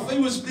myself.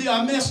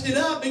 I messed it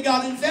up. It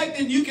got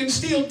infected. You can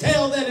still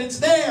tell that it's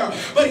there.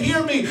 But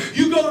hear me.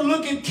 You go to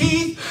look at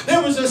Keith.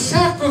 There was a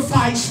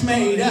sacrifice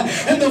made.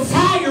 And the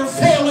fire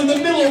fell in the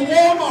middle of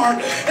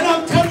Walmart. And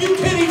I'm telling you, you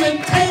can't even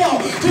tell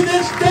to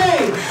this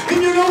day.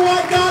 And you know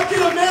what? God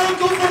did a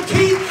miracle for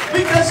Keith.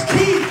 Because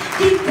Keith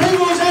didn't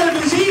pull those out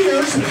of his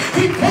ears.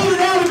 He pulled it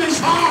out of his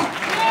heart.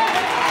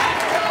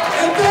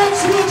 And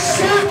that's what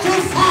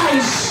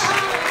sacrifice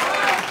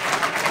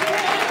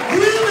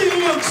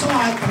really looks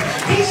like.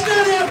 He's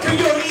not after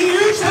your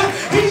ears.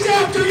 He's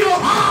after your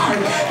heart.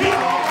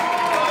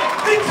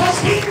 Because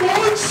he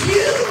wants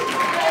you.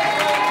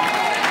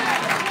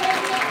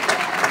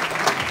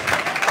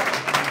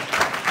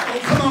 Oh,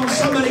 come on,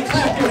 somebody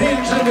clap your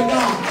hands unto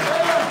God.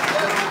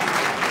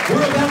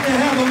 We're about to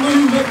have a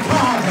move of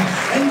God.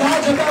 And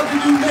God's about to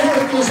do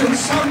miracles in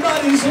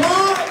somebody's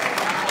life.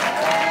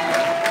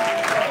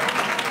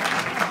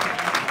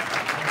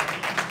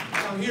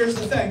 Now, here's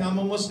the thing. I'm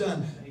almost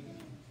done.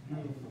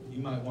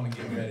 You might want to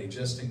get ready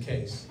just in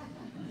case.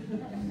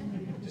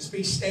 Just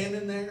be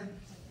standing there.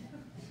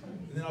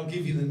 And then I'll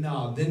give you the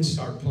nod. Then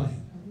start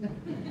playing.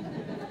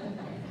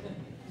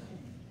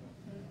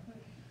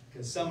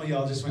 Because some of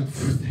y'all just went,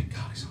 thank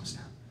God he's almost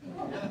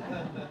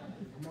done.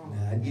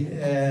 Not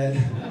yet.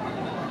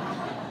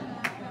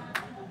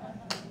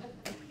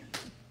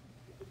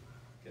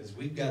 Because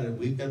we've got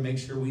to make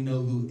sure we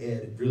know who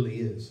Ed really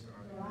is.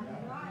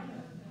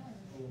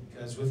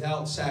 Because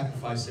without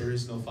sacrifice, there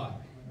is no fire.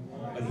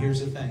 But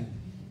here's the thing.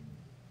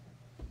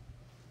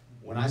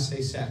 When I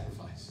say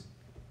sacrifice,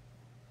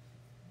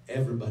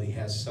 everybody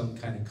has some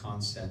kind of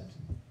concept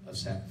of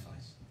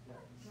sacrifice.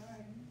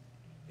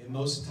 And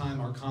most of the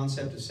time, our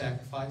concept of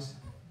sacrifice,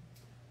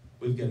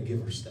 we've got to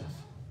give our stuff.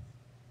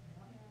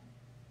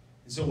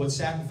 And so what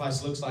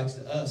sacrifice looks like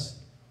to us,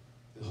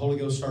 the Holy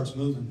Ghost starts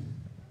moving.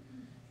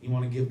 You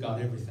want to give God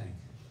everything.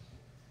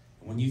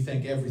 And when you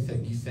think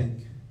everything, you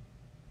think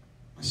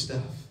my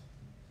stuff.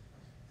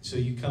 So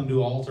you come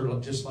to an altar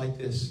just like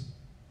this,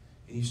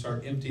 and you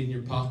start emptying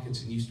your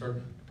pockets, and you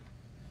start,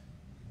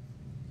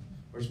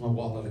 where's my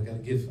wallet? I got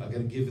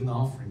to give in the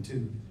offering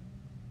too.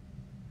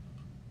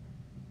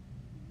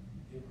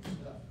 Give my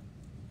stuff.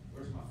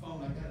 Where's my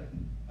phone?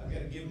 I got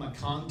to give my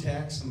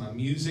contacts and my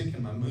music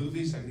and my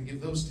movies. I got to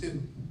give those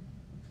too.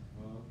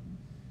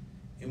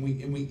 And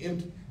we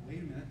empty. Wait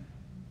a minute.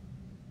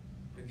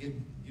 I give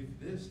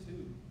this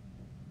too.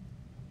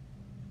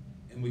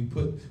 And we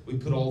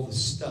put all the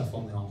stuff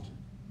on the altar.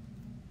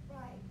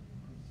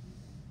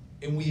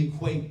 And we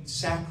equate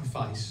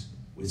sacrifice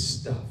with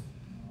stuff.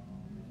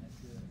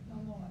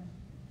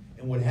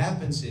 And what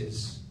happens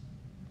is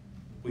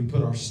we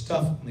put our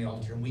stuff on the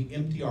altar and we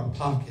empty our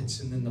pockets,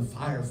 and then the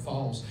fire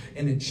falls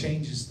and it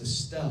changes the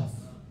stuff.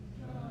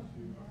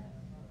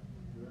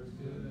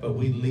 But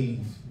we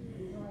leave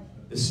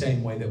the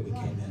same way that we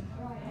came in.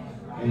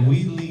 And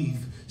we leave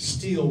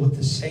still with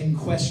the same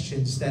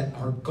questions that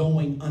are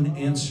going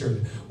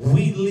unanswered.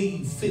 We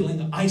leave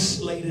feeling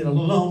isolated,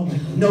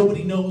 alone.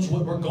 Nobody knows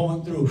what we're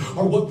going through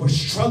or what we're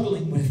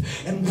struggling with.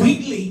 And we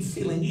leave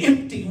feeling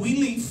empty. We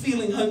leave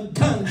feeling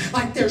undone,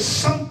 like there's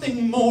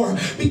something more.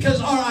 Because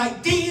our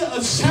idea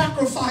of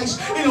sacrifice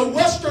in a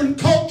Western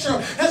culture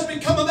has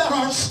become about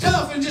our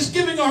stuff and just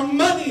giving our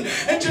money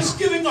and just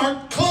giving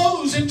our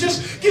clothes and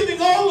just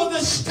giving all of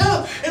this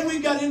stuff. And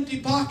we've got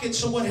empty pockets.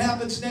 So what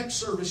happens next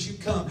service? You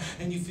come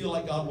and you feel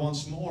like God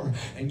wants more,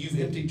 and you've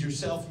emptied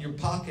yourself in your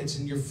pockets,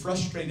 and you're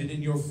frustrated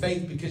in your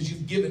faith because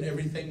you've given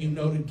everything you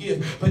know to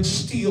give, but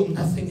still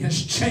nothing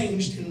has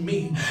changed in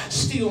me.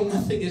 Still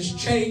nothing has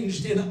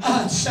changed in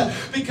us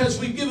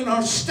because we've given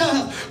our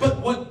stuff.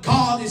 But what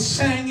God is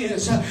saying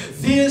is,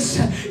 this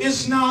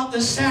is not the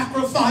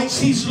sacrifice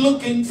He's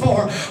looking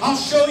for. I'll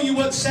show you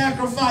what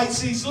sacrifice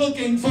He's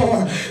looking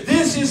for.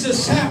 This is the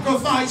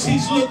sacrifice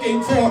He's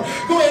looking for.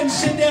 Go ahead and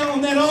sit down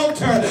on that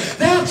altar.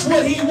 That's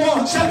what He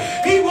wants.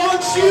 He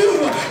wants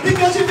you.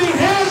 Because if He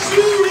has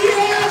you, He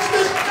has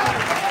the...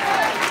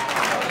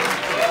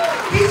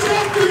 He's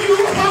after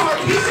your heart.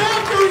 He's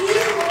after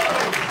you.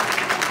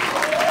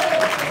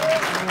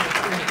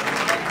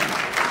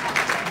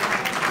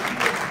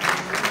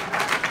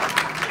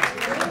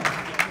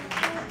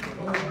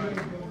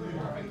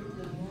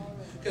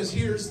 Because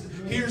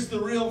here's the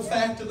real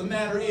fact of the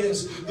matter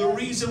is, the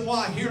reason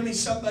why, hear me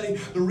somebody,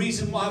 the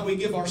reason why we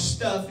give our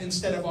stuff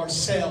instead of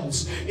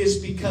ourselves is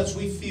because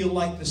we feel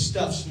like the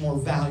stuff's more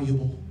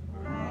valuable.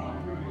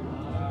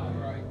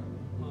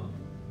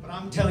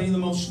 I'm telling you, the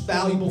most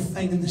valuable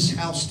thing in this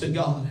house to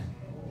God,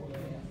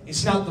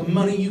 it's not the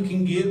money you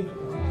can give.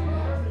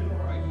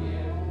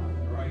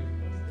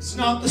 It's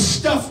not the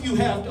stuff you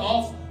have to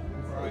offer.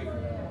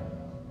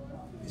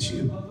 It's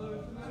you.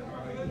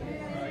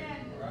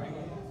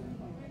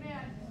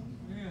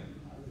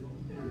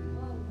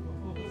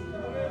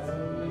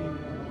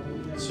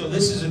 So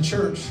this is a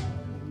church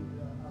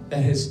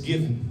that has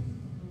given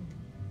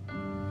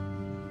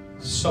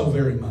so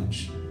very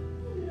much.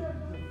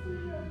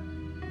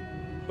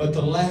 But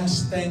the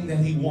last thing that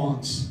He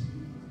wants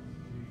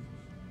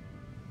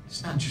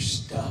is not your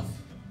stuff.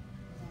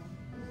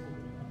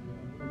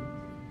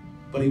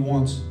 but He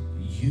wants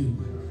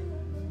you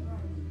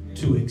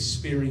to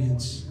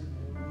experience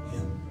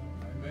Him.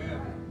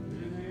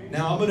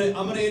 Now, I'm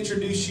gonna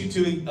introduce you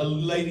to a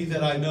lady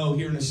that I know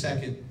here in a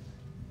second.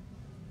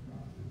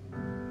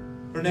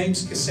 Her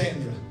name's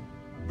Cassandra.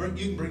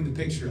 You can bring the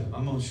picture up.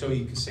 I'm going to show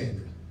you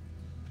Cassandra.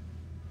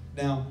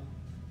 Now,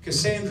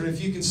 Cassandra,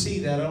 if you can see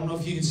that, I don't know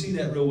if you can see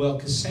that real well.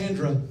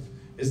 Cassandra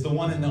is the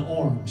one in the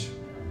orange.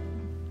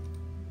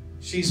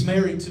 She's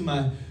married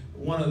to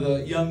one of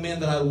the young men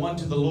that I won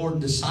to the Lord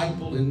and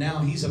discipled, and now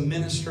he's a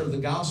minister of the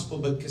gospel.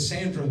 But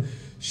Cassandra,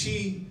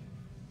 she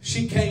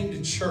came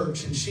to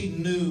church and she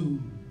knew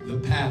the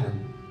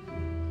pattern.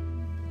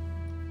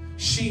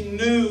 She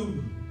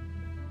knew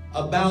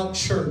about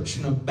church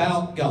and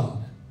about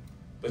God,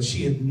 but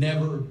she had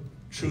never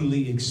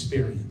truly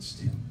experienced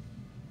Him.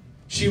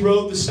 She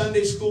rode the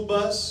Sunday school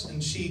bus,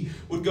 and she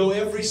would go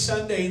every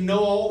Sunday and know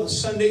all the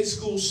Sunday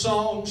school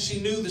songs.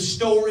 She knew the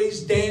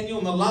stories, Daniel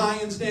and the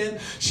lion's den.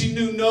 She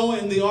knew Noah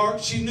and the ark.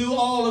 She knew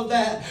all of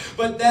that.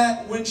 But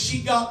that when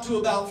she got to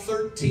about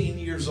 13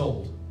 years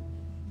old,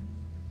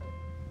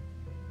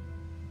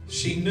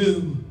 she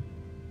knew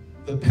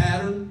the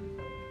pattern.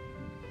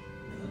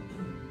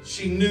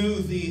 She knew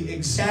the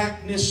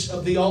exactness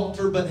of the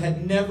altar, but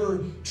had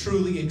never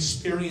truly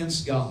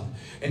experienced God.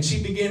 And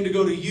she began to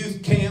go to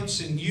youth camps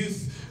and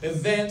youth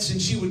events,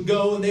 and she would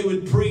go and they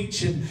would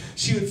preach, and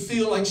she would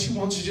feel like she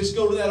wants to just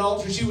go to that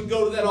altar. She would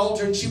go to that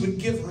altar and she would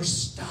give her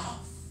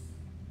stuff.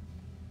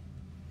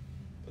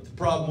 But the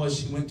problem was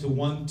she went to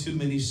one too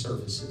many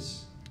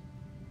services.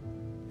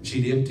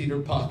 She'd emptied her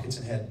pockets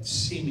and had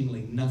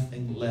seemingly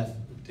nothing left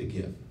to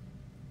give.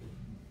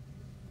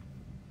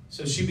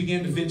 So she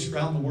began to venture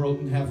around the world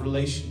and have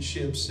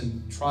relationships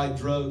and try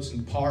drugs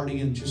and party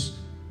and just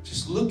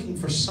looking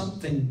for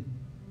something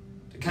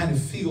to kind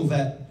of feel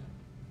that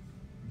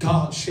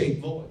God-shaped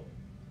void.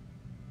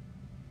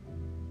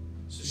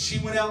 So she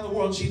went out in the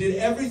world. She did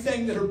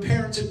everything that her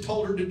parents had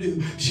told her to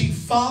do. She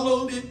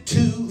followed it to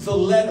the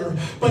letter,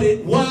 but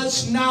it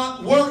was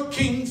not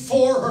working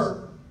for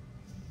her.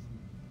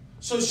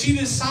 So she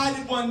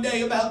decided one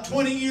day, about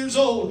 20 years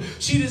old,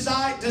 she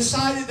decided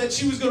that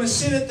she was going to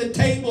sit at the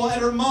table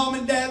at her mom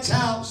and dad's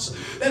house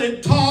that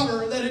had taught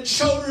her, that had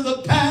showed her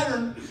the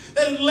pattern,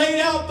 that had laid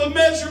out the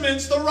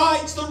measurements, the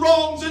rights, the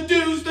wrongs, the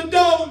do's, the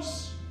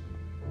don'ts.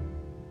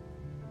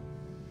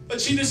 But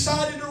she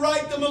decided to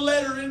write them a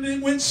letter, and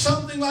it went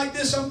something like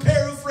this. I'm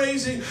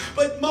paraphrasing.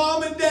 But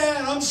Mom and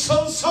Dad, I'm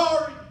so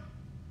sorry.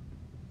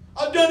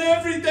 I've done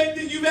everything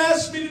that you've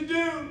asked me to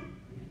do.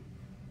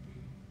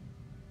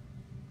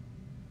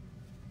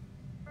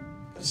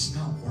 It's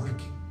not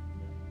working.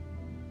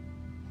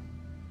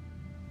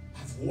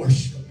 I've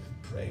worshiped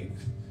and prayed.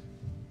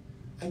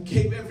 I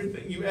gave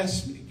everything you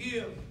asked me to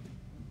give.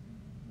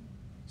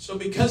 So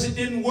because it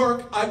didn't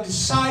work, I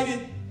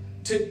decided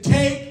to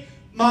take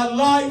my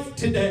life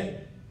today.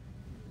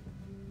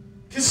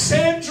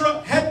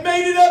 Cassandra had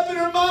made it up in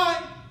her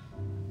mind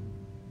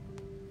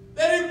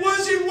that it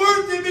wasn't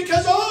worth it,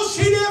 because all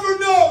she'd ever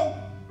known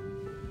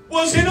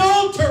was an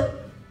altar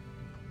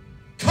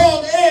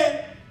called Ed.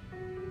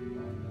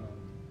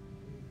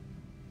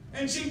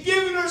 And she'd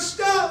given her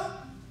stuff,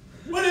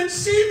 but it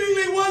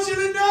seemingly wasn't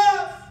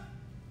enough.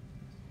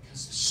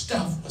 Because the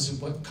stuff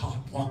wasn't what God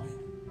wanted.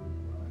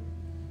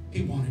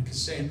 He wanted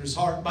Cassandra's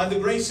heart. By the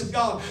grace of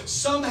God,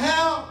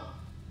 somehow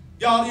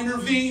God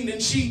intervened,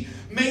 and she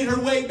made her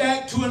way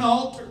back to an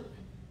altar.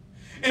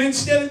 And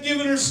instead of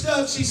giving her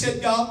stuff, she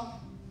said, God,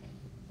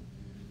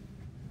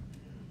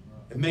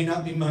 it may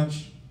not be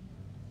much.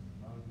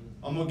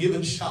 I'm going to give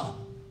it a shot.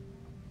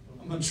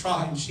 I'm going to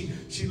try. And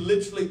she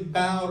literally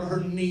bowed her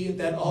knee at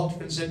that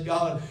altar and said,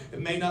 God, it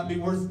may not be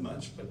worth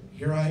much, but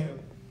here I am.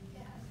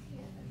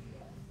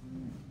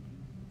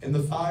 And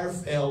the fire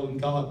fell,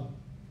 and God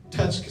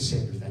touched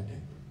Cassandra that day.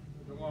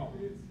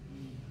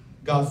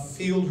 God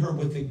filled her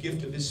with the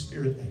gift of His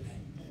Spirit that day.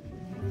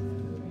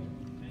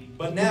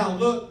 But now,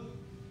 look,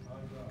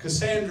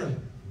 Cassandra,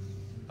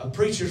 a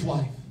preacher's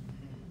wife.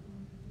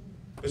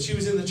 But she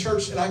was in the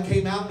church that I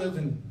came out of,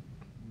 and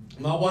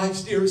my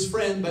wife's dearest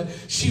friend, but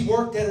she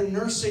worked at a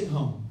nursing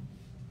home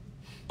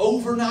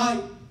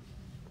overnight.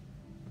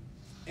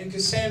 And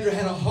Cassandra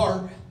had a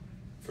heart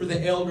for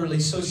the elderly,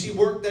 so she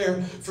worked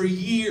there for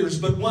years.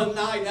 But one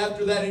night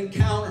after that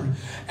encounter,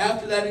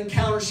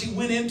 she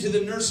went into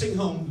the nursing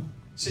home.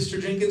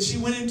 Sister Jenkins, she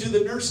went into the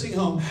nursing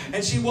home,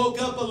 and she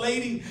woke up a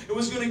lady who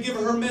was going to give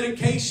her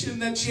medication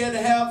that she had to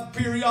have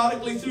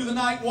periodically through the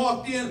night,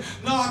 walked in,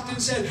 knocked,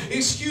 and said,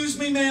 excuse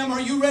me, ma'am,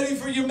 are you ready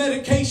for your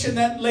medication?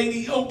 That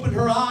lady opened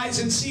her eyes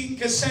and seen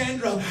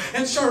Cassandra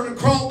and started to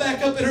crawl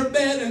back up in her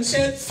bed and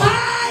said,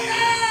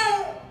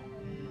 fire!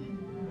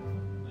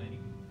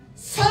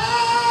 Fire!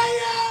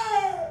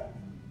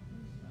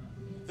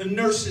 The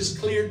nurses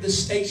cleared the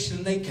station,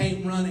 and they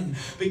came running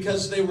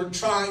because they were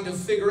trying to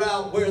figure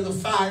out where the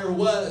fire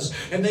was.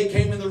 And they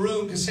came in the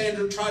room.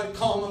 Cassandra tried to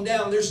calm them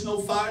down. There's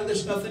no fire.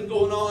 There's nothing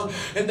going on.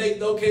 And they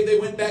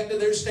went back to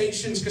their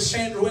stations.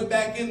 Cassandra went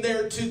back in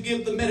there to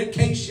give the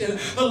medication.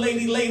 The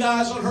lady laid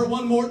eyes on her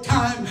one more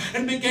time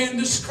and began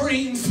to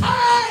scream,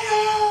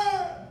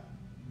 fire!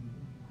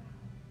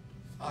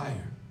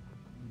 Fire.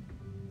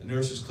 The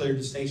nurses cleared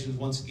the stations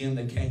once again.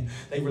 They came.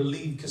 They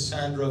relieved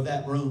Cassandra of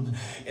that room,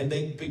 and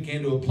they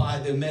began to apply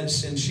the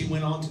medicine. She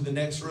went on to the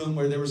next room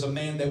where there was a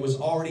man that was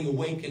already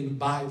awakened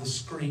by the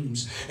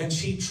screams, and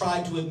she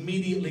tried to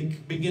immediately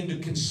begin to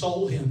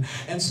console him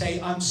and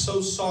say, "I'm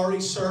so sorry,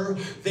 sir.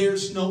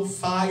 There's no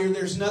fire.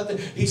 There's nothing."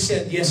 He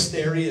said, "Yes,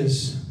 there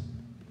is."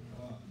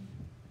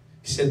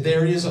 He said,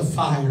 "There is a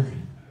fire,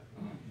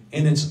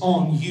 and it's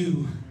on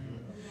you."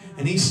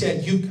 And he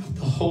said, "You got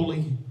the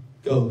Holy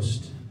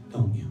Ghost,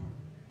 don't you?"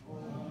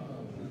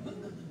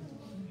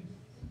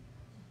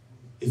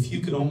 If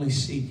you could only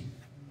see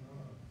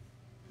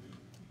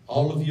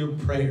all of your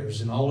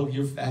prayers and all of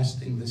your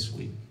fasting this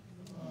week,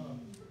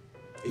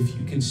 if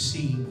you can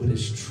see what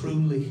is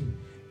truly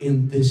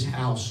in this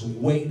house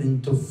waiting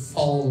to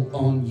fall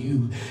on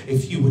you,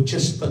 if you would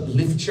just but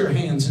lift your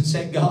hands and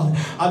say, "God,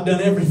 I've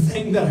done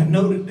everything that I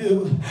know to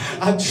do.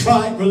 I've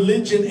tried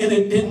religion and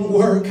it didn't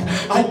work.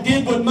 I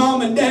did what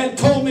mom and dad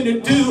told me to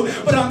do,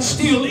 but I'm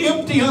still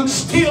empty. I'm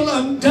still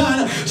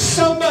undone."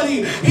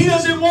 Somebody, he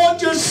doesn't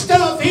want your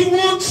stuff. He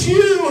wants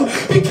you,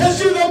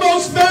 because you're the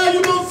most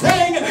valuable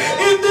thing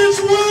in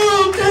this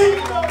world.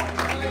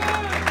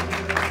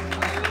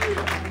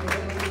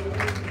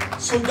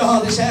 So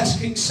God is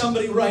asking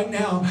somebody right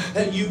now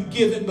that you've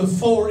given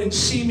before and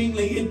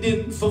seemingly it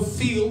didn't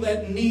fulfill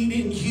that need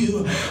in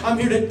you. I'm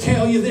here to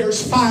tell you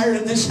there's fire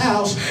in this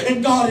house,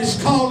 and God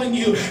is calling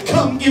you.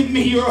 Come give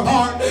me your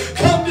heart.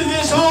 Come to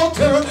this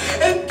altar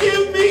and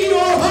give me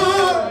your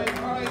heart.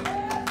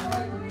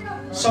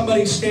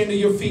 Somebody stand to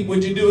your feet.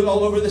 Would you do it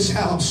all over this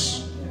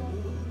house?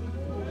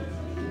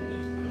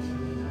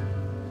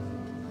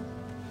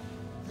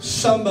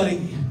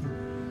 Somebody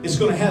is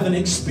going to have an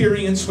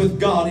experience with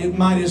God. It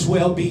might as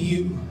well be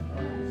you.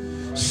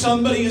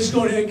 Somebody is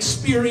going to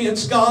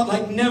experience God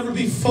like never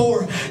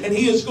before, and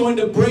He is going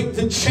to break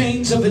the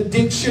chains of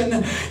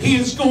addiction. He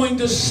is going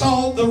to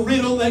solve the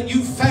riddle that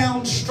you're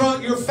found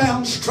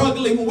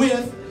struggling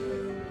with.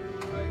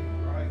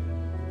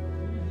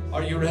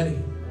 Are you ready?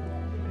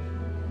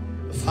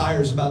 The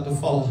fire is about to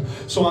fall.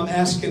 So I'm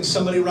asking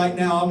somebody right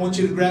now, I want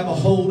you to grab a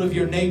hold of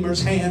your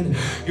neighbor's hand,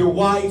 your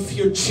wife,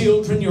 your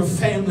children, your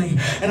family,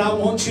 and I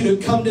want you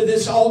to come to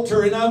this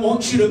altar, and I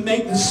want you to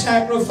make the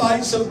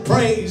sacrifice of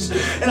praise,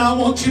 and I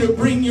want you to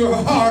bring your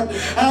heart,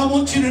 and I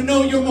want you to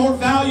know you're more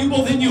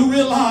valuable than you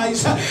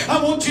realize.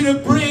 I want you to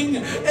bring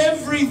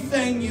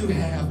everything you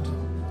have.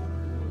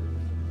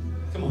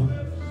 Come on.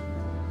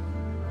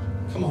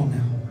 Come on now.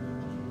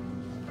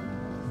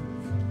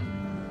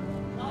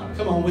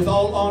 Come on, with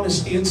all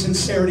honesty and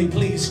sincerity,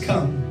 please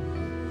come.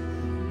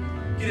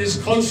 Get as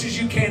close as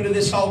you can to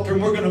this altar,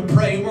 and we're going to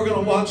pray, and we're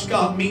going to watch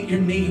God meet your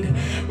need.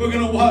 We're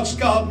going to watch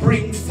God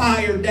bring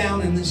fire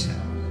down in this house.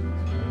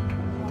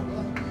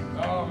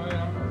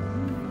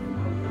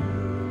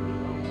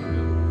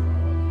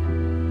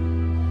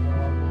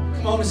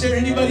 Come on, is there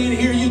anybody in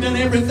here, you've done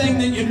everything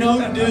that you know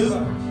to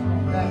do?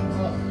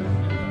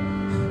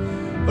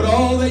 But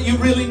all that you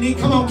really need,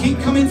 come on, keep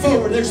coming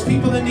forward. There's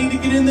people that need to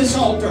get in this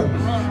altar.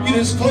 Get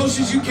as close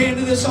as you can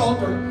to this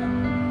altar.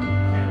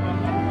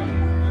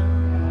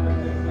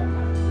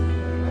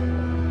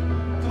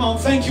 Come on,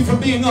 thank you for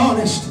being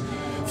honest.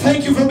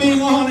 Thank you for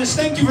being honest.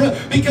 Thank you for,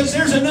 because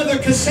there's another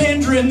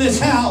Cassandra in this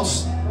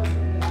house.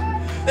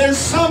 There's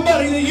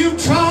somebody that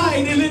you've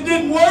tried and it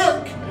didn't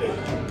work.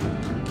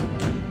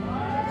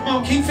 Come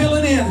on, keep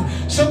filling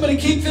in. Somebody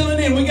keep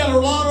filling in. We got a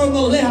lot on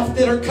the left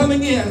that are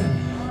coming in.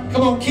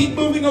 Come on, keep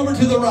moving over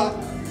to the right.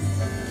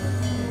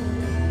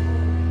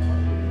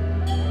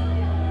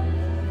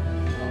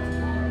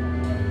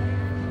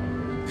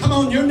 Come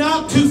on, you're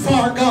not too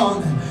far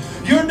gone.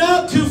 You're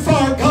not too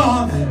far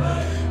gone.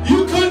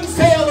 You couldn't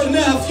fail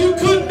enough. You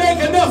couldn't make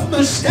enough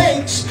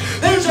mistakes.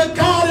 There's a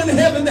God in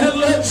heaven that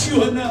loves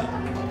you enough.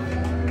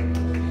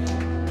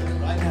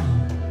 Right now.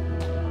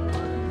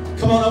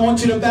 Come on, I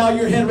want you to bow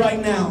your head right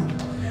now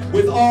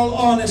with all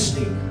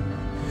honesty.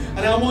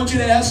 And I want you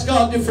to ask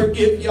God to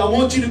forgive you. I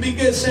want you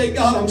to say,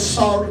 "God, I'm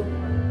sorry.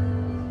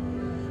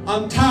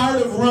 I'm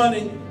tired of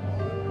running.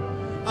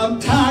 I'm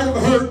tired of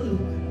hurting.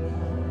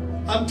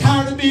 I'm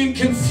tired of being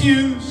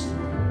confused.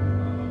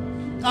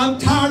 I'm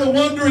tired of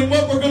wondering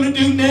what we're going to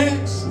do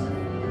next.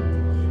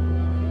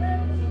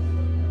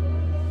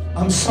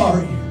 I'm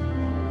sorry."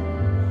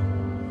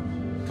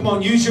 Come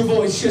on, use your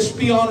voice. Just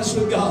be honest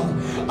with God.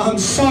 "I'm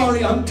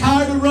sorry. I'm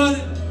tired of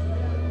running.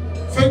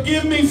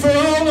 Forgive me for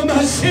all of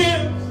my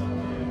sins.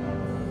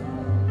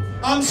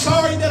 I'm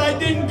sorry that I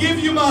didn't give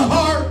you my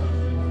heart.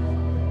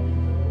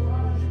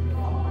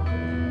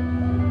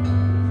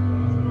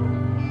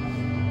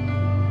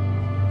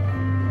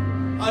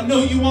 I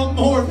know you want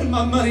more than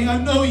my money. I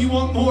know you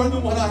want more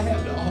than what I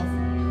have to offer."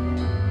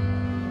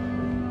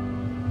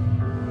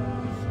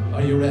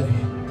 Are you ready?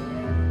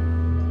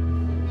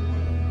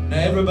 Now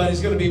everybody's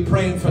going to be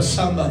praying for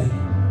somebody.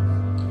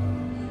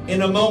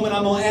 In a moment,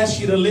 I'm going to ask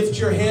you to lift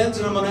your heads,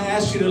 and I'm going to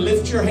ask you to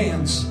lift your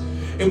hands.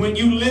 And when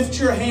you lift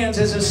your hands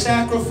as a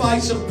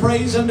sacrifice of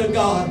praise unto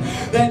God,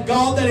 that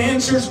God that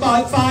answers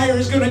by fire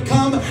is going to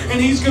come,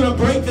 and He's going to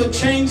break the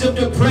chains of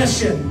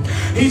depression.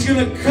 He's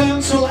going to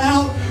cancel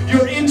out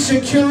your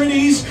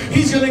insecurities.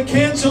 He's going to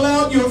cancel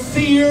out your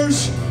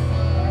fears.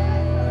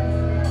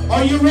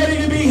 Are you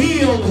ready to be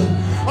healed?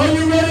 Are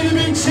you ready to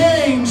be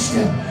changed?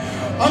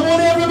 I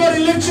want everybody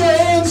to lift your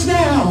hands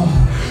now.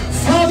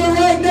 Father,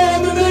 right now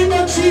in the name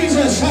of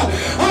Jesus,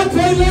 I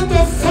pray let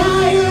the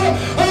fire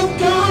of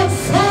God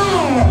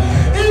fall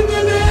in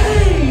the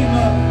name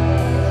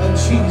of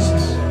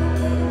Jesus.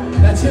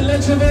 That's it.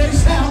 Let your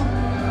voice out.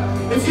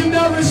 If you've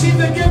not received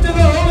the gift of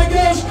the Holy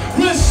Ghost,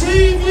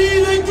 receive ye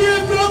the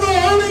gift of the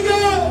Holy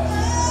Ghost.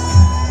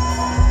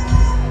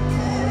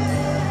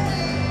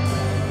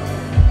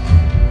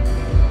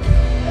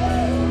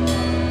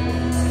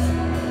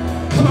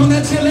 Come on,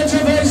 that's it. Let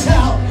your voice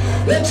out.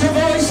 Let your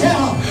voice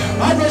out.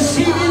 I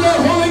receive you the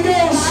Holy